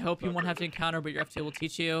 which I hope you won't have to encounter, but your FTO will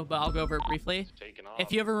teach you, but I'll go over it briefly.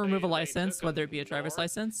 If you ever remove a license, whether it be a driver's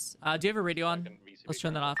license, do you have a radio on? Let's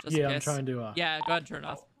turn that off just in case. I'm trying to. Yeah, go ahead and turn it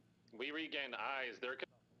off. We regain eyes. They're...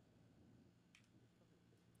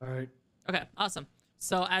 All right. Okay, awesome.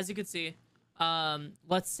 So as you can see,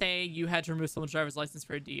 let's say you had to remove someone's driver's license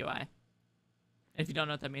for a DUI. And if you don't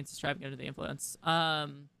know what that means, it's driving under the influence.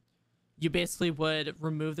 You basically would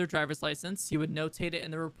remove their driver's license. You would notate it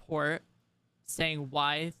in the report saying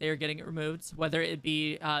why they're getting it removed, whether it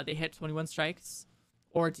be they hit 21 strikes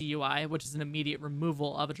or DUI, which is an immediate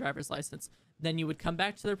removal of a driver's license. Then you would come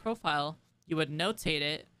back to their profile, you would notate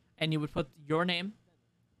it, and you would put your name.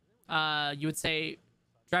 You would say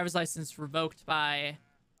driver's license revoked by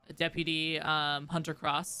Deputy Hunter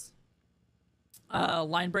Cross,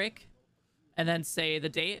 line break, and then say the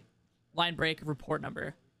date, line break, report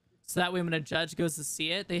number. So that way when a judge goes to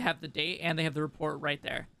see it, they have the date and they have the report right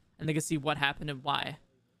there, and they can see what happened and why.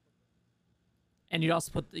 And you'd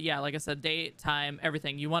also put, like I said, date, time,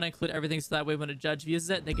 everything. You want to include everything so that way when a judge views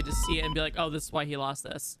it, they can just see it and be like, oh, this is why he lost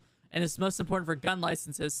this. And it's most important for gun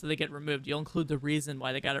licenses, so they get removed. You'll include the reason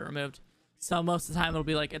why they got it removed. So most of the time it'll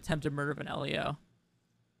be like attempted murder of an LEO.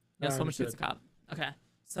 Yeah, someone shoots a cop. Okay,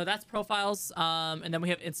 so that's profiles, and then we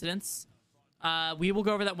have incidents. We will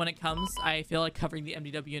go over that when it comes. I feel like covering the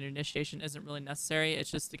MDW and initiation isn't really necessary.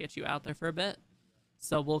 It's just to get you out there for a bit.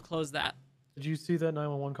 So we'll close that. Did you see that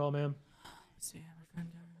 911 call, ma'am? Let's see.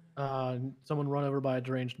 Someone run over by a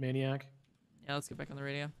deranged maniac. Yeah, let's get back on the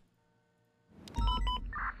radio.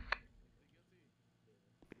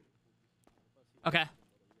 Okay.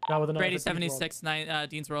 Brady 76,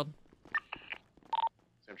 Dean's World.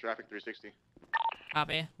 Same traffic, 360.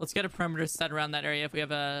 Copy. Let's get a perimeter set around that area if we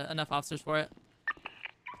have enough officers for it.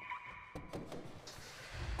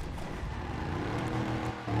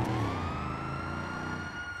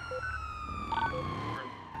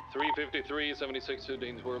 $353, 76 to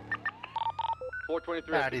Dean's World.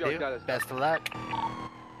 423. Howdy do. Best of luck.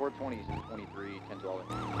 420, 23, 10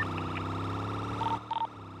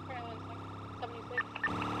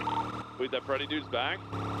 $12. Wait, that Freddy dude's back?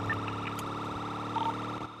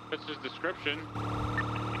 That's his description.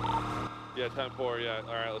 Yeah, 10-4, yeah.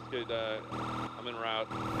 Alright, let's get, I'm en route.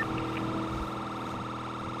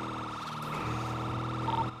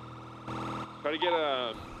 Try to get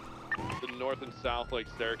a the north and south like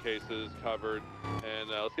staircases covered, and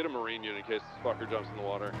let's get a marine unit in case this fucker jumps in the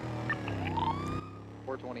water.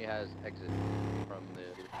 420 has exit from the.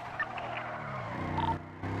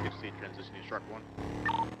 FC transitioning shark 1.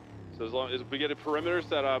 So as long as we get a perimeter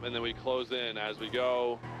set up and then we close in as we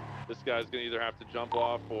go, this guy's gonna either have to jump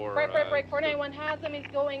off or. Break. 491 has him. He's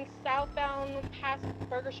going southbound past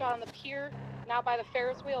Burger Shot on the pier, now by the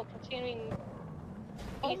Ferris wheel, continuing.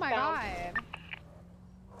 Oh my eastbound. god.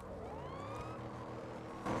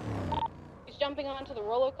 He's jumping onto the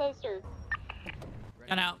roller coaster.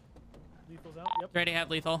 Gun out. Lethal's out. Yep. Ready to have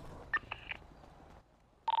lethal.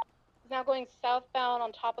 He's now going southbound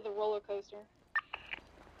on top of the roller coaster.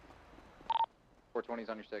 420's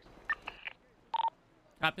on your 6.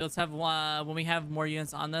 Copy. Let's have one. When we have more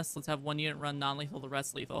units on this, let's have one unit run non-lethal, the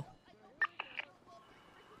rest lethal.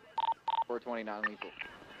 420 non-lethal.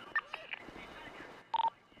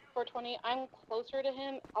 420. I'm closer to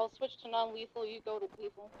him. I'll switch to non-lethal. You go to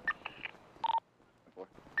lethal.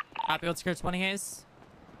 Copy. Let's clear 20 haze.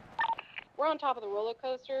 We're on top of the roller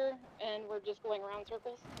coaster, and we're just going around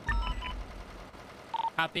circles.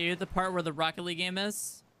 Copy. You're at the part where the Rocket League game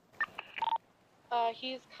is.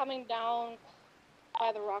 He's coming down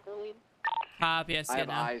by the rocker lead. Copy. I see I it have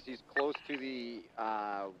now. eyes. He's close to the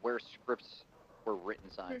where scripts were written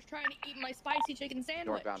I sign. was trying to eat my spicy chicken sandwich.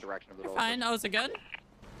 Northbound direction of the You're roller fine. Oh, is it good?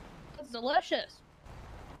 That's delicious.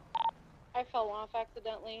 I fell off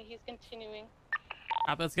accidentally. He's continuing.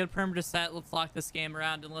 Copy. Let's get a perimeter set. Let's lock this game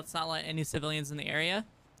around and let's not let any civilians in the area.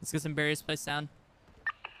 Let's get some barriers placed down.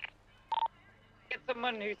 Get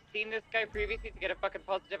someone who's seen this guy previously to get a fucking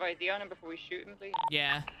positive ID on him before we shoot him, please.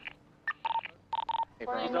 Yeah.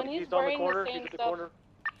 Brian, when he's wearing the same stuff.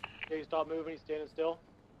 Yeah, he stopped moving. He's standing still.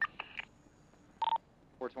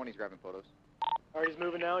 420's grabbing photos. All right, he's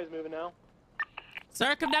moving now.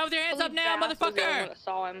 Sir, come down with your hands up now, motherfucker!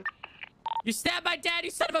 Saw him. You stabbed my dad,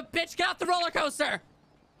 you son of a bitch! Get off the roller coaster!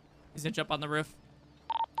 He's gonna jump on the roof.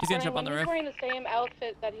 He's gonna jump on the roof. He's wearing the same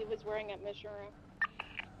outfit that he was wearing at Mission Room.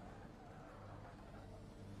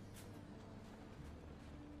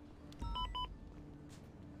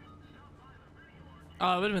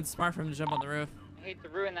 Oh, it would have been smart for him to jump on the roof. I hate to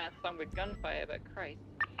ruin that song with gunfire, but Christ.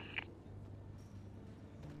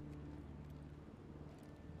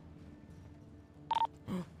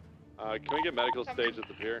 Can we get medical stage at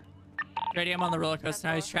the pier? Ready, I'm on the roller coaster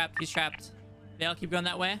now. He's trapped. He's trapped. They'll keep going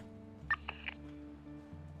that way.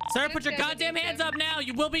 Sir, put your goddamn hands up now.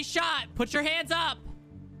 You will be shot. Put your hands up.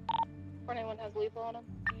 491 has lethal on him.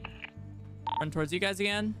 Run towards you guys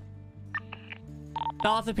again.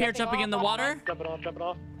 Fell off the pier, jumping in the water. Jumping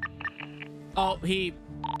off. Oh, he...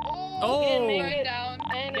 Oh! Going down.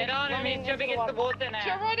 And Get on him, he's jumping into the water now.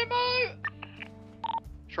 Jump on him out!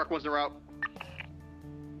 Shark 1's en route.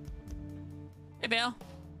 Hey, Vale.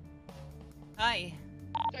 Hi.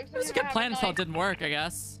 It was a good plan until it didn't work, I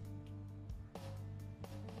guess.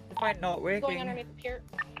 It might not Going working. underneath the pier.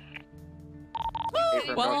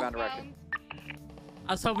 Well,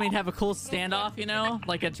 I was hoping we'd have a cool standoff, you know?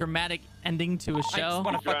 Like a dramatic ending to a show. I just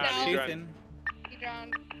want to fuck that He Chuthin. He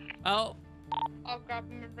drowned. Oh. I'll grab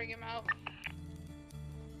him and bring him out.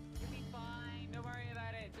 You'll be fine, don't worry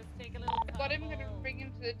about it. Just take a little I got him, gonna bring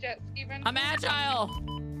him to the jet ski rental. I'm agile!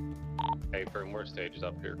 Hey, firmware stage is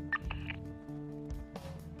up here.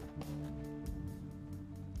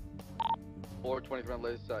 Or 23 on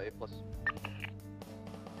Liz, A+.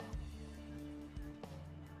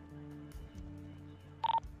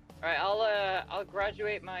 Alright, I'll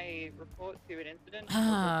graduate my report to an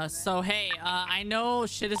incident. So hey, I know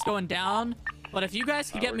shit is going down, but if you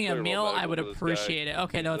guys could get me a meal, I would appreciate it.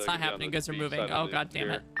 Okay, no, it's not happening. You guys are moving. Oh, god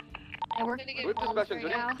damn it. I work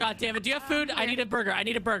God damn it. Do you have food? I need a burger. I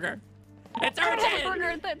need a burger. It's I don't have a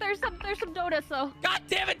urgent! burger. There's some donuts though. God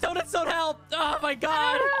damn it, donuts don't help! Oh my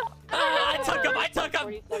god! I took him!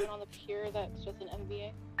 47 on the pier, that's just an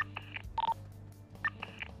MVA.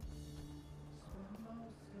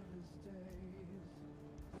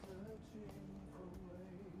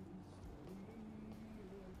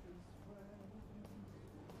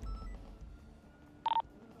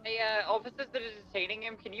 Hey, officers that are detaining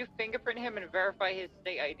him, can you fingerprint him and verify his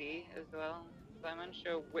state ID as well? So I'm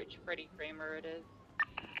unsure which Freddie Kramer it is.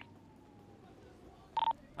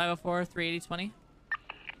 504 380 20.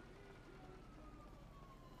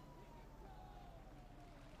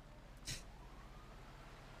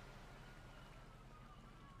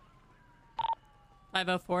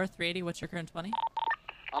 .504 380. What's your current 20?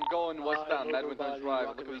 I'm going westbound, Medwin Drive.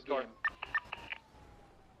 Look at this car.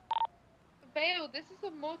 Vale, this is a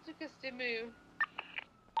multi-customer.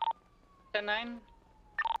 10-9.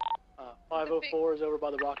 504 is over by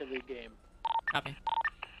the Rocket League game. Copy.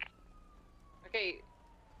 Okay.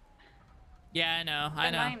 Yeah, I know. I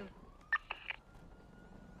Never know. mind.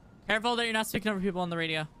 Careful that you're not speaking over people on the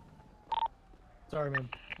radio. Sorry, man.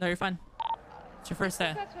 No, you're fine. It's your first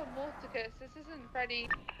day. That's what Morticus. This isn't Freddy.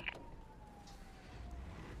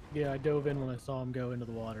 Yeah, I dove in when I saw him go into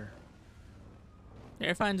the water. Yeah,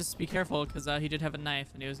 you're fine. Just be careful, because he did have a knife,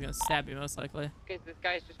 and he was going to stab you, most likely. Okay, so this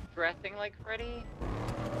guy's just dressing like Freddy.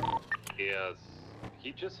 Yes.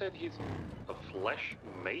 He just said he's a flesh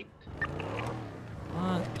mate?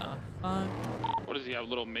 What the fuck? What does he have,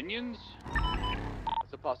 little minions?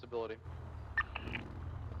 That's a possibility.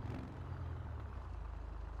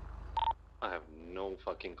 I have no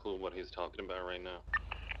fucking clue what he's talking about right now.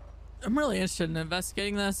 I'm really interested in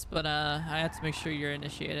investigating this, but I have to make sure you're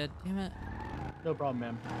initiated. Damn it. No problem,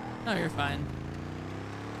 ma'am. No, you're fine.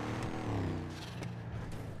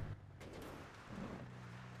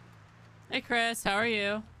 Hey, Chris. How are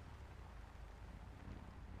you?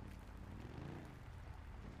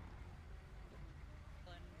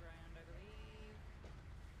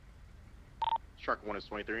 Shark 1 is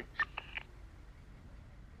 23.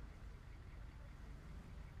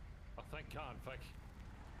 Oh, thank God, fuck.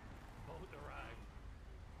 Hold the rag.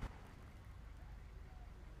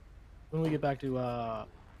 When we get back to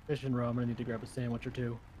Fishing Row, I'm gonna need to grab a sandwich or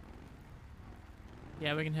two.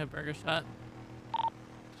 Yeah, we can hit Burger Shot.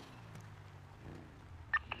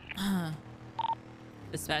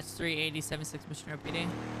 Dispatch 38076 Mission PD.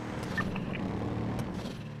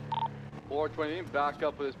 420, back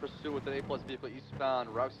up with his pursuit with an A+ vehicle eastbound,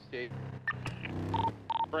 Route State.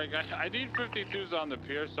 Frank, I need 52s on the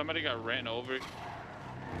pier. Somebody got ran over.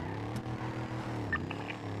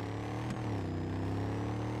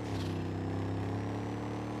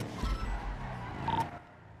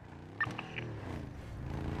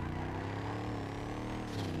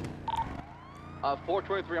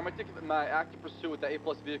 423, I'm gonna take my active pursuit with the A+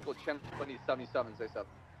 vehicle, channel 2077, say so.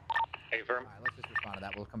 Hey, firm. Alright, let's just respond to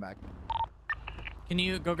that. We'll come back. Can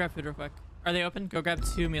you go grab food real quick? Are they open? Go grab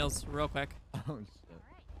 2 meals real quick. Oh, shit.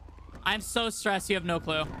 I'm so stressed. You have no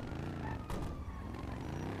clue.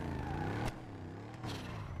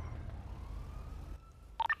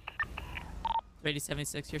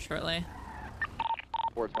 $80.76 here shortly.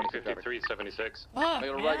 5376. Fuck, I got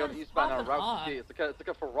a man. ride on eastbound on Popping Route off. State. It's like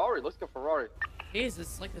a Ferrari. Looks like a Ferrari. Jesus,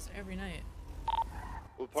 it's like this every night.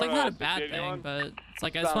 What It's part like of not a the bad state are you thing, on? but it's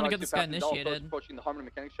like I just want to get this guy initiated. Approaching the Harmony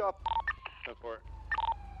Mechanic Shop. Go for it.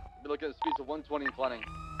 Be looking at speeds of 120 and climbing.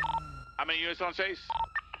 How many units on chase?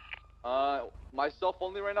 Myself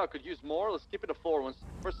only right now. Could use more. Let's keep it to 4. Once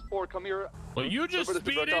first 4 come here. Well, you just Remember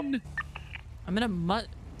this to break up. speeding. I'm in a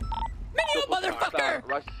Video motherfucker!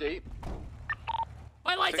 Rush State.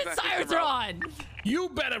 My lights and sirens are on! You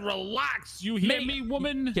better relax. You hear me,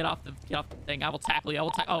 woman? Get off the thing. I will tackle you. I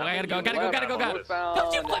will tackle. Oh, I gotta go.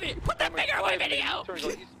 Don't you flip it! Put that finger on my video! Turn go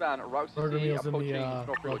eastbound. Route Burger State. meals in the, Approaching North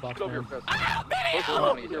Road. roadblock, Go here, man. Chris. Video! First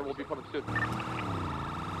Harmony here will be coming soon.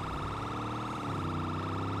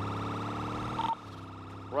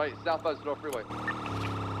 Right, southbound Snow Freeway.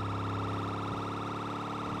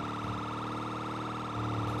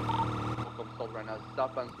 Welcome, sold right now.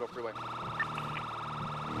 Southbound Snow Freeway.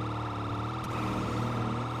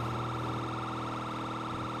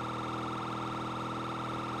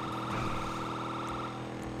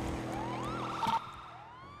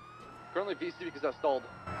 Currently VC because I stalled.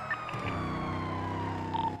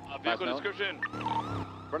 Vehicle description.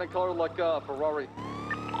 Running color like Ferrari.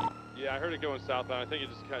 Yeah, I heard it going southbound. I think it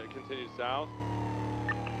just kind of continues south.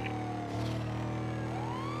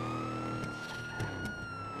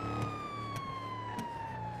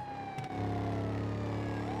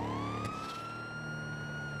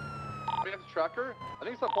 We have the tracker? I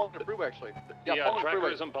think it's on Palmer Freeway actually. Yeah, Palmer tracker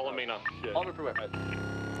Freeway. is on Palomino. Shit. Palmer Freeway.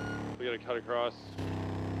 We gotta cut across.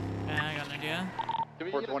 Yeah, I got an idea. Can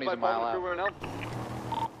we 420 use is a mile out. Freeway right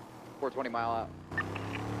now? 420 mile out.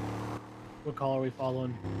 What call are we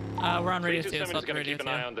following? We're on radio 2, 327 so is gonna radio keep an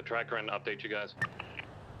 2. eye on the tracker and update you guys.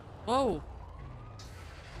 Whoa.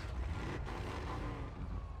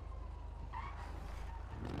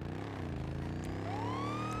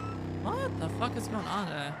 What the fuck is going on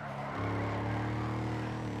there?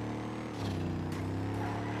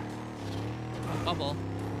 Oh, bubble.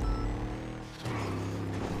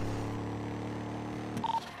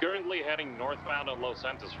 Currently heading northbound on Los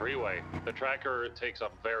Santos Freeway. The tracker takes a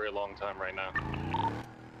very long time right now.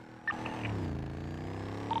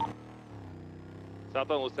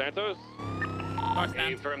 Southbound Los Santos?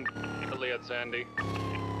 Hey, from Italy at Sandy.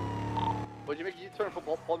 Would you make a U-turn from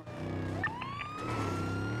Palmer?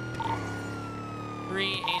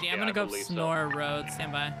 380. I'm Yeah, gonna I go up believe so. Snore Road.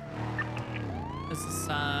 Stand by. This is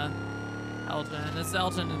Elgin. It's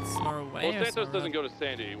Elgin. It's Norway. Los Santos doesn't go to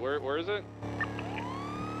Sandy. Where is it?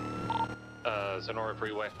 Sonora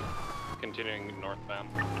Freeway. Continuing northbound.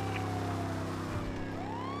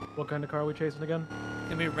 What kind of car are we chasing again?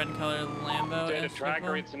 Gonna be a red color Lambo. The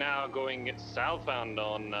tracker it's now going southbound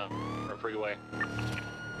on our freeway.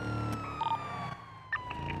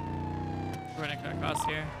 We're gonna cut across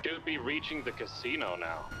here. Should be reaching the casino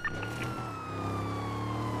now.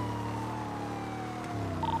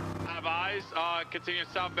 I have eyes. Continuing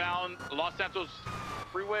southbound Los Santos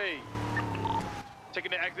Freeway.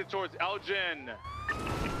 Taking the exit towards Elgin.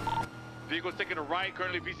 Vehicle's taking a right.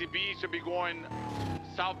 Currently VCB should be going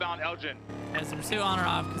southbound Elgin. Is the pursuit on or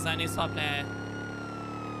off? Because I need to swap to A.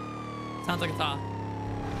 Sounds like it's off.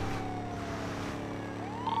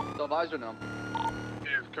 The visor now.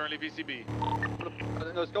 Yeah, currently VCB.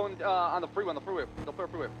 No, it's going on the freeway, the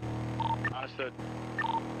freeway. Understood.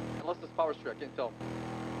 Unless it's power strip, I can't tell.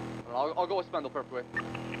 I'll go with Spindle per freeway.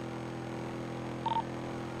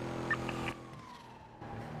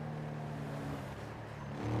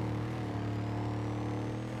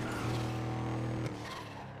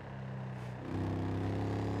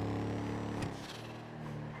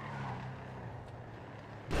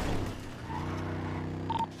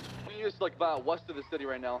 Like west of the city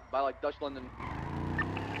right now, by like Dutch London,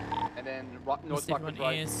 and then North Rockford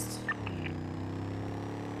Drive. East.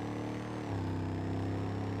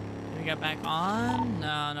 Can we get back on?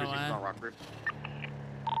 No, no way.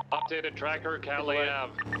 Updated tracker, Calais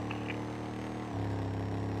Ave.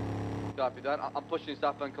 Copy that. I'm pushing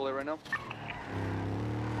southbound Calais right now.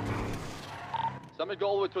 So I'm gonna go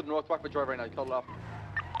all the way to the North Rockford Drive right now. You cut it off.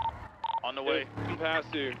 On the way.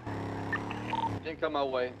 Past you. Didn't come my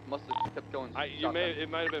way. Must have kept going. It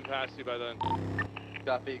might have been past you by then.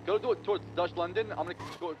 Copy. Go do it towards Dutch London. I'm gonna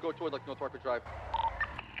go towards like North Rockford Drive.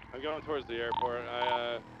 I'm going towards the airport.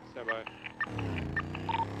 Stand by.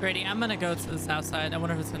 Grady, I'm gonna go to the south side. I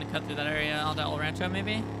wonder if it's gonna cut through that area. Onto El Rancho,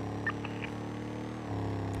 maybe.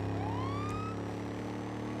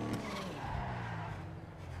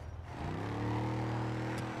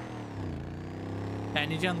 Okay, I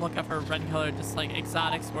need you on the lookout for a red color, just like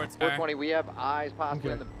exotic sports car. 420, we have eyes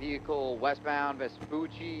possibly on the vehicle. Westbound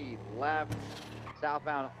Vespucci, left,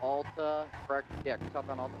 southbound Alta, correct? Yeah,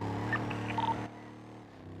 southbound Alta.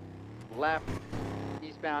 Left,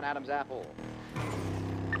 eastbound Adams Apple.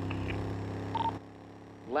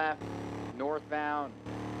 Left, northbound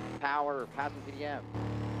Power, passing TDM.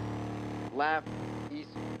 Left,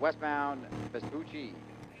 westbound Vespucci.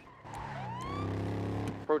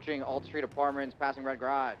 Approaching Alt Street Apartments, passing Red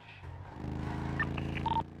Garage.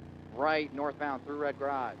 Right, northbound through Red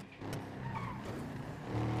Garage.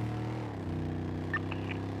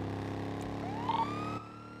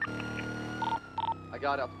 I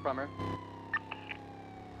got it out the primary.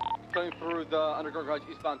 Coming through the underground garage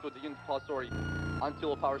eastbound towards the Unit Story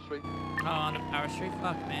onto Power Street. Oh, on the Power Street?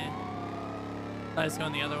 Fuck me. I was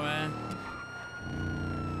going the other way.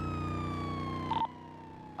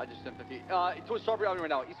 I just did 50. Towards Strawberry Avenue right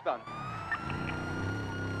now, eastbound.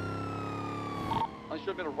 I should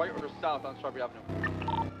have been a right or south on Strawberry Avenue.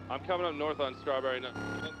 I'm coming up north on Strawberry now.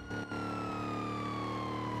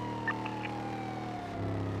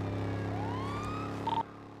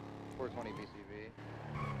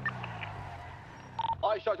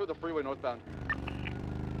 I shot toward the freeway northbound.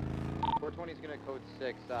 420 is gonna code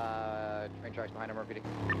 6, train tracks behind MRPD.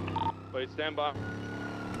 Wait, stand by.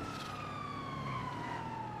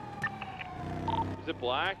 Is it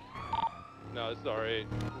black? No, this is R8.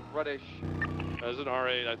 Reddish. No, this is an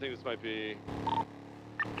R8. I think this might be...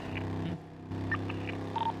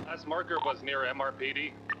 Last marker was near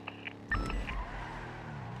MRPD.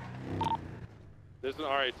 There's an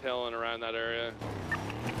R8 tailing around that area.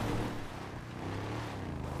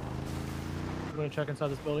 You want to check inside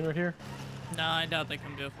this building right here? No, I doubt they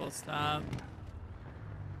can do a full stop.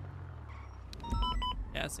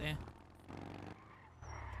 Yeah, see.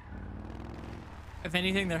 If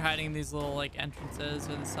anything, they're hiding these little like entrances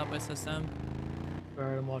in the subway system.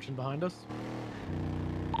 Alright, I'm watching behind us.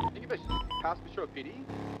 I think you guys passed me short PD.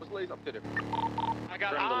 What's the latest updated? I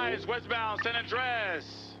got eyes westbound San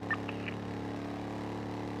Andres.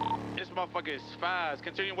 This motherfucker is fast.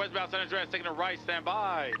 Continuing westbound San Andres, taking a right, stand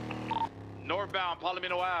by. Northbound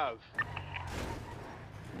Palomino Ave.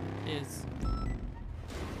 Is.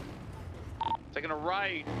 Taking a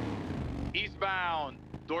right. Eastbound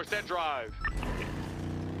Dorset Drive.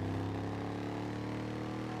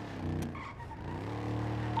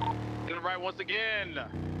 Taking a right once again.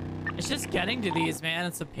 It's just getting to these, man.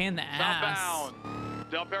 It's a pain in the ass.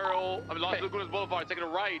 Southbound Del Perro, Los Lagunas Boulevard, taking a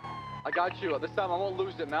right. I got you. This time I won't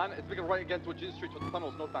lose it, man. It's making right again towards Jesus Street with the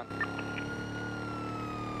tunnels northbound.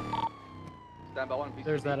 Stand by 1.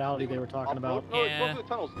 There's that alley they were talking about. No, go through the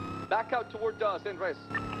tunnels. Back out toward San Andreas.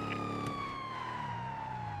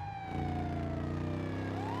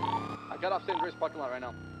 I got off San Andreas parking lot right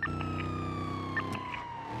now.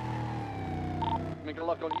 Make a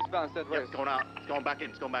left going eastbound San Andreas. It's going out. It's going back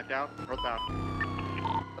in. It's going back down. Northbound.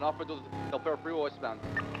 And off into the Del Freeway westbound.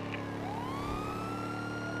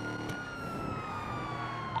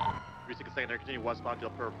 3 secondary, continue westbound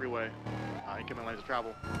Del Perro Freeway. Incoming lanes of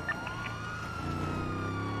travel.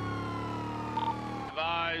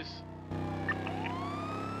 Advise.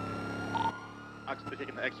 Actually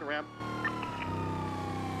taking the exit ramp.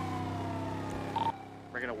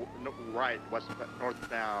 We're gonna right,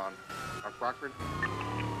 northbound, Rockford.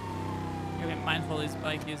 You're getting mindful of these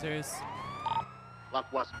bike users.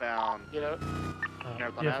 Left westbound. Yeah,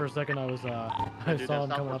 for a second I was, I saw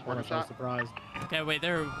them coming up on us, I was surprised. Okay, wait,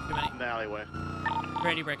 they're too many. In the alleyway.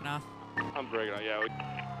 Brady breaking off. I'm breaking off,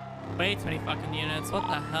 yeah. Way too many fucking units, what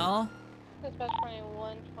the hell? Dispatch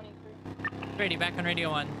 21, 23. Brady, back on radio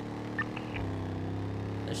 1.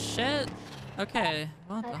 The shit? Okay,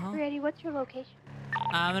 what the hell? Brady, what's your location?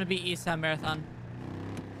 I'm gonna be East Side Marathon.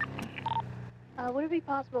 Would it be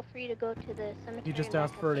possible for you to go to the cemetery? You just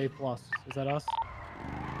asked for an A+. Is that us?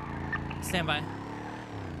 Stand by.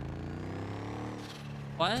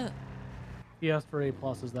 What? He asked for A+.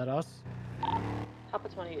 Is that us? Papa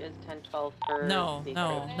 20 is 1012 for No,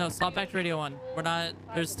 stop back to radio 1. We're not,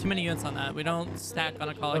 there's too many units on that. We don't stack on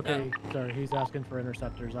a call like that. Okay, sorry, he's asking for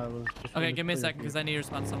interceptors. I was just Okay, give me a second because I need to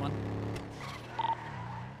respond to someone.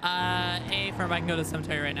 A firm, I can go to the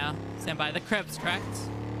cemetery right now. Stand by. The crypts, correct?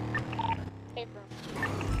 A firm.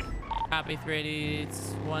 Copy 380,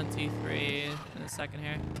 it's 123 in a second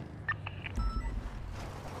here.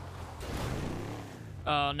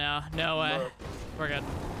 Oh no, no way. We're good.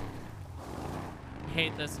 I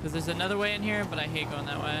hate this because there's another way in here, but I hate going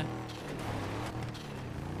that way.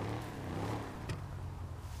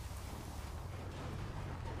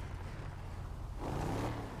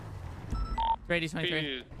 Ready,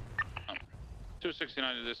 23.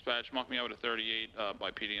 269 to dispatch. Mark me out at 38 by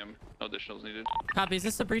PDM. No additionals needed. Copy. Is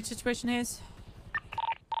this a breach situation, Hayes?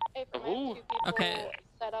 A firm, Who? 2 people Okay.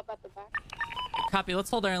 set up at the back. Copy. Let's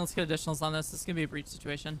hold there and let's get additionals on this. This is gonna be a breach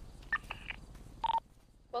situation.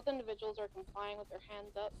 Both individuals are complying with their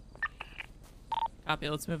hands up. Copy.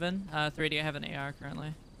 Let's move in. 3D. I have an AR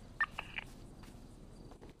currently.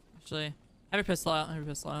 Actually, have your pistol out. Have your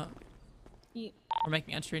pistol out. Yeah. We're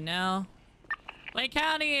making entry now. Lake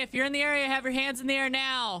County, if you're in the area, have your hands in the air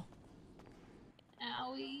now.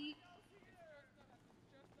 Owie.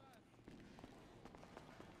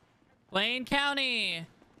 Blaine County.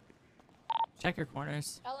 Check your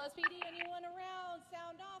corners. LSPD, anyone around?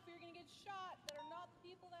 Sound off, or you're gonna get shot. That are not the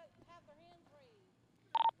people that have their hands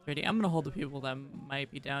raised. 3D. I'm gonna hold the people that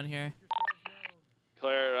might be down here.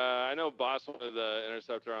 Claire, I know Boss wanted the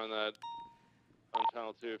interceptor on that on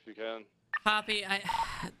channel 2 if you can. Copy.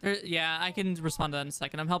 Yeah, I can respond to that in a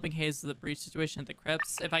second. I'm helping Hayes with the breach situation at the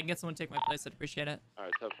crypts. If I can get someone to take my place, I'd appreciate it. All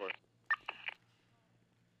right, 10-4.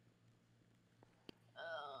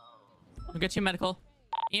 We'll get you medical.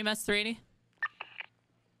 EMS 380.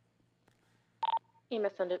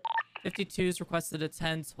 EMS send it. 52's requested a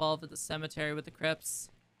 10-12 at the cemetery with the crypts.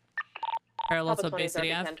 Parallel to Bay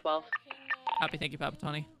City Ave. 10-12. Copy. Thank you, Papa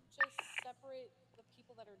Tony. Just separate the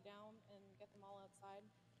people that are down and get them all outside.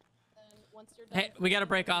 Then once you're done, Hey, we gotta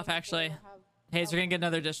break off actually. Hayes, we're gonna get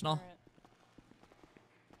another additional.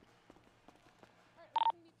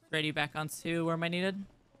 Ready back on 2. Where am I needed?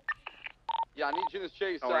 Yeah, I need you in this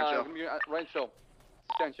chase. Rancho.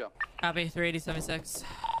 Sancho. Copy. 380-76.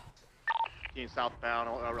 Southbound,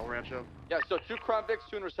 El Rancho. Yeah, so 2 Crown Vics,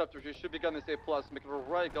 2 Interceptors. You should be getting this A+. Making a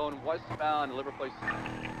right going westbound, Liver Place.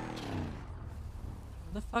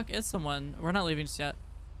 Where the fuck is someone? We're not leaving just yet.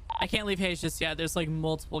 I can't leave Hayes just yet. There's like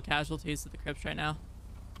multiple casualties at the crypts right now.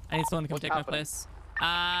 I need someone to come take my place.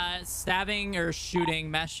 Stabbing or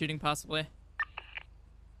shooting, mass shooting possibly.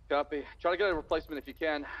 Copy. Try to get a replacement if you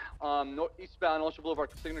can. Eastbound, Ocean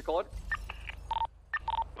Boulevard, Signature Code.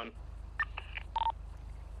 1.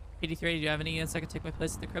 PD3, do you have any units that could take my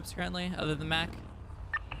place at the crypts currently, other than Mac?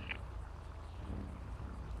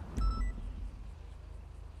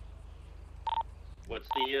 What's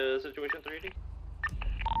the situation, 380?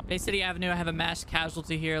 Bay City Avenue, I have a mass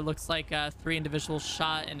casualty here. Looks like 3 individuals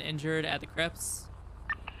shot and injured at the crypts.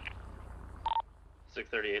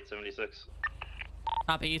 638-76.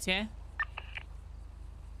 Copy, ETA.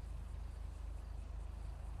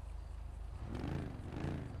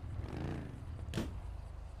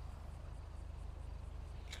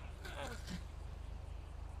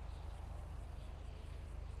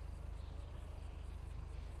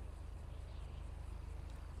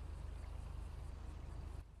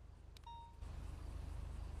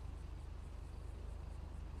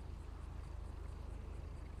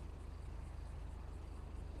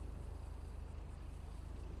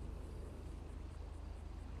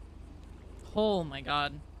 Oh my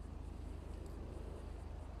god.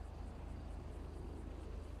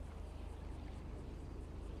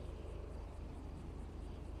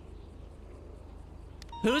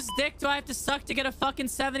 Whose dick do I have to suck to get a fucking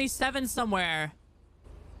 77 somewhere?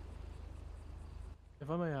 If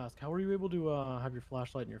I may ask, how were you able to have your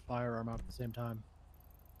flashlight and your firearm out at the same time?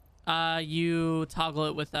 You toggle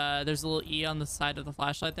it with there's a little E on the side of the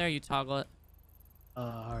flashlight there. You toggle it. All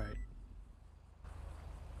right.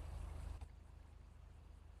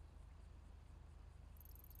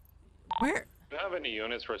 Where? Do you have any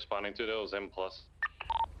units responding to those M+?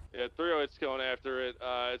 Yeah, 308's going after it.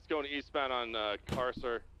 It's going eastbound on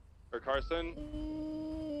Carson.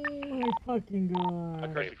 Oh my fucking god.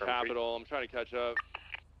 Across the Capitol. I'm trying to catch up.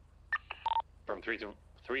 From 3 to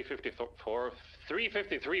 354,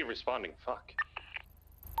 353 responding. Fuck.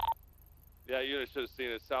 Yeah, you should have seen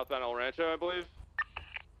it. Southbound El Rancho, I believe.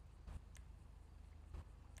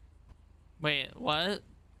 Wait, what?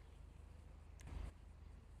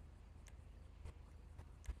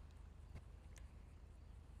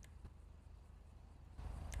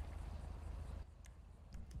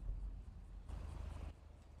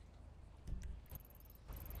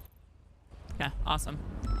 Okay, awesome.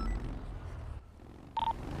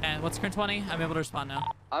 And what's current 20? I'm able to respond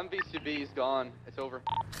now. I'm VCB, he's gone. It's over.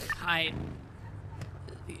 I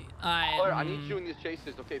I need you in these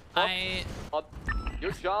chases, okay?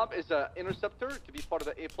 Your job is a interceptor to be part of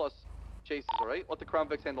the A+ chases, alright? Let the Crown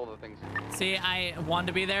Vics handle the things. See, I want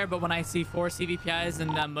to be there, but when I see 4 CVPIs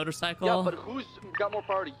and that motorcycle... Yeah, but who's got more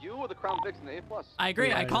priority, you or the Crown Vics and the A+? I agree,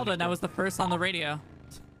 yeah, I called it and I was the first on the radio.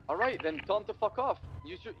 Alright, then tell them to fuck off.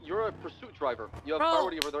 You're a pursuit driver. You have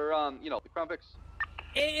priority over their, you know, the Crown Vics.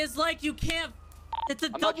 It is like you can't... It's a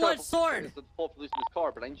I'm not double-edged sword. It's the fault for losing this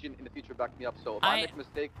car, but I need you in the future to back me up. So if I make a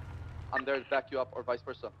mistake, I'm there to back you up, or vice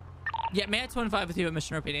versa. Yeah, may I 25 with you at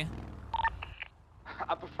Mission Row PD?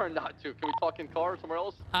 I prefer not to. Can we talk in car or somewhere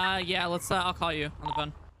else? Yeah, let's, I'll call you on the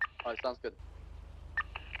phone. Alright, sounds good.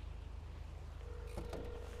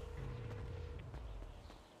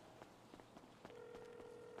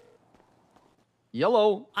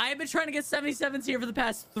 Yellow. I've been trying to get 77s here for the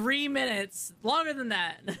past 3 minutes. Longer than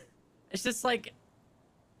that. It's just like...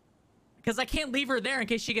 Because I can't leave her there in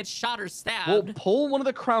case she gets shot or stabbed. Well, pull one of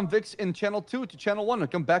the Crown Vics in Channel 2 to Channel 1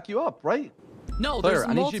 and come back you up, right? No, Claire, there's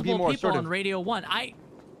I need you to be multiple more people assertive. on Radio 1.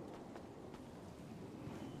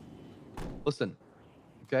 Listen,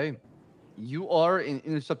 okay? You are an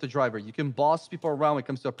interceptor driver. You can boss people around when it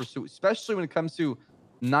comes to a pursuit, especially when it comes to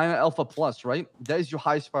 9 Alpha Plus, right? That is your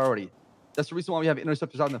highest priority. That's the reason why we have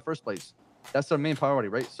interceptors out in the first place. That's our main priority,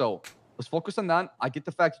 right? So let's focus on that. I get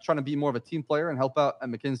the fact you're trying to be more of a team player and help out at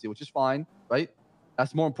McKinsey, which is fine, right?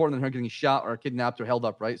 That's more important than her getting shot or kidnapped or held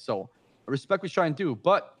up, right? So I respect what you're trying to do,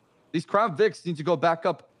 but these Crown Vics need to go back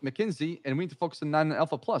up McKinsey, and we need to focus on 9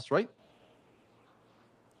 Alpha Plus, right?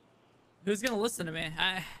 Who's going to listen to me?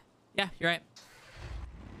 Yeah, you're right.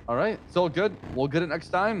 All right, it's all good. We'll get it next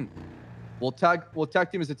time. We'll tag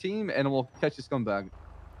team as a team, and we'll catch this scumbag.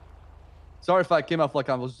 Sorry if I came off like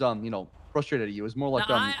I was, you know, frustrated at you. It was more like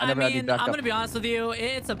I never had you back up. I'm gonna be honest with you.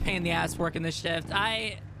 It's a pain in the ass working this shift.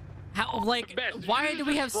 Why do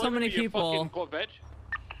we have so many people?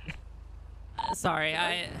 Sorry,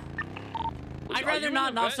 I'd rather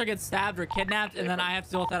not an officer get stabbed or kidnapped, and then I have to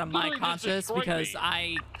deal with that on my conscience because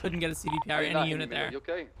I couldn't get a CVP or any unit there. You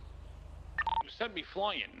okay? You sent me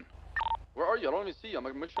flying. Where are you? I don't even see you. I'm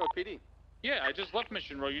at Mission Row PD. Yeah, I just left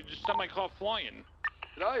Mission Row. You just sent my car flying.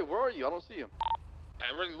 Did I? Where are you? I don't see you.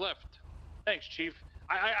 I already left. Thanks, Chief.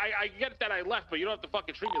 I get that I left, but you don't have to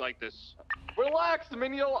fucking treat me like this. Relax,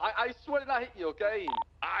 Minio. I swear to not hit you, okay?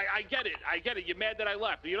 I get it. I get it. You're mad that I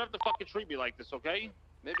left, but you don't have to fucking treat me like this, okay?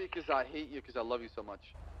 Maybe because I hate you because I love you so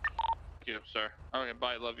much. Thank you, sir. Okay,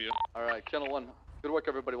 bye. Love you. All right, Channel 1. Good work,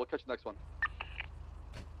 everybody. We'll catch you next one.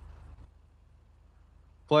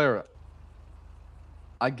 Claire,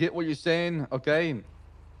 I get what you're saying, okay?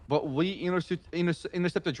 But we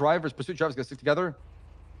interceptor drivers, pursuit drivers, gotta stick together.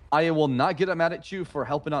 I will not get mad at you for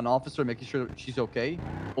helping out an officer, making sure she's okay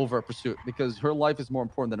over a pursuit, because her life is more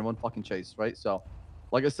important than one fucking chase, right? So,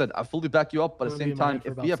 like I said, I fully back you up, but at the same time,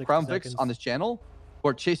 if we have Crown Vics on this channel who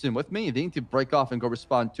are chasing with me, they need to break off and go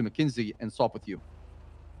respond to McKinsey and swap with you.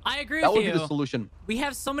 I agree with you. That would be the solution. We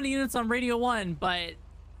have so many units on Radio 1, but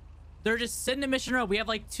they're just sitting in Mission Row. We have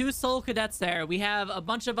like 2 solo cadets there. We have a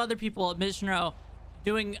bunch of other people at Mission Row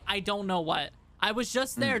doing I don't know what. I was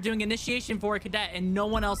just there doing initiation for a cadet and no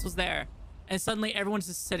one else was there. And suddenly everyone's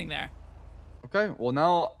just sitting there. Okay, well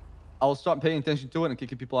now I'll start paying attention to it and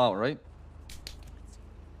kicking people out, right?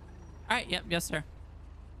 All right, yep, yes, sir.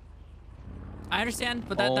 I understand,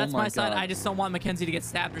 but that's my side. I just don't want Mackenzie to get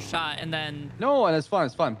stabbed or shot, and then... No, and it's fine,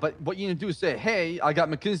 it's fine. But what you need to do is say, hey, I got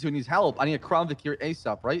Mackenzie who needs help. I need a Crown Vic here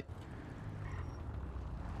ASAP, right?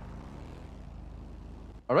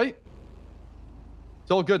 All right?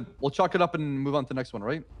 It's all good. We'll chalk it up and move on to the next one,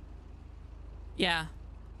 right? Yeah.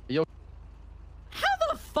 Yo. How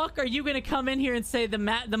the fuck are you gonna come in here and say the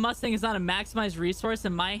Mustang is not a maximized resource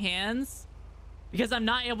in my hands? Because I'm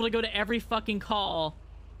not able to go to every fucking call,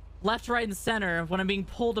 left, right, and center when I'm being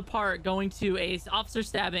pulled apart, going to a officer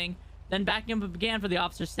stabbing, then backing up again for the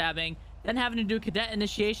officer stabbing, then having to do cadet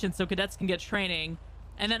initiation so cadets can get training,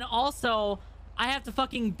 and then also I have to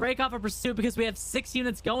fucking break off a pursuit because we have 6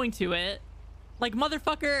 units going to it. Like,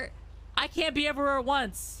 motherfucker, I can't be everywhere at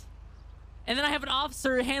once. And then I have an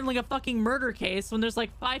officer handling a fucking murder case when there's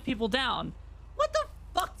like 5 people down. What the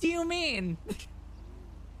fuck do you mean?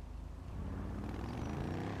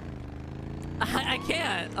 I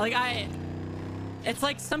can't. Like, it's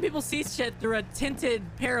like some people see shit through a tinted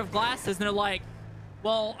pair of glasses and they're like,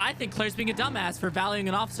 well, I think Claire's being a dumbass for valuing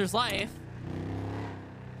an officer's life.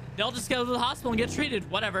 They'll just go to the hospital and get treated.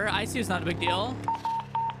 Whatever. ICU's not a big deal.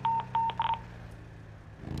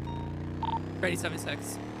 Ready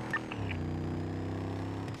 76.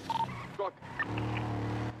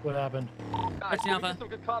 What happened? Guys, can we get some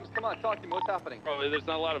good comms? Come on, talk to me. What's happening? Bro, there's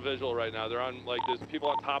not a lot of visual right now. They're on, like, there's people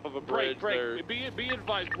on top of a bridge. Break. Be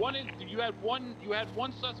advised. You had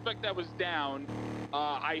one suspect that was down.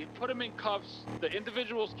 I put him in cuffs. The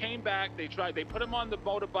individuals came back. They put him on the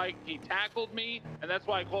motorbike. He tackled me, and that's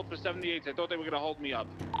why I called for 78. I thought they were gonna hold me up.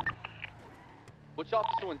 Which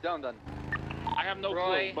officer went down then? I have no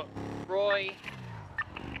Roy. clue. Roy.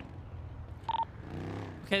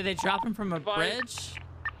 Okay, did they drop him from a bridge?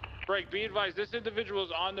 Break, be advised, this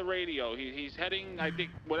individual's on the radio. He's heading, I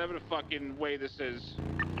think, whatever the fucking way this is.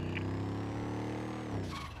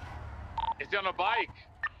 Is he on a bike?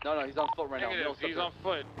 No, he's on foot right now. He's on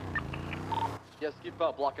foot. Yes, keep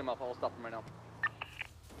blocking him up. I'll stop him right now.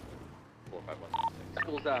 4516.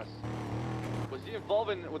 School's ass. Was he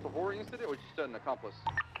involved with the horror incident or just an accomplice?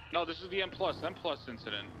 No, this is the M plus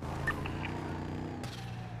incident.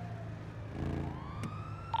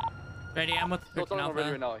 Ready, I'm with Still talking on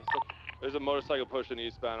radio right now. There's a motorcycle pushing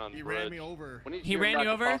eastbound on the bridge. He ran me over. He ran you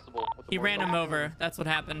over? He ran him over. That's what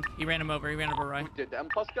happened. He ran him over. He ran over Roy. Who did? The M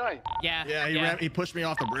plus guy? Yeah. Yeah, he pushed me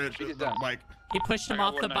off the bridge. The bike. He pushed him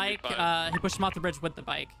off the bike. He pushed him off the bridge with the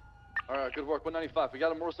bike. All right, good work. 195. We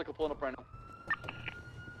got a motorcycle pulling up right now.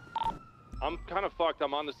 I'm kind of fucked.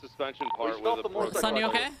 I'm on the suspension part with the Son, you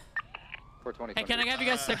okay? 420. Hey, can I have you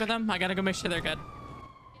guys stick with them? I gotta go make sure they're good.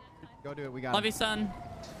 Go do it. We got Love you, son.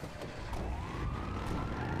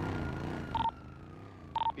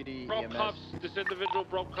 PD, broke EMS. cuffs. This individual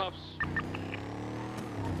broke cuffs.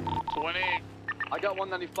 20. I got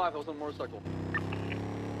 195. I was on a motorcycle.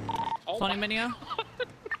 20 Minio.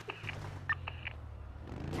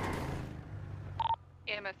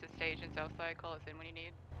 EMS is staged in Southside. Call us in when you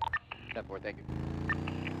need. 10-4, thank you.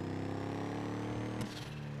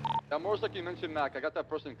 That motorcycle you mentioned, Mac, I got that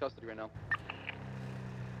person in custody right now.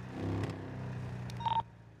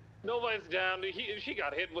 Nobody's down. She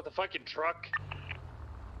got hit with a fucking truck.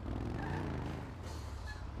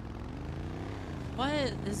 What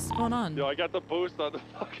is going on? Yo, I got the boost on the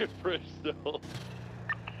fucking bridge still.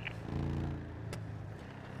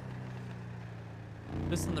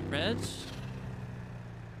 Boost on the bridge?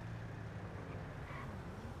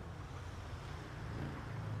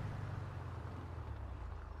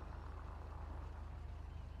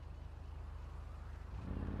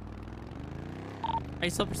 Are you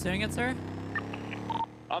still pursuing it, sir?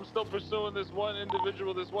 I'm still pursuing this one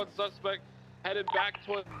individual, this one suspect, headed back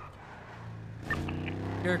toward...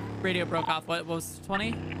 Your radio broke off. What was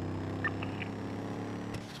 20?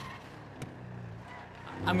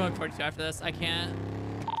 I'm going 42 after this. I can't.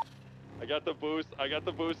 I got the boost. I got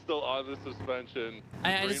the boost still on the suspension.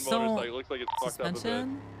 I Green just don't... motorcycle. Looks like it's fucked up a bit.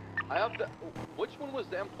 Suspension? I have the... Which one was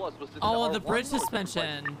the M plus? Was it Oh, the R1 bridge or the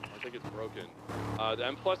suspension. I think it's broken. The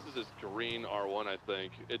M plus is this green R1, I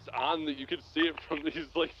think. It's on the... You can see it from these,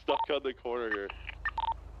 like, stuck on the corner here.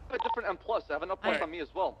 I have a different M plus. I have an M plus on me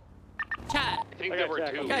as well. Chat. I think there were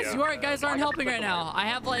two. Guys, yeah. guys aren't helping right now. I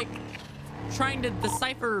have, like, trying to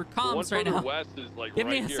decipher comms right now. West is, like, Give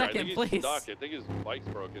right me a here. second, I think please. he's stuck. I think his bike's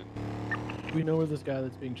broken. Do we know where this guy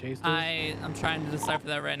that's being chased is? I'm trying to decipher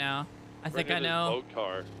that right now. I think I Right near this know. boat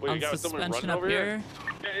car. Wait, On you got someone suspension running up over here?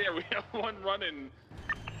 Yeah, we have one running.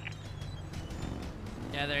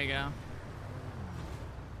 Yeah, there you go.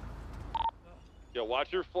 Yo,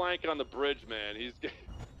 watch your flank on the bridge, man. He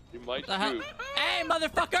might The hell? shoot. Hey,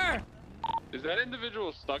 motherfucker! Is that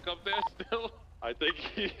individual stuck up there still? I think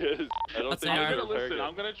he is. I don't That's think AR. he's I'm gonna listen. Pepega.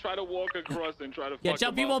 I'm gonna try to walk across and try to. Yeah, fuck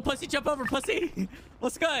jump, him you won't up. pussy. Jump over, pussy.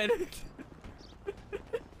 What's good?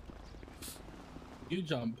 You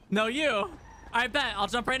jump. No, you. I bet. I'll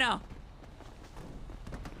jump right now.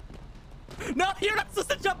 No, you're not supposed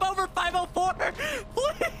to jump over 504.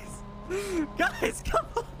 Please. Guys, come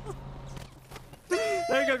on.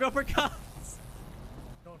 There you go. Go for cuffs.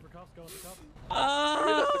 Going for cuffs, going for cuffs.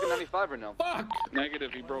 That's looking 95 right now. Fuck.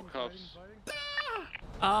 Negative. He broke cuffs.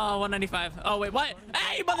 Oh, 195. Oh, wait, what?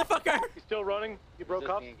 Hey, you motherfucker. He's still running. You broke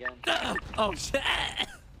up. Oh, shit.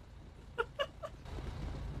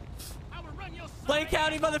 Lake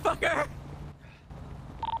County, motherfucker.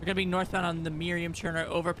 We're gonna be northbound on the Miriam Turner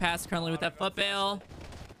overpass, currently with that foot bail.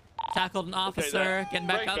 Tackled an officer, getting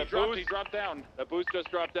back up. He dropped down. That boost just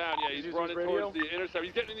dropped down. Yeah, he's running towards the interceptor.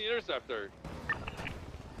 He's getting in the interceptor.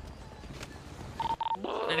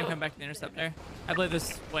 I didn't come back to the interceptor. I believe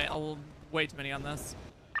this way too many on this.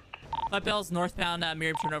 Foot bail's northbound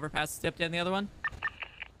Miriam Turner overpass. Stepped in the other one.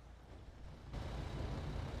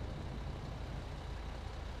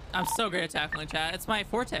 I'm so great at tackling, chat. It's my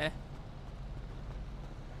forte.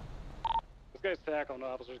 This guy's tackling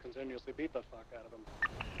officers continuously. Beat the fuck out of him.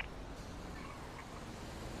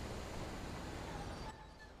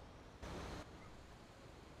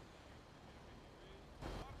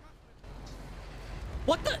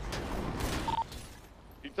 What the?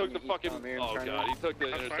 He took the fucking. Oh god, he took the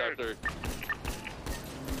interceptor.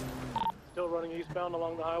 Still running eastbound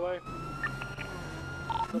along the highway.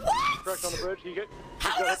 What? Correct on the bridge. He got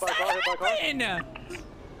How hit does by a car. Hit by a car. that happen?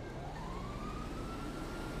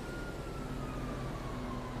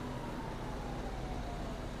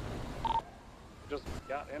 Just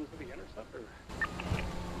got into the interceptor.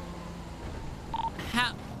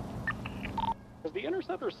 How? Is the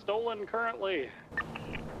interceptor stolen currently?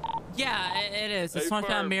 Yeah, it is. It's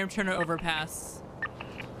northbound Miriam Turner overpass.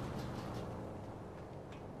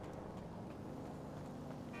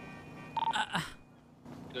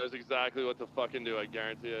 He knows exactly what to fucking do, I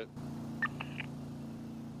guarantee it.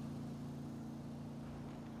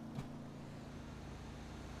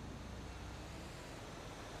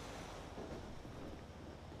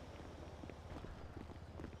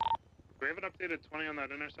 Do we have an updated 20 on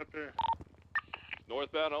that interceptor?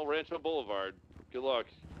 Northbound El Rancho Boulevard. Good luck.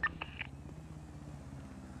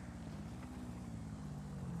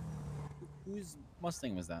 Whose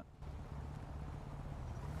Mustang was that?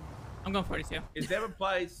 I'm going 42. Is there a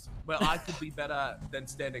place where I could be better than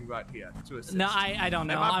standing right here to assist? No, I don't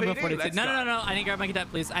know. I'm going 42. Let's No, go. no. I need to grab my cadet,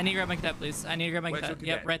 please. I need to grab my cadet, please. I need to grab my Where's cadet. your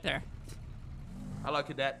Yep, cadet? right there. Hello,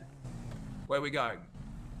 cadet. Where are we going?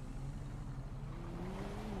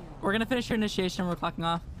 We're gonna finish your initiation. We're clocking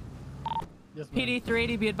off. Yes, ma'am. PD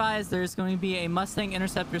 380, be advised, there's going to be a Mustang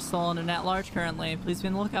Interceptor stolen and at large currently. Please be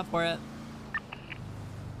on the lookout for it.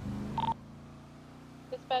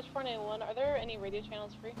 Dispatch 491, are there any radio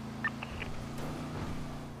channels free?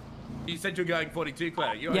 You said you're going 42,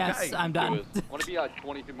 Claire. You Yes, okay? I'm done. I want to be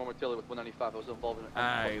 23 momentarily with 195. I was involved in it.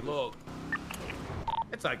 Hey, look.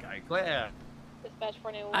 It's okay, Claire. Dispatch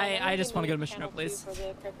 491. I just want to go to Mission Road, please. For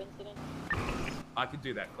the Crip incident. I can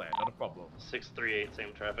do that, Claire. Not a problem. 638,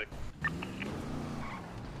 same traffic.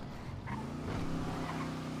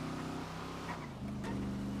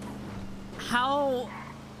 How?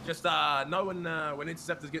 Just know when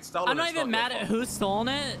interceptors get stolen. I'm not it's even mad your at fault. who's stolen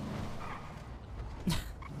it.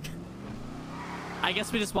 I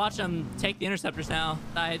guess we just watch them take the interceptors now.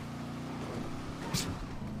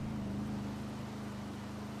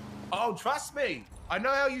 Oh, trust me. I know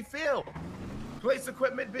how you feel. Police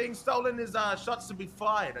equipment being stolen is shots to be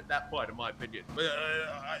fired at that point, in my opinion. I'm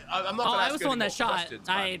not. Oh, gonna I ask was you the one any that more shot. questions,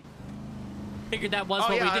 but I figured that was Oh,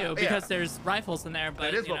 what yeah, we do because there's rifles in there. But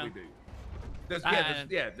that is you what know. we do. There's, I-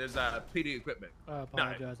 there's PD equipment. I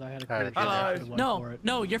apologize. I had a Hello. clear one No, for it.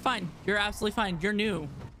 no, you're fine. You're absolutely fine. You're new.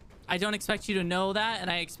 I don't expect you to know that, and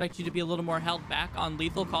I expect you to be a little more held back on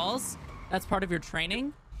lethal calls. That's part of your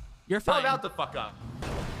training. You're Not fine. allowed to fuck up.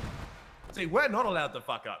 See, we're not allowed to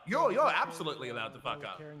fuck up. You're absolutely allowed to fuck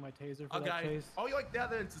up. Carrying my taser for that Okay. case. Oh, you're like the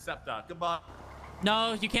other interceptor. Goodbye.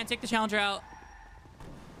 No, you can't take the Challenger out.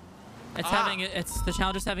 It's the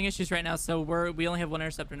Challenger's having issues right now, so we only have one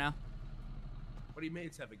interceptor now. What do you mean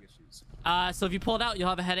it's having issues? So if you pull it out, you'll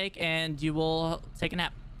have a headache and you will take a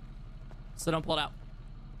nap. So don't pull it out.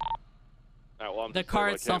 Alright, well, I'm The just car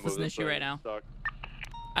saying, I itself can't is an move this issue thing. right now. It's stuck.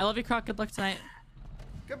 I love you, Croc. Good luck tonight.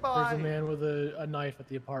 Goodbye. There's a man with a knife at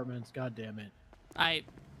the apartments. God damn it.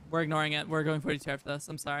 We're ignoring it. We're going 42 after this.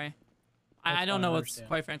 I'm sorry. I don't fine, know I what's understand.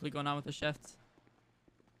 quite frankly going on with the shift.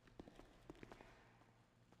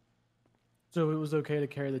 So it was okay to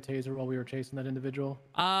carry the taser while we were chasing that individual?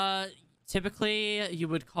 Typically, you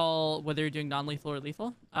would call whether you're doing non-lethal or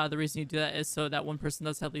lethal. The reason you do that is so that one person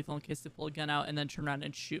does have lethal in case they pull a gun out and then turn around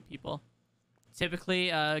and shoot people. Typically,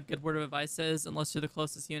 a good word of advice is, unless you're the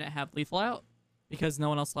closest unit, have lethal out, because no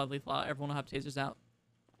one else will have lethal out. Everyone will have tasers out.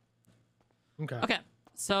 Okay.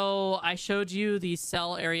 So I showed you the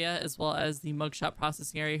cell area as well as the mugshot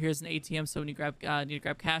processing area. Here's an ATM, so when you need to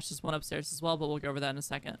grab cash, there's one upstairs as well, but we'll go over that in a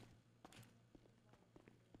second.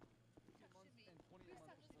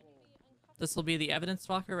 This will be the evidence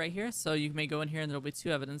locker right here, so you may go in here and there'll be 2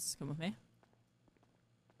 evidences. Come with me.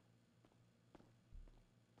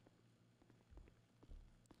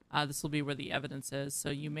 This will be where the evidence is, so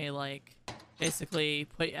you may like basically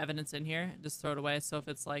put evidence in here and just throw it away. So if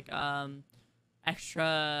it's like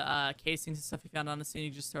extra casings and stuff you found on the scene, you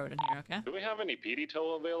just throw it in here, okay? Do we have any PD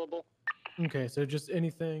tow available? Okay, so just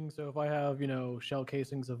anything. So if I have, you know, shell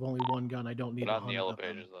casings of only 1 gun, I don't need. Not in the yellow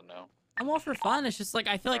pages, then no. I'm all for fun. It's just like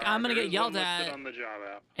I feel like I'm gonna get yelled at on the job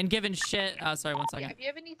app. and given shit. Sorry, 1 second. Yeah, if you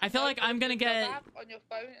ever need to I feel like I'm gonna get on your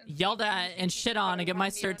phone and yelled at and shit on and get my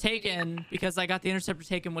cert taken because I got the Interceptor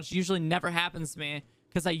taken, which usually never happens to me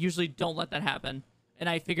because I usually don't let that happen. And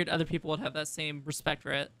I figured other people would have that same respect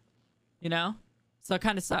for it, you know? So it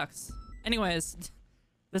kind of sucks. Anyways,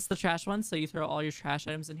 this is the trash one. So you throw all your trash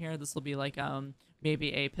items in here. This will be like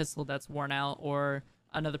maybe a pistol that's worn out or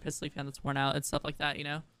another pistol you found that's worn out and stuff like that, you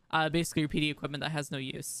know? Basically your PD equipment that has no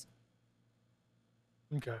use.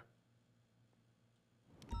 Okay.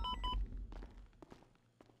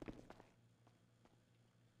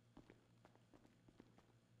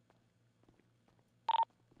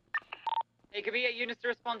 Hey, could we get units to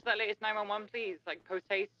respond to that latest 911, please? Like, post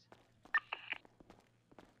haste.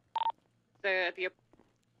 So, at the...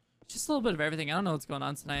 Just a little bit of everything. I don't know what's going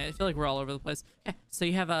on tonight. I feel like we're all over the place. Okay, so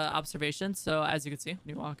you have observation. So as you can see,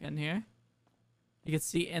 when you walk in here, you can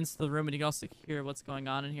see into the room and you can also hear what's going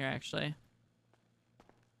on in here, actually.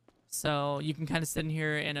 So you can kind of sit in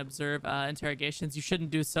here and observe interrogations. You shouldn't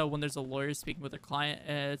do so when there's a lawyer speaking with a client.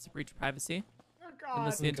 It's a breach of privacy. And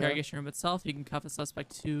this is the interrogation room itself. You can cuff a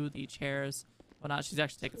suspect to the chairs. Well, not. She's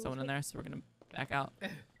actually taking someone in there, so we're going to back out. All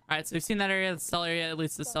right, so we've seen that area, the cell area. At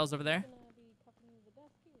least the cell's over there.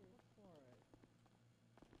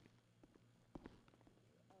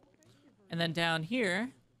 And then down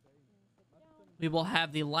here, we will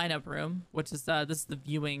have the lineup room, which is this is the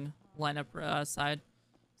viewing lineup side.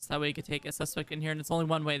 So that way you can take a suspect in here, and it's only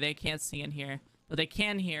one way. They can't see in here, but they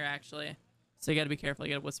can hear actually. So you got to be careful.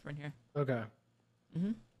 You got to whisper in here. Okay.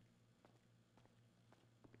 Mm-hmm.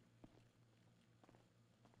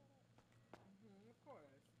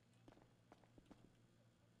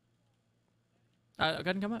 Go ahead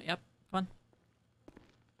and come out. Yep. Come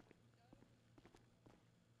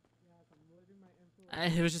on.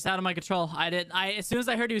 It was just out of my control. As soon as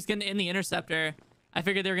I heard he was getting in the Interceptor, I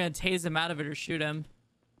figured they were gonna tase him out of it or shoot him,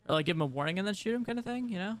 or like give him a warning and then shoot him, kind of thing,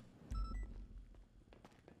 you know?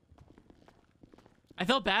 I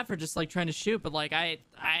felt bad for just like trying to shoot, but like I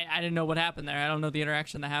didn't know what happened there. I don't know the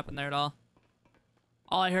interaction that happened there at all.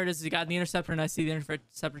 All I heard is he got in the Interceptor and I see the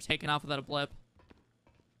Interceptor taken off without a blip.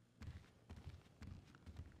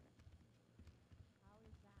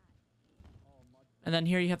 And then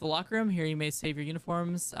here you have the locker room. Here you may save your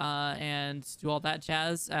uniforms and do all that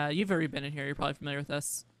jazz. You've already been in here. You're probably familiar with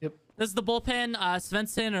this. Yep. This is the bullpen.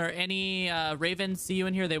 Svensson or any Raven see you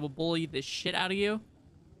in here, they will bully the shit out of you.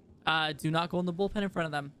 Do not go in the bullpen in front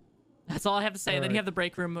of them. That's all I have to say. And then you have the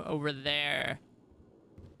break room over there.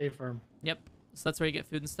 A-firm. Yep. So that's where you get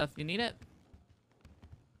food and stuff if you need it.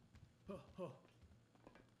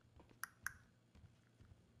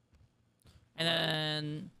 And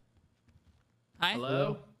then... Hi?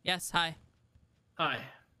 Hello? Yes, hi. Hi.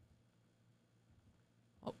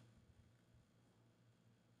 Oh.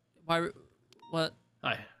 Why? What?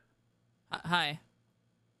 Hi. Hi.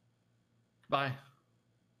 Bye.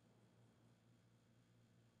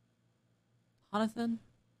 Jonathan?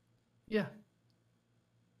 Yeah.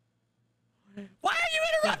 Why are you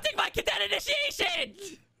interrupting my cadet initiation?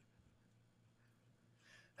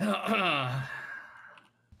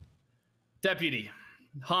 Deputy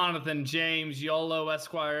Jonathan James Yolo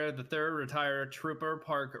Esquire, the third retired trooper,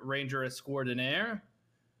 park ranger extraordinaire.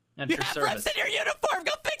 You have reps in your uniform.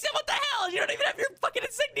 Go fix it. What the hell? You don't even have your fucking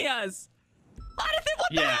insignias. Jonathan,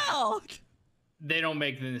 what the hell? They don't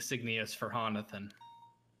make the insignias for Jonathan.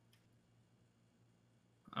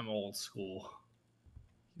 I'm old school.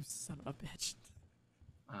 You son of a bitch.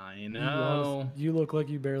 I know. You look like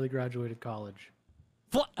you barely graduated college.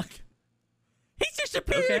 What? He's your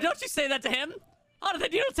superior. Okay. Don't you say that to him. Jonathan,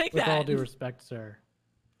 you don't take that. With all due respect, sir.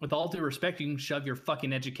 With all due respect, you can shove your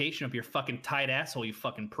fucking education up your fucking tight asshole, you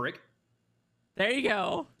fucking prick. There you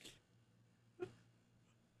go.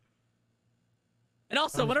 And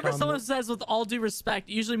also, whenever someone says with all due respect,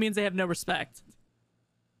 it usually means they have no respect.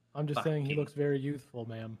 I'm just saying he looks very youthful,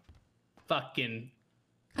 ma'am. Fucking.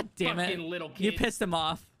 God damn it. Little kid. You pissed him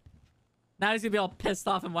off. Now he's gonna be all pissed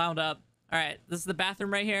off and wound up. All right, this is the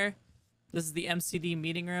bathroom right here. This is the MCD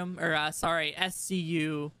meeting room, or sorry,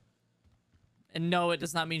 SCU. And no, it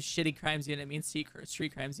does not mean shitty crimes unit. It means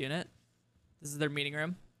street crimes unit. This is their meeting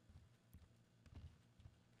room.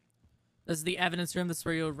 This is the evidence room. This is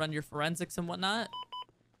where you'll run your forensics and whatnot.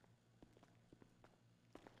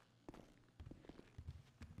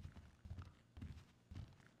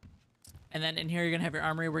 And then in here, you're going to have your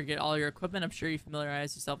armory where you get all your equipment. I'm sure you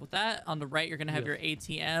familiarize yourself with that. On the right, you're going to have your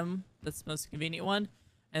ATM. That's the most convenient one.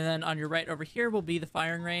 And then on your right over here will be the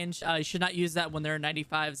firing range. You should not use that when there are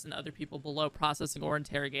 95s and other people below processing or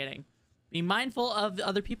interrogating. Be mindful of the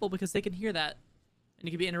other people because they can hear that. And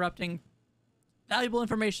you could be interrupting valuable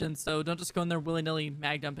information. So don't just go in there willy-nilly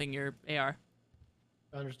mag dumping your AR.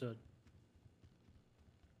 Understood.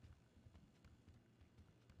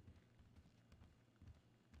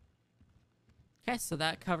 Okay, so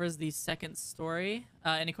that covers the second story.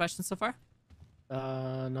 Any questions so far?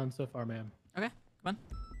 None so far, ma'am. Okay, come on.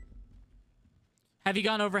 Have you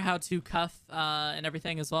gone over how to cuff and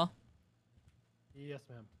everything as well? Yes,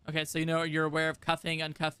 ma'am. Okay, so you're aware of cuffing,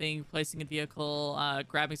 uncuffing, placing a vehicle,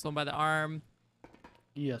 grabbing someone by the arm.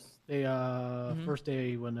 Yes, they first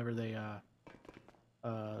day whenever they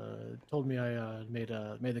told me I made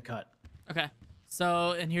the cut. Okay,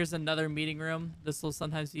 so and here's another meeting room. This will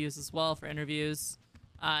sometimes be used as well for interviews.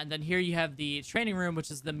 And then here you have the training room,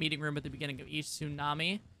 which is the meeting room at the beginning of each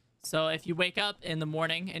tsunami. So if you wake up in the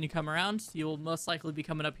morning and you come around, you will most likely be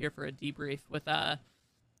coming up here for a debrief with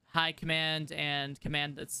high command and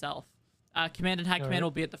command itself. Command and high command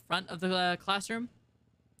will be at the front of the classroom,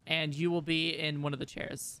 and you will be in one of the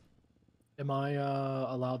chairs. Am I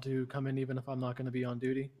allowed to come in even if I'm not going to be on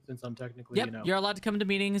duty, since I'm technically, Yep, you're allowed to come to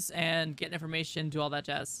meetings and get information, do all that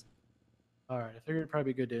jazz. All right, I figured it'd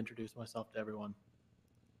probably be good to introduce myself to everyone.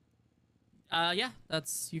 Yeah,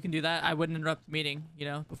 you can do that. I wouldn't interrupt the meeting,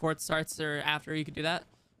 before it starts or after. You can do that.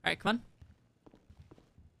 All right, come on.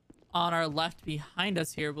 On our left behind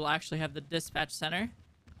us here, we'll actually have the dispatch center.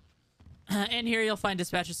 And here you'll find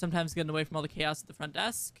dispatchers sometimes getting away from all the chaos at the front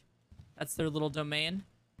desk. That's their little domain.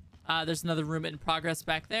 There's another room in progress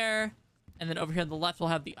back there. And then over here on the left, we'll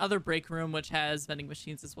have the other break room, which has vending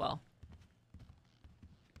machines as well.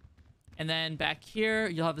 And then back here,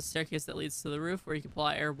 you'll have a staircase that leads to the roof where you can pull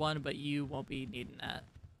out Air 1, but you won't be needing that.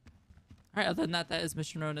 All right, other than that, that is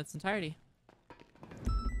Mission Row in its entirety.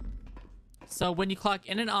 So when you clock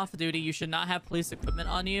in and off duty, you should not have police equipment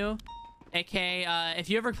on you. AKA, if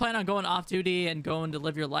you ever plan on going off duty and going to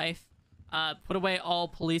live your life, put away all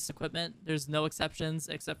police equipment. There's no exceptions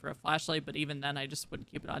except for a flashlight, but even then, I just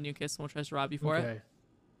wouldn't keep it on you in case someone tries to rob you for it. Okay.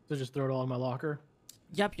 So just throw it all in my locker?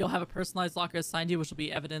 Yep, you'll have a personalized locker assigned to you, which will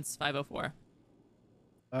be evidence 504.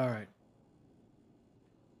 All right.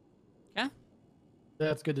 Yeah?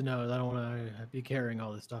 That's good to know. I don't want to be carrying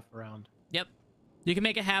all this stuff around. Yep. You can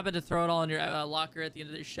make a habit to throw it all in your locker at the end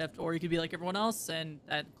of your shift, or you could be like everyone else, and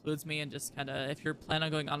that includes me, and just kind of, if you're planning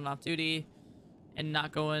on going on and off duty and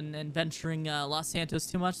not going and venturing Los Santos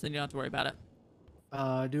too much, then you don't have to worry about it.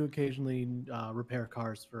 I do occasionally repair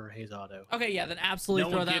cars for Hayes Auto. Okay, yeah, then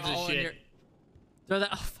absolutely throw that all in your... Throw that...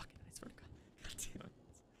 Oh, fucking... I swear to God. God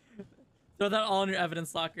damn it. Throw that all in your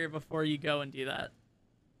evidence locker before you go and do that.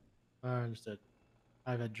 I understood.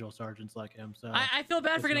 I've had drill sergeants like him, so... I feel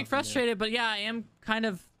bad for getting frustrated, but yeah, I am kind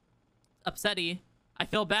of upsetty. I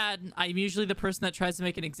feel bad. I'm usually the person that tries to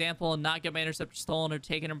make an example and not get my Interceptor stolen or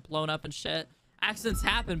taken or blown up and shit. Accidents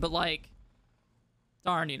happen, but like...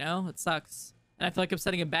 Darn, it sucks. And I feel like I'm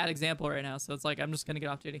setting a bad example right now, so it's like, I'm just gonna get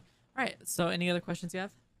off duty. Alright, so any other questions you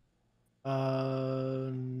have?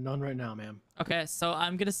 None right now, ma'am. Okay, so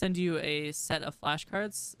I'm gonna send you a set of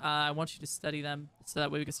flashcards. I want you to study them so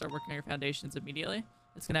that way we can start working on your foundations immediately.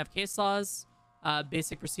 It's gonna have case laws,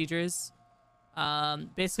 basic procedures,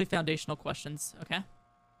 basically foundational questions. Okay.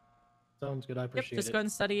 Sounds good. I appreciate it. Just go ahead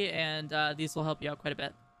and study, and these will help you out quite a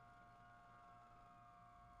bit.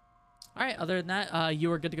 All right. Other than that,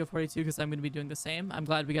 you are good to go 42 because I'm gonna be doing the same. I'm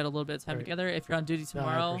glad we got a little bit of time together. If you're on duty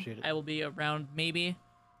tomorrow, I will be around maybe.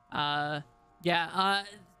 Tonight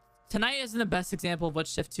isn't the best example of what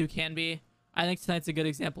shift 2 can be. I think tonight's a good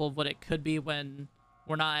example of what it could be when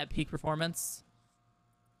we're not at peak performance.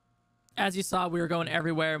 As you saw, we were going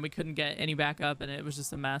everywhere and we couldn't get any backup and it was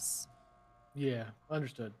just a mess. Yeah,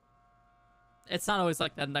 understood. It's not always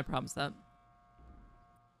like that, and I promise that.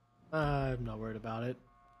 I'm not worried about it.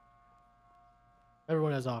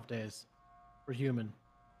 Everyone has off days. We're human.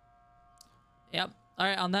 Yep. All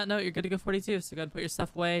right. On that note, you're good to go 42. So go ahead and put your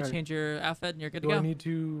stuff away, All right. change your outfit, and you're good Do to go. I need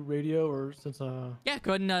to radio or since Yeah,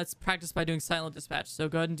 go ahead and let's practice by doing silent dispatch. So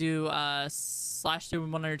go ahead and do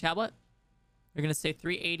 /211 on your tablet. You're gonna say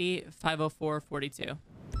 380 504 42.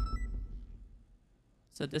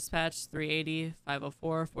 So dispatch 380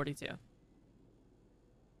 504 42.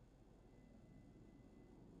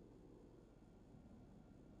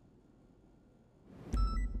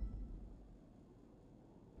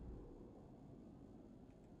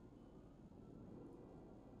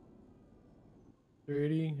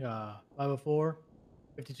 .380, 504,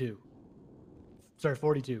 52. Sorry,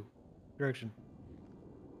 42. Direction.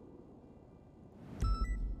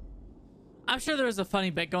 I'm sure there was a funny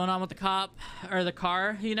bit going on with the cop or the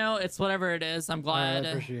car. You know, it's whatever it is. I'm glad. I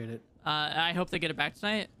appreciate it. I hope they get it back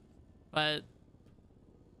tonight, but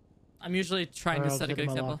I'm usually trying to set a good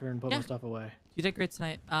my example. locker and put my stuff away. You did great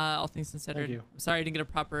tonight. All things considered. Thank you. I'm sorry you didn't get a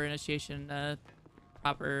proper initiation,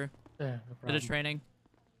 proper Yeah, no bit of problem. training.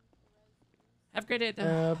 Have a great day,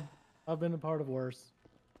 though. I've been a part of worse.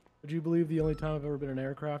 Would you believe the only time I've ever been in an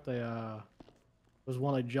aircraft, was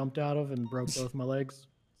one I jumped out of and broke both my legs?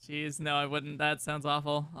 Jeez, no, I wouldn't. That sounds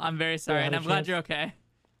awful. I'm very sorry, I had and a I'm glad chance- you're okay.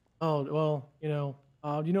 Oh, well, do you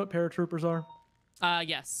know what paratroopers are?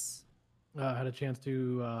 Yes. I had a chance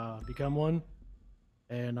to become one,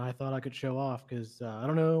 and I thought I could show off because I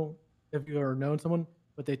don't know if you've ever known someone,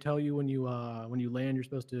 but they tell you when you land, you're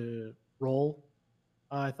supposed to roll.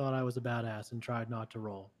 I thought I was a badass and tried not to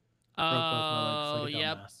roll. Broke both my legs like a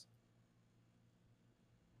yep. dumbass.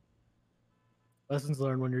 Lessons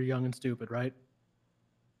learned when you're young and stupid, right?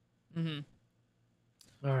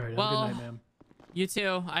 Mm-hmm. All right. Have Well, a good night, ma'am. You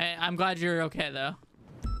too. I'm glad you're okay, though.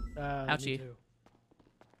 Me Ouchie. too.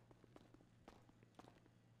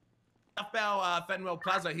 Southbound Fenwell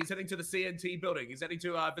Plaza. He's heading to the CNT building. He's heading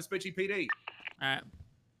to Vespucci PD. All right.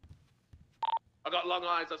 I got long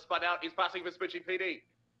eyes. I spun out. He's passing Vespucci PD.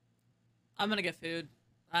 I'm gonna get food.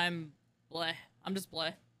 I'm bleh. I'm just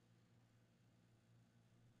bleh.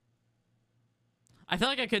 I feel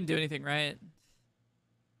like I couldn't do anything right.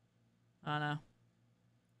 I don't know.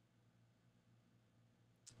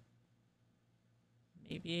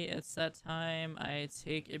 Maybe it's that time I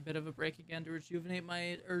take a bit of a break again to rejuvenate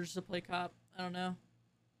my urge to play cop. I don't know.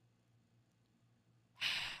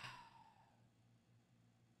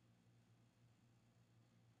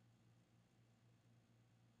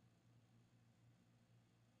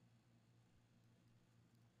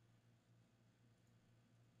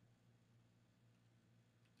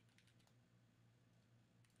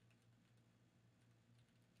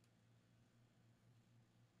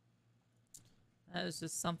 That is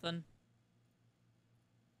just something.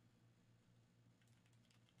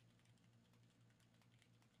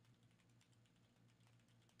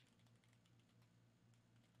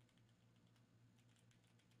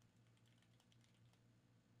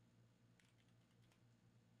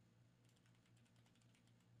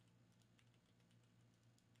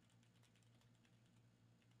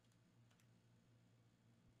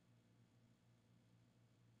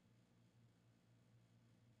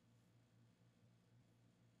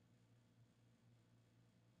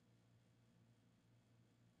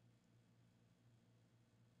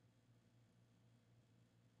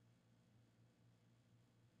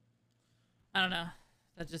 I don't know.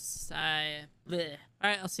 That just, bleh. All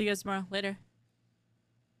right, I'll see you guys tomorrow. Later.